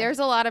anyway, sad. there's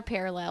a lot of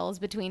parallels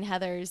between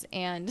Heather's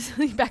and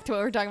back to what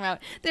we're talking about.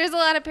 There's a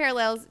lot of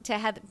parallels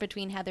to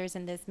between Heather's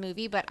and this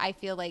movie, but I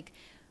feel like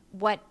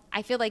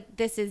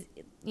this is,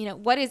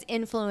 what is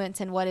influence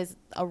and what is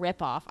a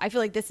ripoff. I feel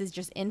like this is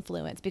just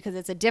influence because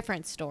it's a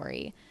different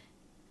story.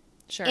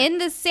 Sure. In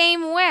the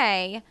same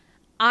way,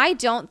 I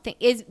don't think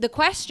is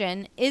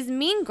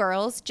Mean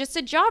Girls just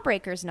a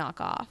Jawbreakers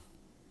knockoff?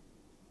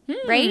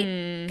 Right?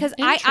 Because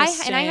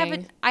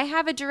I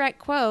have a direct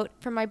quote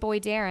from my boy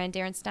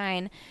Darren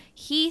Stein.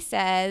 He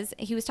says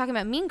he was talking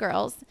about Mean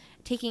Girls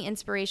taking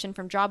inspiration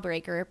from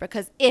Jawbreaker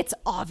because it's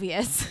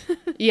obvious.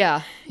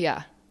 Yeah.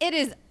 Yeah. It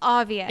is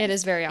obvious. It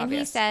is very And he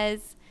obvious.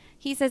 says,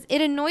 He says, it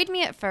annoyed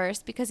me at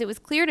first because it was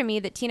clear to me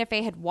that Tina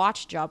Fey had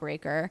watched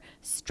Jawbreaker.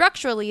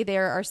 Structurally,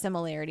 there are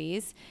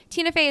similarities.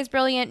 Tina Fey is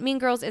brilliant. Mean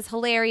Girls is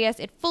hilarious.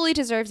 It fully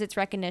deserves its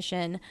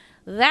recognition.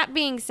 That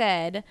being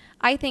said,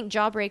 I think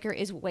Jawbreaker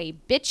is way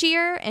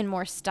bitchier and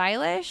more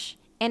stylish,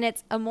 and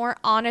it's a more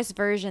honest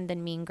version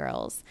than Mean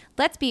Girls.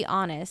 Let's be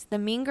honest. The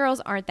Mean Girls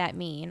aren't that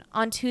mean.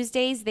 On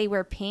Tuesdays, they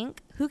wear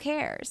pink. Who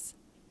cares?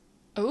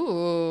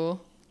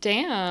 Ooh,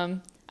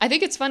 damn. I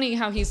think it's funny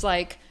how he's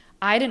like,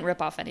 I didn't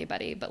rip off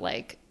anybody, but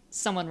like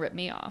someone ripped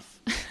me off.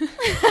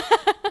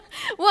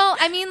 Well,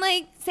 I mean,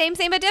 like same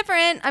but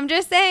different. I'm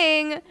just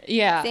saying.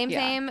 Yeah.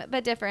 Same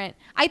but different.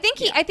 I think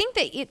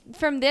that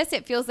from this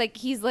it feels like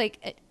he's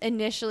like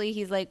initially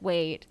he's like,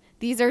 wait,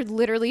 these are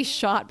literally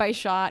shot by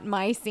shot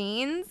my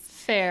scenes.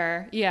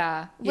 Fair.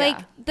 Yeah. Like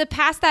the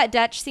past that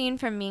Dutch scene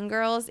from Mean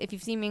Girls. If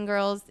you've seen Mean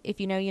Girls, if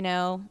you know, you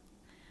know.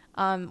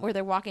 Where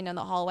they're walking down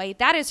the hallway.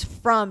 That is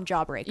from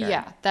Jawbreaker.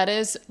 Yeah, that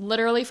is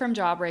literally from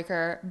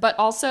Jawbreaker. But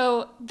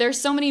also, there's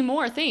so many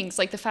more things.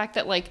 Like the fact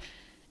that, like,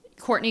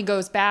 Courtney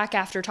goes back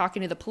after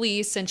talking to the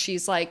police and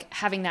she's, like,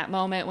 having that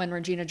moment when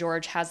Regina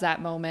George has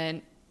that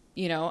moment,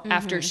 you know,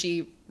 after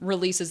she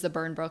releases the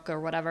burn book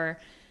or whatever.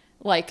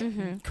 Like,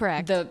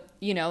 correct.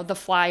 The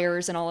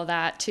flyers and all of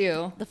that,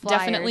 too. The flyers.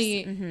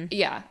 Definitely,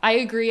 yeah, I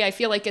agree. I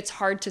feel like it's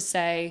hard to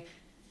say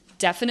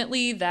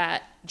definitely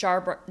that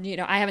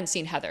I haven't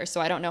seen Heather, so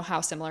I don't know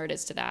how similar it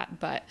is to that,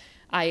 but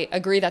I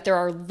agree that there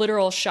are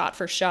literal shot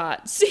for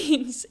shot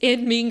scenes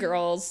in Mean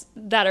Girls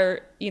that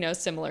are,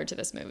 similar to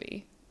this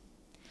movie.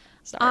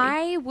 Sorry.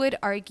 I would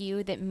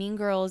argue that Mean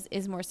Girls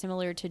is more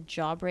similar to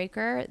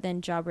Jawbreaker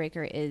than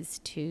Jawbreaker is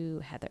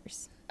to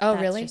Heather's. Oh,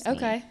 That's really? just me.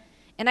 Okay.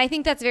 And I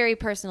think that's very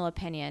personal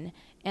opinion,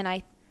 and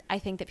I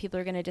think that people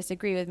are going to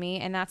disagree with me,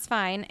 and that's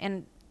fine.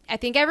 And I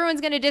think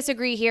everyone's going to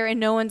disagree here, and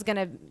no one's going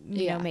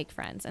to, make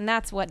friends. And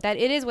that's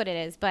it is what it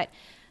is. But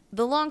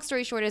the long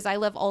story short is I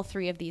love all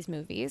three of these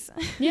movies.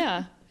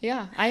 Yeah,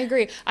 I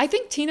agree. I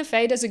think Tina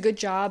Fey does a good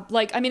job.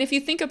 Like, I mean, if you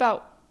think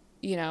about,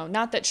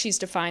 not that she's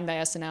defined by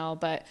SNL,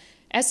 but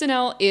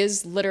SNL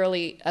is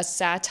literally a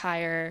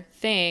satire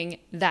thing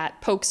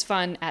that pokes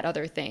fun at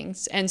other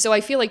things. And so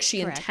I feel like she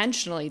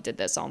intentionally did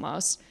this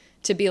almost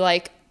to be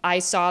like, I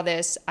saw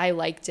this, I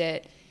liked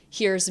it.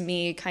 Here's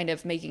me kind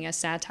of making a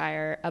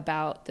satire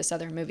about this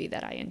other movie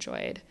that I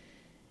enjoyed.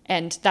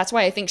 And that's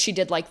why I think she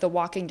did like the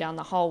walking down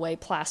the hallway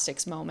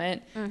plastics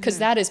moment, because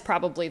that is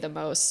probably the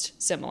most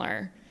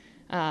similar.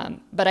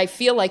 But I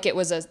feel like it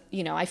was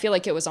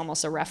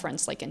almost a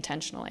reference, like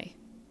intentionally.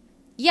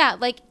 Yeah.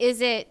 Like,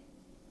 is it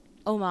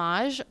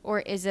homage or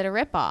is it a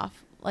ripoff?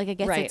 Like,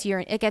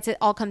 I guess it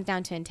all comes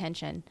down to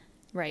intention.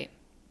 Right.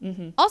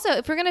 Mm-hmm. Also,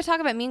 if we're going to talk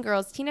about Mean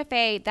Girls, Tina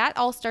Fey, that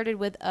all started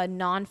with a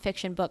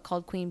nonfiction book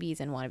called Queen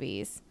Bees and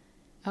Wannabes.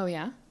 Oh,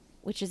 yeah?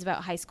 Which is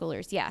about high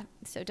schoolers. Yeah.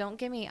 So don't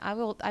give me, I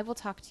will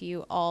talk to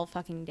you all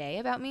fucking day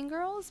about Mean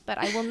Girls, but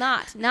I will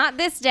not. Not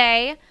this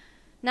day.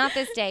 Not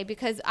this day,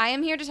 because I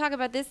am here to talk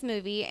about this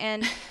movie.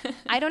 And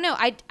I don't know.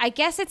 I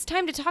guess it's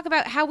time to talk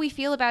about how we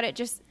feel about it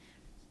just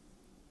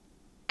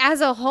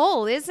as a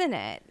whole, isn't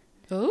it?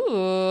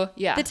 Ooh,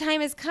 yeah. The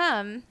time has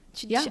come.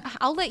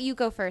 I'll let you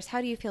go first.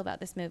 How do you feel about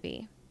this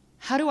movie?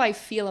 How do I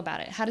feel about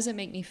it? How does it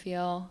make me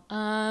feel?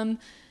 I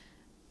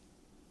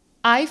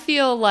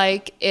feel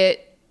like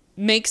it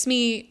makes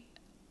me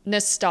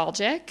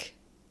nostalgic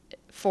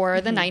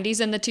for the 90s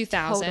and the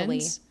 2000s.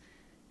 Totally.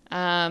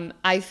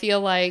 I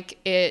feel like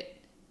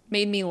it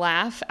made me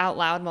laugh out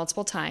loud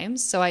multiple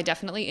times, so I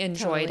definitely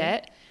enjoyed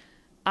it.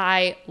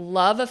 I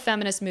love a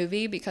feminist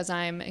movie because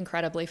I'm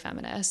incredibly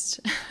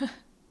feminist.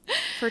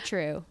 For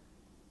true.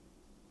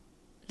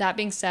 That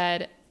being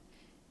said,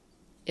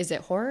 is it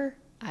horror?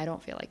 I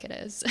don't feel like it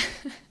is.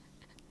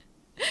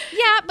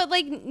 Yeah, but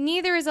like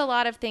neither is a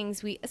lot of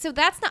things so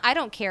that's not, I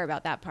don't care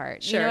about that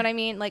part. Sure. You know what I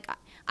mean? Like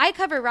I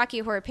cover Rocky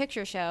Horror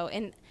Picture Show,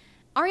 and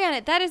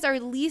Ariana, that is our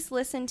least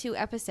listened to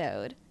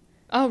episode.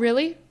 Oh,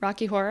 really?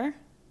 Rocky Horror?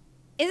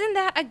 Isn't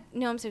that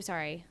no, I'm so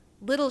sorry.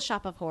 Little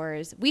Shop of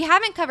Horrors. We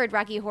haven't covered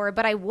Rocky Horror,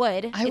 but I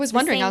would. I was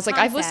wondering. I was like,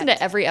 I've listened to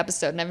every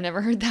episode and I've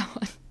never heard that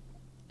one.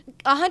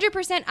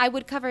 100% I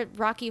would cover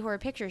Rocky Horror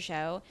Picture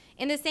Show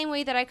in the same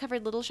way that I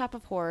covered Little Shop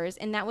of Horrors,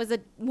 and that was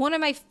one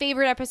of my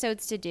favorite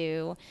episodes to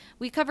do.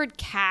 We covered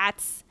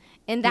Cats,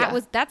 and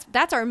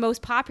that's our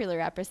most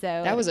popular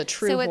episode. That was a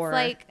true horror. So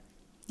it's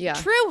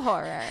like true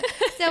horror.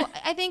 So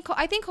I think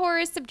horror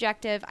is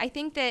subjective. I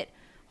think that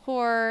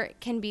horror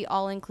can be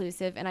all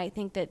inclusive, and I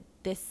think that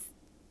this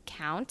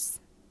counts.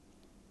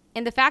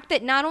 And the fact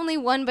that not only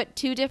one, but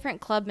two different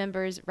club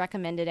members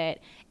recommended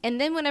it. And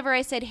then whenever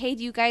I said, hey,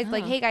 do you guys,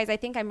 hey guys, I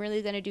think I'm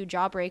really going to do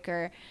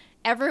Jawbreaker,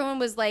 everyone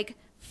was like,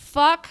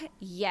 fuck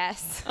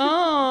yes.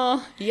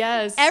 Oh,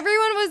 yes.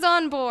 Everyone was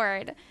on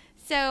board.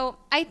 So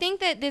I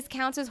think that this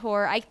counts as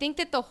horror. I think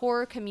that the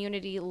horror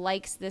community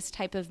likes this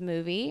type of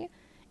movie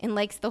and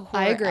likes the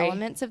horror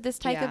elements of this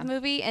type of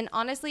movie. And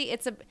honestly,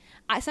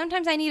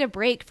 sometimes I need a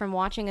break from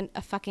watching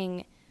a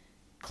fucking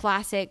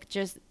classic,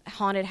 just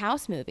haunted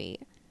house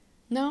movie.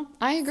 No,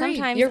 I agree.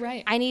 Sometimes you're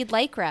right. I need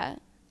Lycra.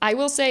 I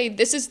will say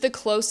this is the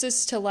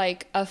closest to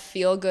like a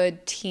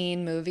feel-good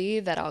teen movie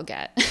that I'll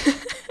get.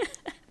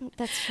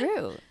 That's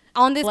true.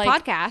 On this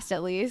Like, podcast,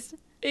 at least.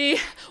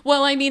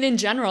 Well, I mean, in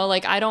general,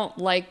 like I don't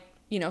like,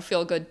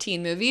 feel-good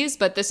teen movies,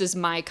 but this is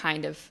my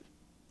kind of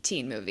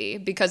teen movie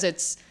because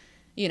it's,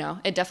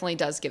 it definitely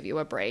does give you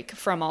a break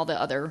from all the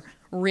other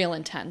real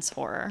intense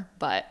horror,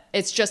 but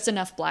it's just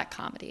enough black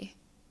comedy.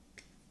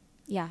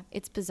 Yeah,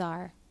 it's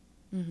bizarre.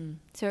 Mm-hmm.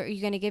 So are you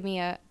going to give me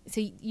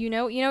so you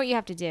know what you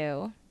have to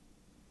do?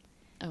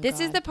 Oh, this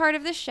is the part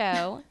of the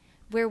show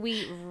where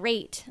we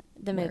rate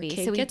the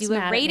movie. So we do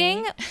a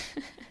rating.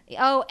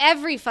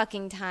 Every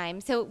fucking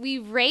time. So we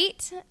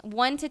rate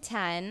 1 to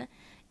 10,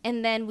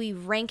 and then we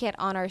rank it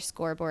on our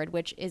scoreboard,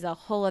 which is a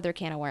whole other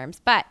can of worms.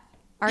 But,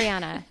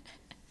 Ariana,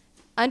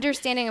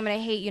 understanding I'm going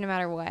to hate you no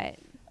matter what.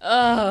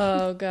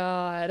 Oh,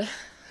 God.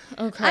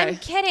 Okay. I'm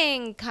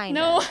kidding, kind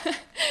of.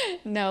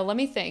 No, let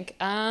me think.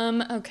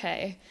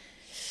 Okay.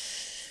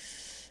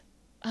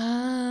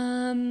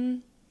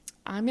 I'm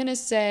going to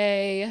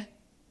say...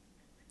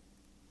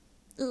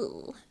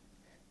 Ooh.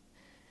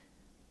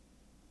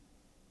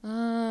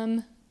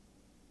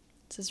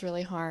 This is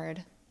really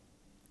hard.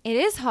 It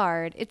is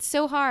hard. It's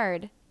so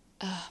hard.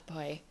 Oh,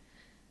 boy.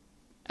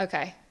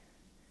 Okay.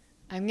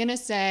 I'm going to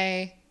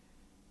say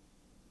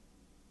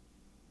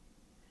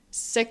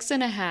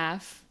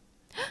 6.5.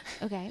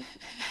 Okay.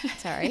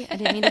 Sorry. I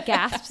didn't mean to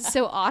gasp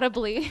so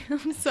audibly.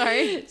 I'm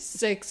sorry.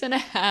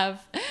 6.5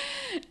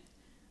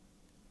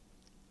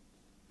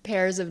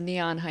 pairs of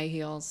neon high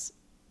heels.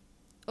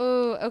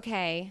 Oh,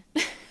 okay.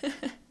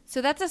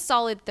 So that's a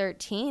solid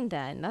 13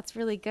 then. That's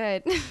really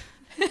good.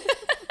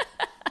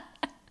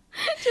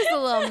 Just a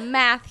little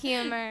math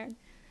humor.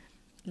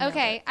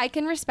 Okay, I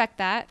can respect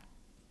that.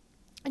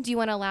 Do you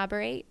want to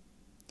elaborate?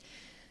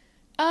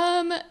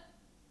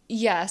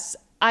 Yes.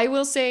 I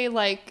will say,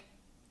 like,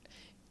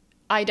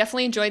 I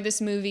definitely enjoyed this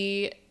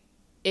movie.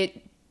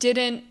 It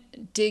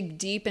didn't dig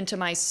deep into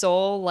my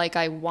soul like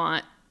I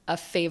want a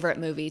favorite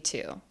movie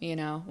to,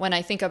 When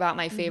I think about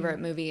my favorite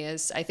movie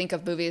I think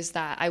of movies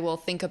that I will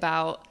think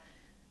about,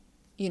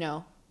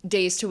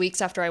 days to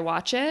weeks after I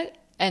watch it.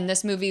 And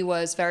this movie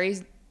was very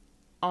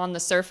on the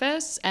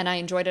surface, and I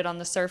enjoyed it on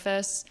the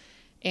surface.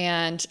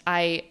 And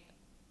I,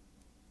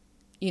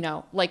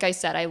 like I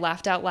said, I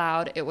laughed out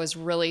loud. It was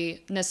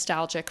really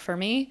nostalgic for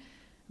me,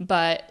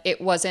 but it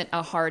wasn't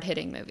a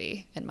hard-hitting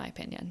movie, in my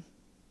opinion.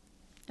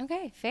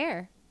 Okay,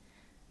 fair.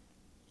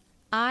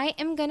 I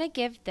am going to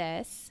give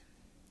this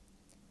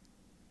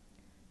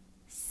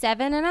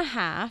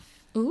 7.5.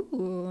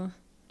 Ooh.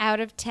 Out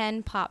of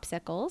 10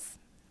 popsicles.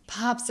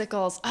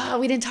 Popsicles. Oh,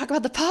 we didn't talk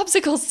about the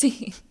popsicle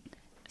scene.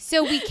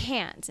 So we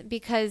can't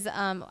because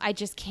I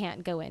just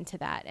can't go into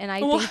that. And I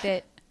think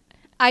that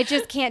I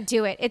just can't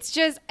do it. It's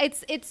just,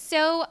 it's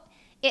so,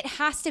 it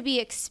has to be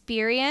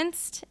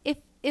experienced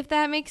if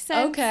that makes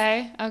sense.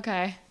 Okay. I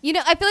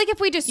feel like if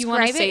we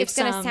describe it, it's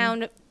going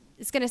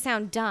to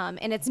sound dumb,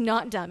 and it's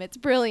not dumb. It's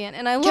brilliant.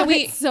 And I love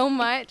it so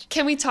much.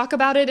 Can we talk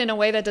about it in a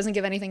way that doesn't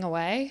give anything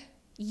away?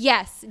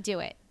 Yes, do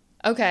it.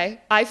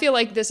 Okay. I feel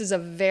like this is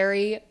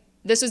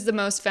the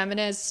most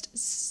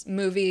feminist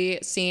movie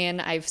scene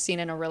I've seen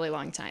in a really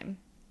long time.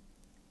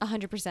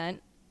 100%.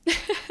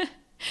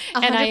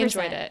 And I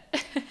enjoyed it.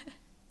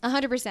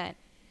 100%.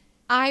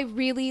 I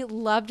really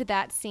loved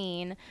that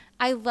scene.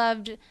 I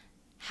loved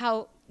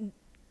how,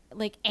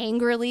 like,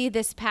 angrily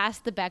this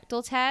passed the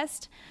Bechdel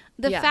test.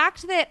 The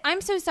fact that, I'm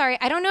so sorry,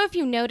 I don't know if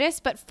you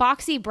noticed, but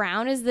Foxy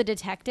Brown is the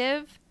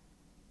detective.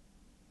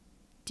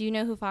 Do you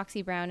know who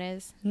Foxy Brown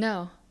is?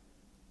 No.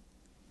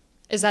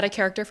 Is that a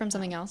character from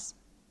something else?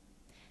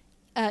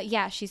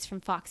 Yeah, she's from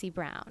Foxy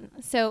Brown.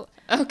 So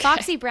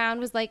Foxy Brown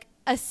was like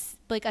a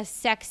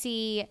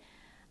sexy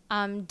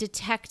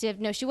detective.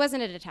 No, she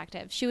wasn't a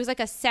detective. She was like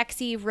a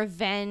sexy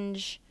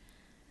revenge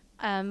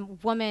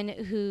woman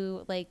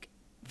who, like,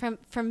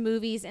 from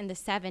movies in the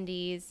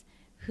 70s,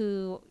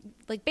 who,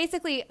 like,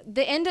 basically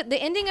the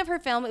ending of her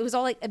film, it was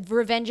all like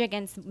revenge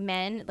against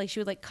men. Like, she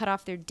would, like, cut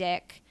off their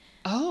dick.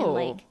 Oh. And,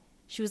 like,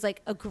 she was,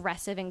 like,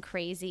 aggressive and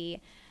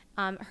crazy.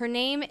 Her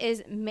name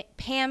is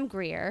Pam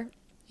Grier.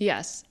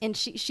 Yes. And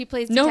she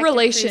plays no Detective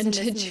relation Cruz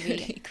to in this movie.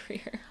 Judy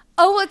Greer.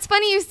 Oh, well, it's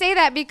funny you say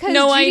that because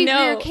Judy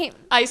Greer came.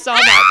 I saw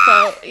that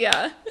quote.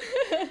 Yeah.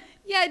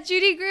 Yeah,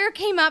 Judy Greer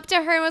came up to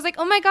her and was like,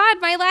 "Oh my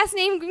God, my last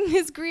name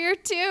is Greer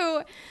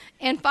too."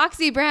 And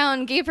Foxy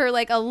Brown gave her,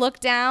 like, a look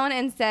down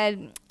and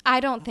said, "I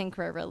don't think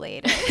we're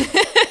related."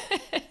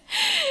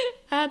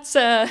 That's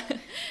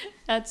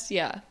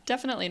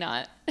definitely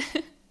not.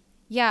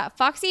 Yeah,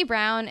 Foxy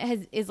Brown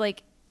is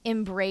like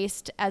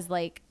embraced as,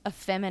 like, a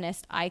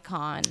feminist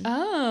icon.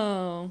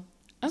 Oh,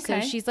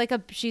 okay. So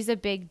she's a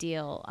big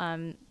deal.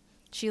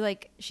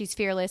 She's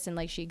fearless, and,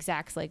 like, she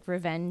exacts, like,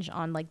 revenge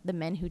on, like, the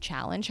men who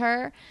challenge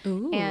her.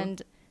 Ooh.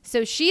 And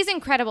so she's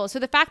incredible. So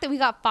the fact that we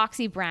got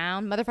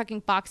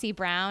motherfucking Foxy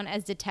Brown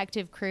as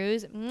Detective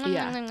Cruz,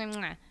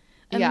 amazing.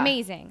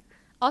 Yeah.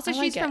 Also,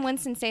 she's from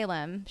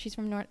Winston-Salem. She's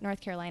from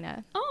North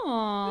Carolina.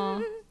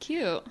 Oh,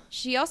 cute.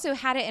 She also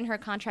had it in her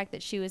contract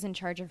that she was in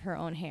charge of her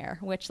own hair,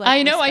 which, like,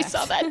 I know, respect. I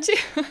saw that too.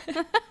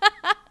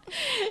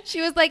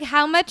 She was like,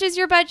 how much is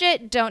your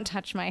budget? Don't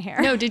touch my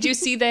hair. No, did you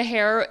see the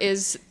hair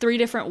is 3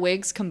 different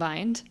wigs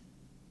combined?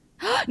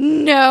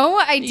 No,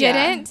 I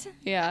didn't.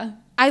 Yeah.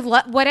 I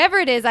love whatever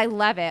it is. I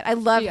love it. I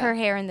love Yeah. her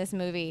hair in this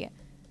movie.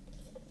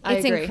 I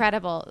It's agree.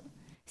 incredible.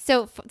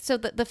 So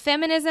the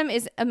feminism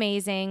is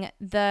amazing.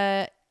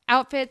 The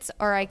outfits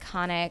are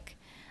iconic.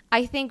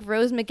 I think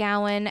Rose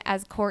McGowan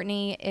as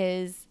Courtney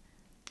is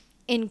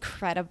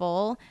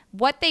incredible.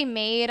 What they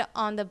made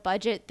on the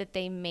budget that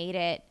they made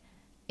it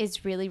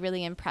is really,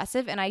 really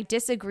impressive. And I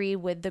disagree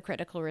with the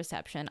critical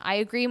reception. I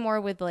agree more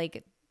with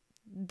like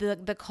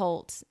the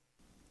cult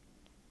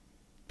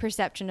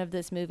perception of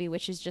this movie,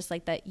 which is just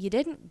like that you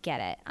didn't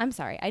get it. I'm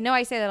sorry. I know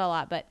I say that a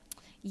lot, but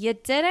you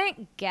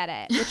didn't get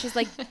it, which is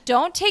like,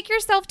 don't take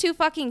yourself too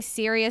fucking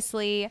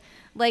seriously.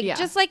 Like,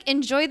 just like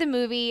enjoy the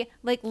movie,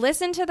 like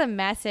listen to the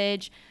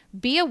message,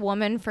 be a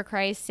woman for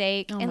Christ's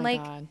sake, and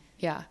like God.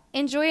 Yeah.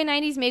 enjoy a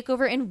 90s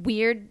makeover and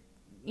weird,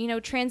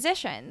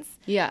 transitions.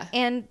 Yeah.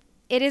 And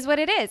it is what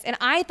it is. And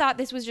I thought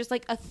this was just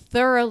like a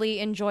thoroughly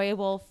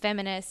enjoyable,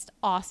 feminist,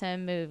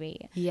 awesome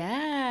movie.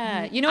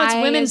 Yeah. It's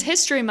Women's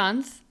History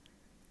Month.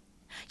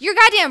 You're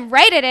goddamn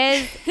right it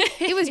is.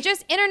 It was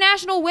just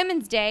International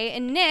Women's Day,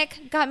 and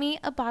Nick got me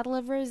a bottle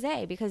of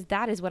rosé because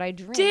that is what I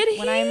drink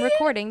when I'm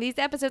recording these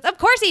episodes. Of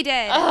course he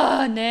did.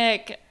 Oh,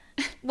 Nick.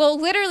 Well,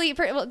 literally,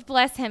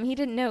 bless him. He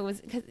didn't know it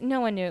was because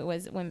no one knew it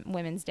was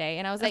Women's Day,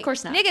 and I was like, "Of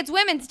course not, Nick, it's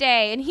Women's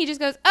Day," and he just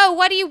goes, "Oh,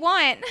 what do you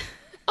want?"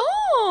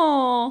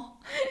 Oh,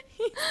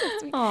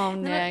 oh,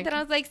 Nick. Nick. Then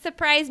I was like,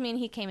 "Surprise me!" And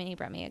he came and he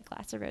brought me a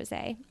glass of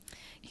rosé.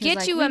 Get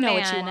Get you a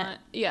man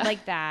yeah.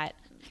 like that.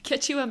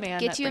 Get you a man.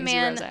 Get that you a brings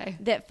man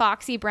rosé. that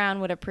Foxy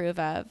Brown would approve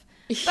of.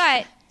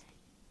 But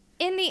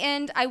in the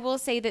end, I will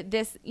say that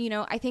this,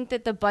 I think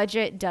that the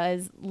budget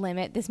does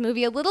limit this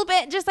movie a little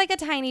bit, just like a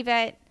tiny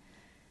bit.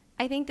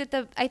 I think that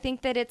I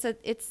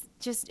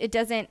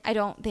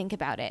don't think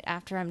about it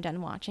after I'm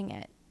done watching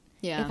it.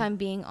 Yeah. If I'm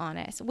being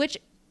honest, which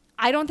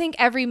I don't think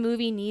every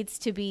movie needs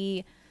to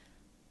be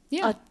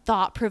a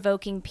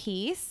thought-provoking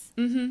piece.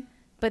 Mm-hmm.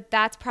 But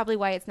that's probably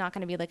why it's not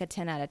going to be like a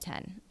 10 out of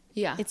 10.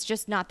 Yeah. It's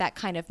just not that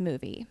kind of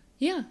movie.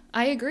 Yeah,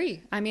 I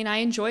agree. I mean, I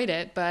enjoyed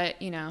it, but,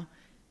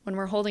 when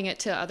we're holding it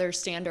to other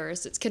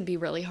standards, it can be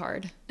really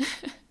hard.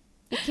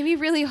 It can be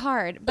really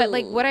hard. But,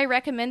 like, would I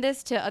recommend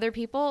this to other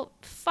people?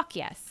 Fuck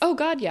yes. Oh,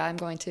 God, yeah, I'm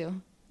going to.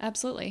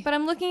 Absolutely. But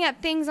I'm looking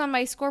at things on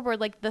my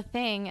scoreboard, like The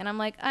Thing, and I'm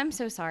like, I'm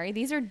so sorry.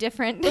 These are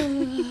different.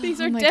 These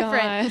are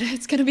different. God.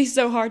 It's going to be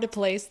so hard to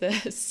place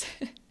this.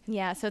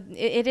 Yeah, so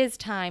it is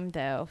time,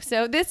 though.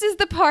 So this is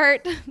the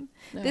part,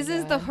 this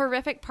is the God.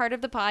 horrific part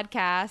of the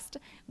podcast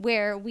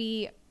where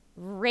we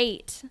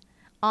rate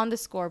on the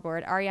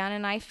scoreboard. Ariana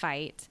and I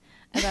fight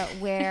about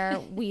where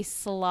we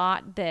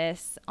slot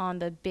this on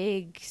the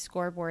big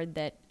scoreboard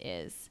that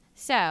is.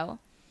 So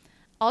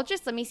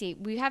let me see.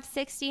 We have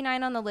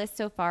 69 on the list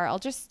so far. I'll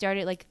just start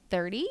at like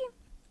 30.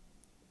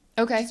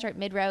 Okay. Start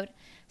mid-road.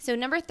 So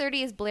number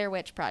 30 is Blair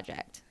Witch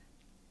Project.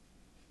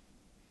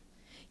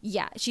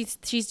 Yeah, she's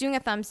doing a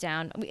thumbs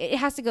down. It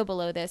has to go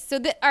below this. So,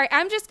 all right,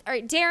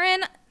 Darren,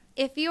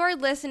 if you are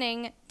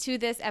listening to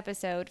this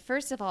episode,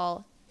 first of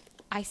all,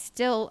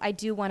 I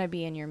do want to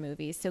be in your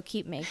movies, so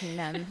keep making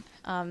them.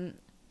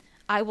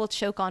 I will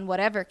choke on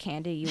whatever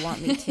candy you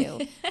want me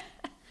to.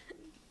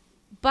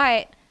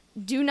 But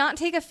do not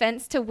take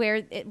offense to where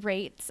it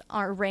ranks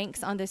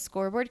on this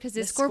scoreboard, because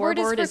this scoreboard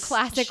is for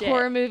classic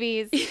horror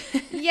movies.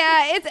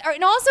 Yeah,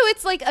 and also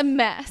it's like a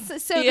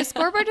mess. So the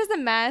scoreboard is a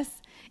mess.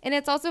 And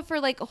it's also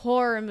for like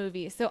horror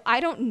movies. So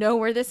I don't know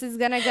where this is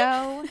going to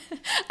go.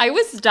 I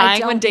was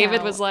dying when don't David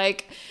know. was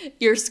like,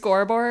 your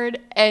scoreboard,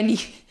 and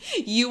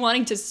you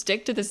wanting to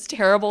stick to this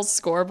terrible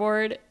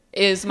scoreboard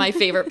is my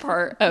favorite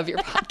part of your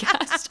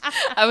podcast.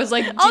 I was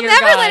like, dear I'll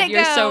never God, let it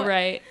you're go. so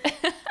right.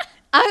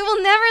 I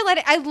will never let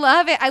it. I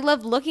love it. I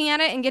love looking at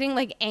it and getting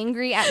like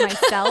angry at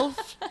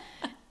myself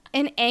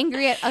and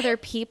angry at other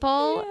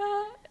people.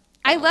 Yeah.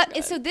 I love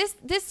it. So this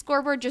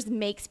scoreboard just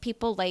makes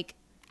people like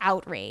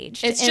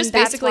outraged. It's and just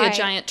that's basically why- a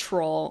giant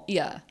troll.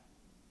 Yeah.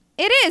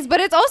 It is, but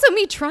it's also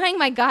me trying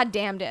my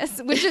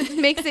goddamnedest, which just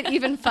makes it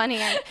even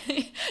funnier.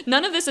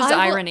 None of this is I will-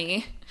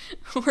 irony.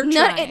 We're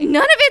None trying.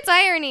 of it's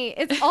irony.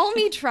 It's all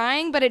me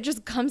trying, but it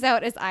just comes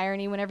out as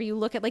irony whenever you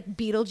look at like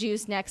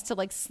Beetlejuice next to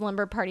like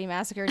Slumber Party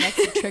Massacre, next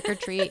to Trick or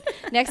Treat,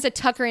 next to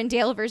Tucker and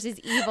Dale versus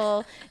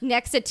Evil,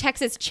 next to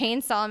Texas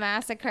Chainsaw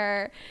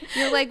Massacre.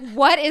 You're like,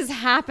 what is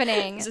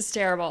happening? This is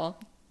terrible.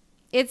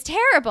 It's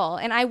terrible.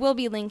 And I will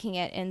be linking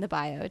it in the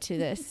bio to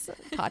this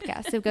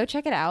podcast. So go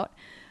check it out.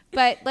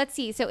 But let's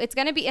see. So it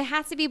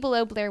has to be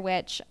below Blair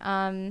Witch.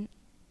 I'm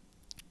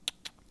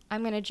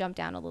going to jump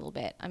down a little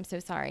bit. I'm so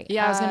sorry.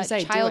 Yeah, I was going to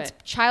say, do it.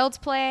 Child's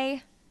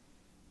Play.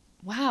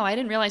 Wow, I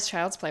didn't realize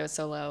Child's Play was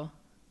so low.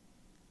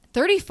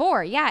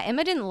 34. Yeah,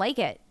 Emma didn't like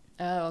it.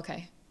 Oh,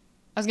 okay.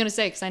 I was going to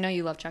say, because I know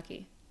you love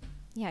Chucky.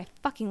 Yeah, I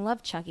fucking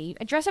love Chucky.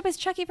 I dressed up as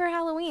Chucky for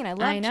Halloween. I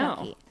love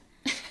know.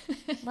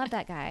 Chucky. Love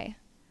that guy.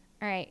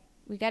 All right,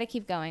 we got to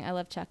keep going. I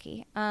love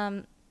Chucky.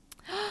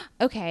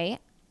 Okay.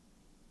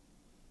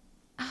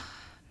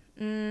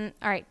 All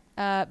right,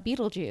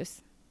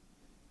 Beetlejuice.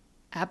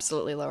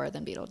 absolutely lower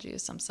than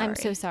Beetlejuice. I'm sorry. I'm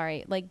so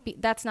sorry. Like,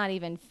 that's not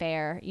even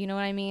fair. You know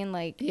what I mean?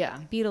 Like, Yeah.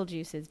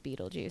 Beetlejuice is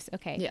Beetlejuice.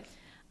 Okay. Yeah.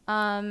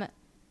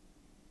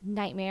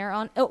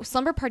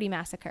 Slumber Party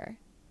Massacre.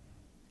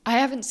 I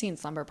haven't seen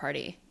Slumber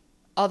Party.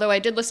 Although I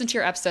did listen to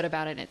your episode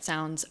about it, and it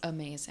sounds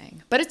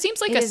amazing. But it seems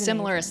like a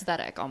similar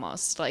aesthetic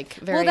almost. Like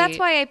very. Well, that's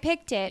why I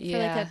picked it for like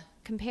Yeah. a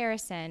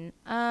comparison.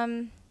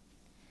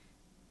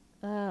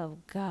 Oh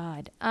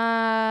God.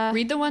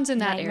 Read the ones in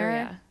that Nightmare.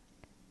 area.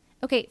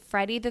 Okay,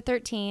 Friday the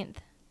 13th,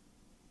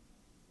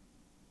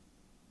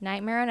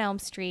 Nightmare on Elm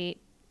Street,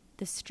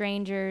 The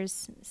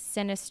Strangers,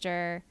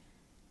 Sinister,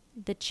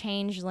 The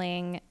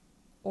Changeling,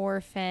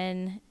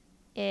 Orphan,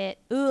 It.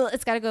 Ooh,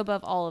 it's got to go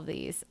above all of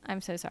these.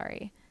 I'm so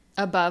sorry.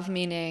 Above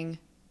meaning?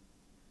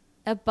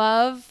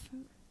 Above,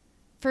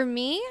 for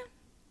me,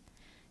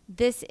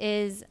 this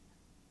is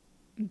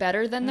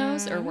Better than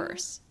those or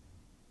worse?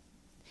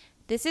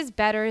 this is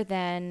better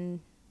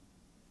than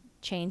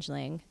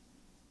Changeling.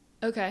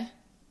 Okay.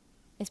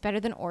 It's better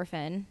than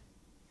Orphan.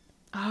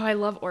 Oh, I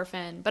love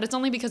Orphan, but it's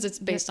only because it's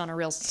based on a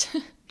real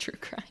true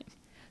crime.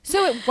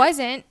 So it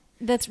wasn't.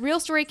 The real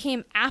story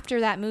came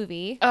after that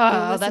movie.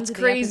 Oh, that's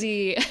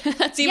crazy.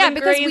 That's even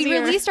because crazier. we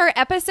released our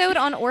episode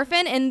on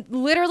Orphan, and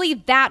literally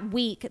that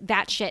week,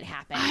 that shit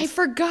happened. I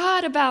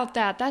forgot about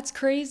that. That's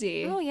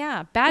crazy. Oh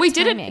yeah, bad Wait,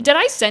 timing. did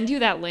I send you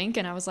that link?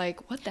 And I was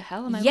like, what the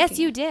hell am I? Yes,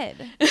 looking you at?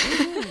 did.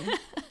 Mhm.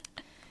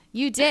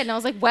 You did, and I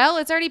was like, well,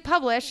 it's already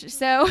published,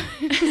 so.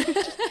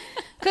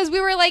 Because we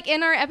were like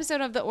in our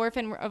episode of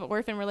Orphan,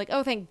 we're like,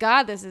 oh, thank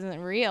God this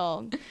isn't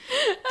real.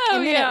 Oh,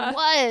 And then yeah. it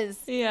was.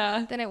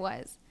 Yeah. Then it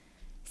was.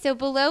 So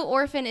below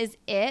Orphan is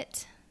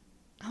It.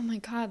 Oh my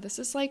God, this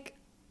is like,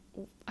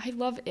 I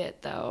love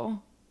it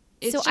though.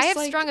 It's So just I have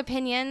like, strong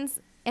opinions,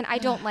 and I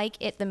don't like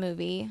It the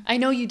movie. I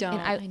know you don't.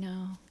 And I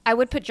know. I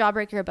would put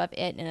Jawbreaker above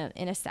It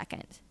in a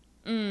second.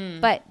 Mm.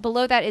 But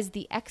below that is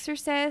The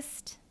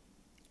Exorcist,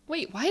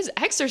 Wait, why is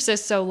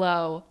Exorcist so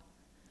low?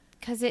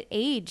 because it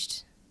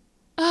aged.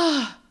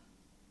 Ah,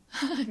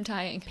 I'm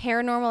dying.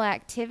 Paranormal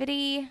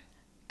Activity,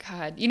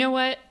 God, you know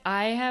what?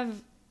 I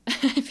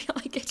feel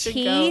like it should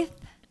Teeth. go.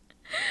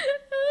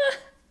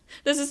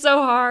 This is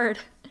so hard.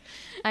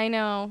 I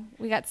know.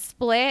 We got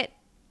Split,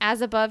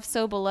 As Above,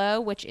 So Below,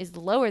 which is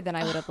lower than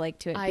I would have liked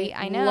to it be.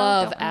 I know.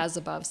 love don't- As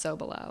Above, So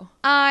Below.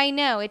 I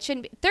know. It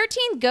shouldn't be.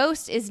 13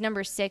 Ghost is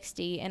number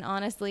 60, and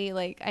honestly,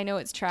 like, I know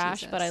it's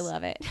trash, but I Jesus.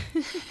 love it.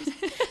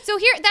 So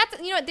here,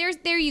 that's, you know,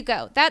 there you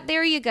go.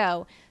 There you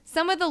go.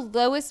 Some of the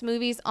lowest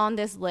movies on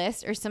this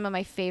list are some of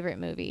my favorite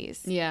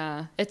movies.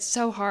 Yeah, it's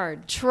so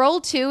hard.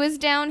 Troll 2 is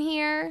down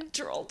here.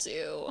 Troll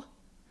 2.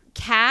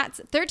 Cats.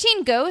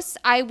 13 Ghosts,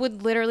 I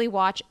would literally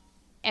watch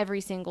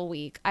every single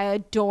week. I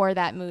adore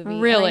that movie.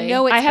 And Really? I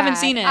know it's I haven't bad.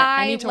 seen it.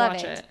 I need to love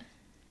watch it.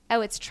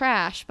 Oh, it's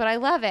trash, but I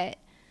love it.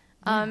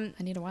 I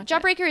need to watch it.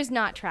 Jawbreaker is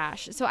not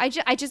trash. So I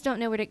just don't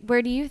know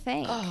where do you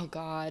think? Oh,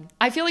 God.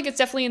 I feel like it's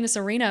definitely in this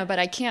arena, but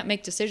I can't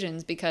make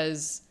decisions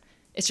because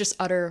it's just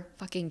utter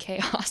fucking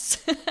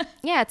chaos.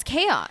 Yeah, it's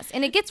chaos.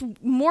 And it gets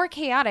more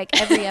chaotic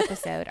every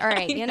episode. All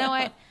right, you know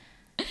what?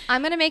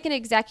 I'm going to make an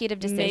executive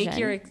decision.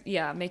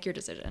 Make your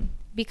decision.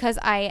 Because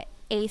I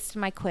aced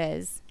my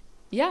quiz.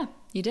 Yeah,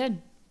 you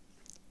did.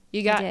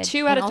 You got did.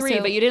 2 out And of 3,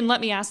 also- but you didn't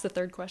let me ask the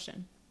third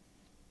question.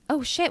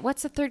 Oh, shit.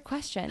 What's the third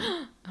question?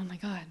 Oh my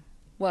God.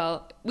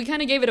 Well, we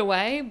kind of gave it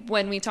away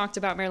when we talked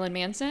about Marilyn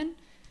Manson,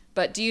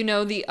 but do you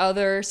know the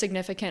other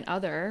significant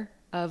other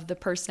of the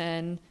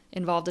person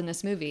involved in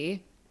this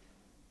movie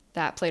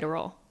that played a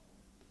role?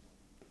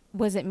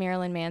 Was it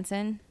Marilyn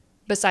Manson?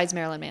 Besides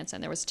Marilyn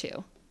Manson, there was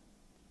 2.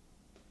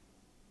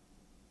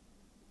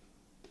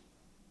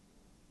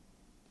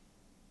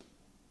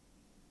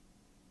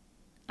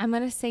 I'm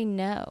going to say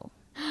no.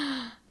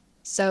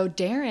 So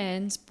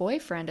Darren's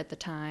boyfriend at the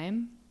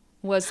time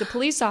was the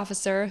police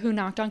officer who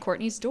knocked on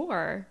Courtney's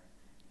door.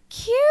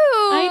 Cute.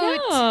 I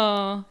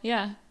know.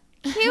 Yeah.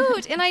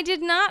 Cute. And I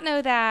did not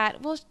know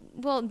that.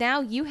 Well,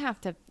 now you have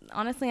to.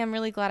 Honestly, I'm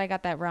really glad I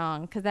got that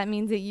wrong because that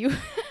means that you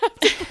have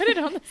to put it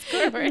on the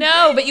scoreboard.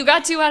 No, but you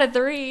got 2 out of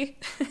 3.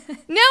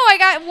 No, I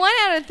got 1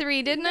 out of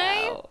 3, didn't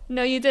I?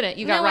 No, you didn't.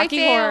 You got No, I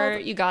Rocky Horror.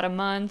 failed. You got A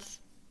Month.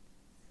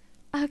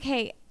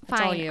 Okay,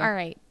 That's all fine. you. All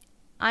right.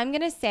 I'm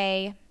going to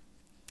say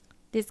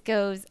this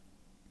goes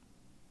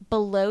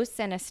below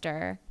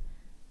Sinister.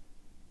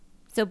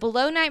 So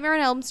below Nightmare on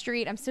Elm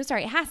Street. I'm so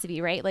sorry. It has to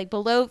be, right? Like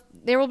below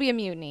There Will Be a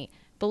Mutiny.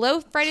 Below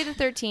Friday the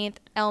 13th,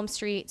 Elm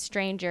Street,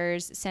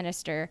 Strangers,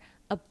 Sinister.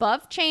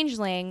 Above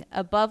Changeling,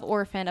 above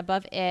Orphan,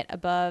 above It,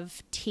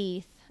 above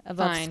Teeth,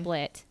 above Fine.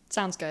 Split.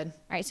 Sounds good. All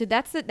right, so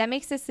that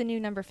makes this the new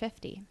number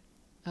 50.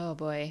 Oh,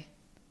 boy.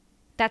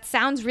 That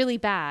sounds really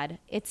bad.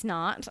 It's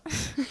not.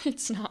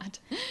 It's not.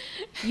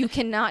 You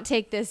cannot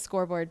take this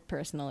scoreboard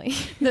personally.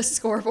 The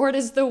scoreboard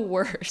is the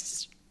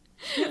worst.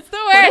 It's the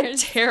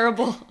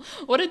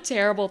What a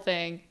terrible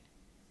thing.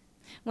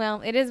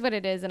 Well, it is what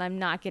it is, and I'm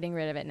not getting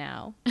rid of it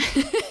now.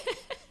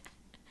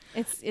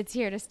 It's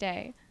here to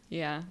stay.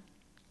 Yeah.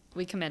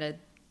 We committed.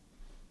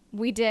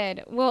 We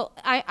did. Well,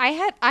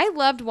 I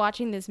loved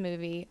watching this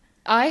movie.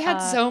 I had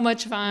so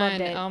much fun.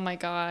 loved it. Oh my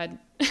God.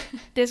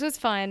 This was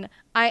fun.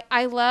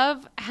 I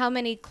love how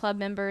many club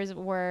members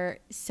were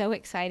so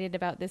excited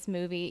about this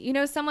movie. You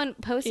know, someone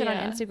posted on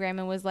Instagram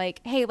and was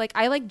like, hey, like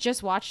I like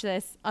just watched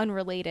this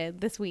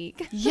unrelated this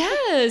week.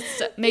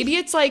 Yes. Maybe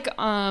it's like,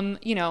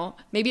 you know,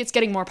 maybe it's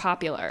getting more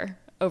popular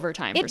over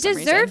time for some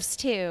reason. It deserves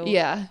to.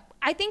 Yeah.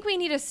 I think we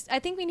need a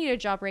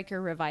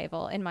Jawbreaker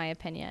revival, in my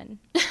opinion.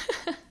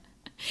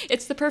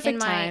 It's the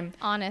perfect time. In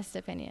my honest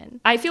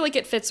opinion. I feel like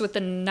it fits with the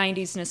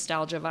 90s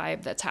nostalgia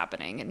vibe that's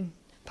happening in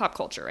pop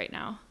culture right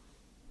now.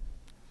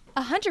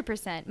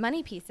 100%.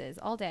 Money pieces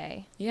all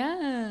day.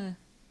 Yeah.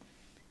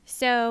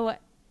 So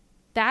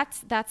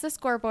that's the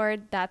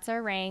scoreboard. That's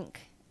our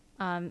rank.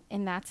 And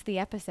that's the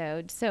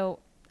episode. So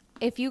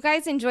if you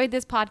guys enjoyed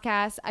this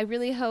podcast, I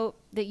really hope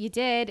that you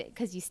did,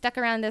 because you stuck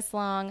around this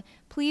long.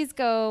 Please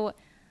go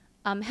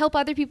help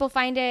other people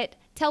find it.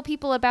 Tell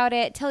people about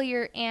it. Tell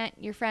your aunt,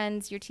 your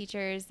friends, your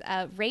teachers.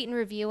 Rate and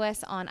review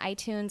us on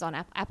iTunes, on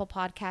Apple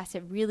Podcasts.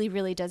 It really,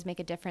 really does make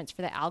a difference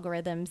for the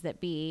algorithms that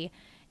be.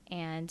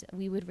 And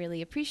we would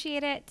really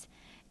appreciate it.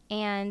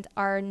 And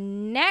our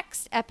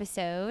next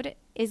episode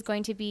is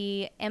going to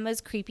be Emma's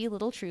creepy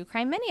little true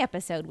crime mini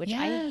episode, which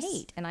I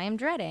hate and I am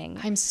dreading.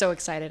 I'm so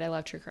excited. I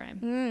love true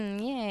crime.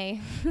 Yay.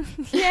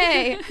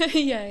 Yay.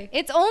 Yay.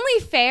 It's only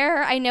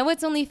fair. I know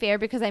it's only fair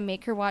because I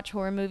make her watch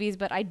horror movies,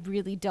 but I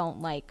really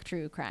don't like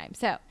true crime.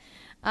 So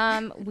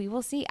we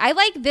will see. I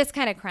like this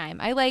kind of crime.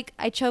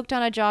 I choked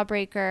on a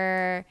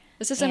Jawbreaker.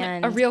 This is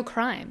a real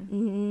crime.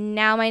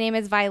 Now my name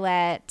is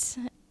Violet,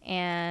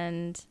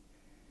 and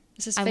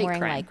this is I'm fake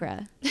wearing crime.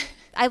 Lycra.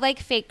 I like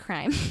fake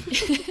crime.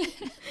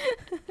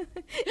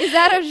 Is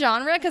that a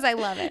genre? Because I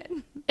love it.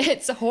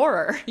 It's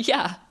horror.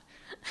 Yeah.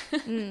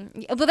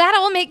 Well, that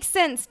all makes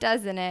sense,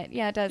 doesn't it?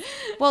 Yeah, it does.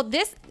 Well,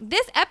 this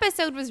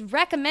episode was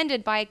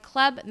recommended by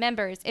club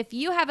members. If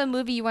you have a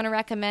movie you want to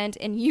recommend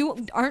and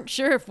you aren't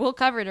sure if we'll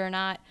cover it or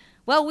not,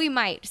 well, we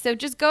might. So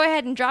just go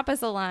ahead and drop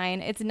us a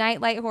line. It's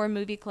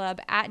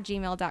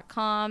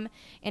nightlighthorrormovieclub@gmail.com.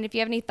 And if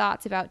you have any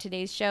thoughts about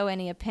today's show,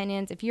 any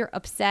opinions, if you're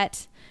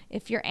upset,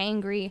 if you're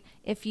angry,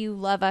 if you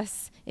love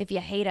us, if you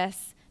hate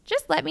us,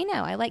 just let me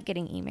know. I like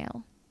getting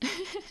email.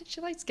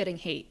 She likes getting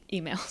hate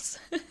emails.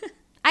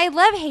 I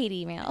love hate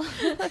email.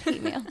 I love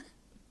hate mail.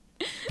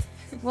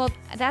 Well,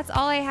 that's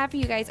all I have for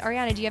you guys.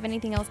 Ariana, do you have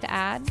anything else to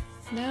add?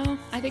 No,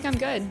 I think I'm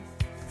good.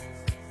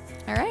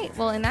 All right.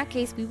 Well, in that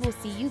case, we will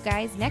see you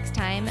guys next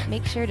time.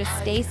 Make sure to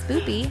stay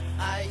spoopy.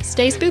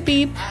 Stay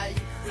spoopy.